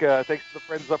this week. Thanks to the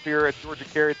friends up here at Georgia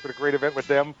Carry. It's been a great event with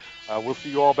them. We'll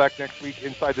see you all back next week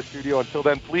inside the studio. Until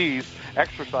then, please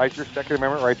exercise your Second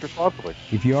Amendment rights responsibly.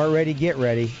 If you are ready, get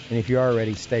ready. And if you are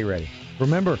ready, stay ready.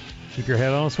 Remember, keep your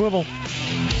head on a swivel.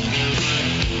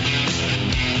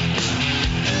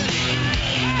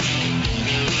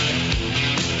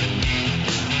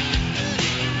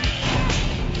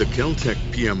 The Kel-Tec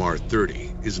PMR 30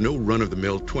 is no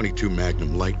run-of-the-mill .22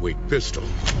 Magnum lightweight pistol,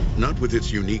 not with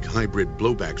its unique hybrid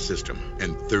blowback system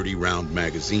and 30-round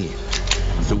magazine.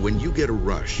 So when you get a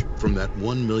rush from that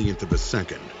 1/1,000,000th of a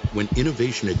second, when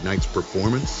innovation ignites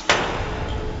performance,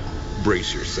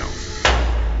 brace yourself.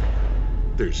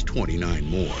 There's 29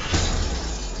 more.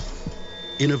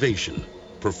 Innovation,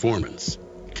 performance,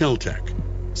 Kel-Tec.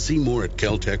 See more at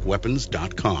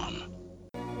keltecweapons.com.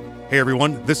 Hey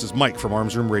everyone, this is Mike from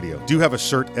Arms Room Radio. Do you have a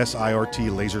CERT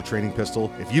SIRT laser training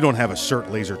pistol? If you don't have a CERT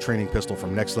laser training pistol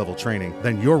from Next Level Training,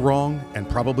 then you're wrong and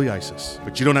probably ISIS.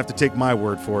 But you don't have to take my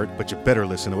word for it, but you better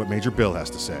listen to what Major Bill has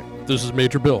to say. This is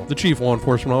Major Bill, the Chief Law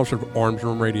Enforcement Officer of Arms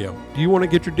Room Radio. Do you want to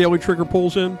get your daily trigger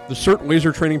pulls in? The CERT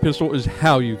laser training pistol is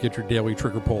how you get your daily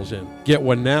trigger pulls in. Get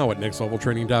one now at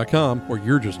nextleveltraining.com, or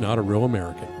you're just not a real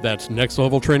American. That's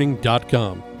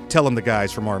nextleveltraining.com. Tell them the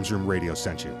guys from Arms Room Radio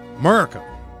sent you. America!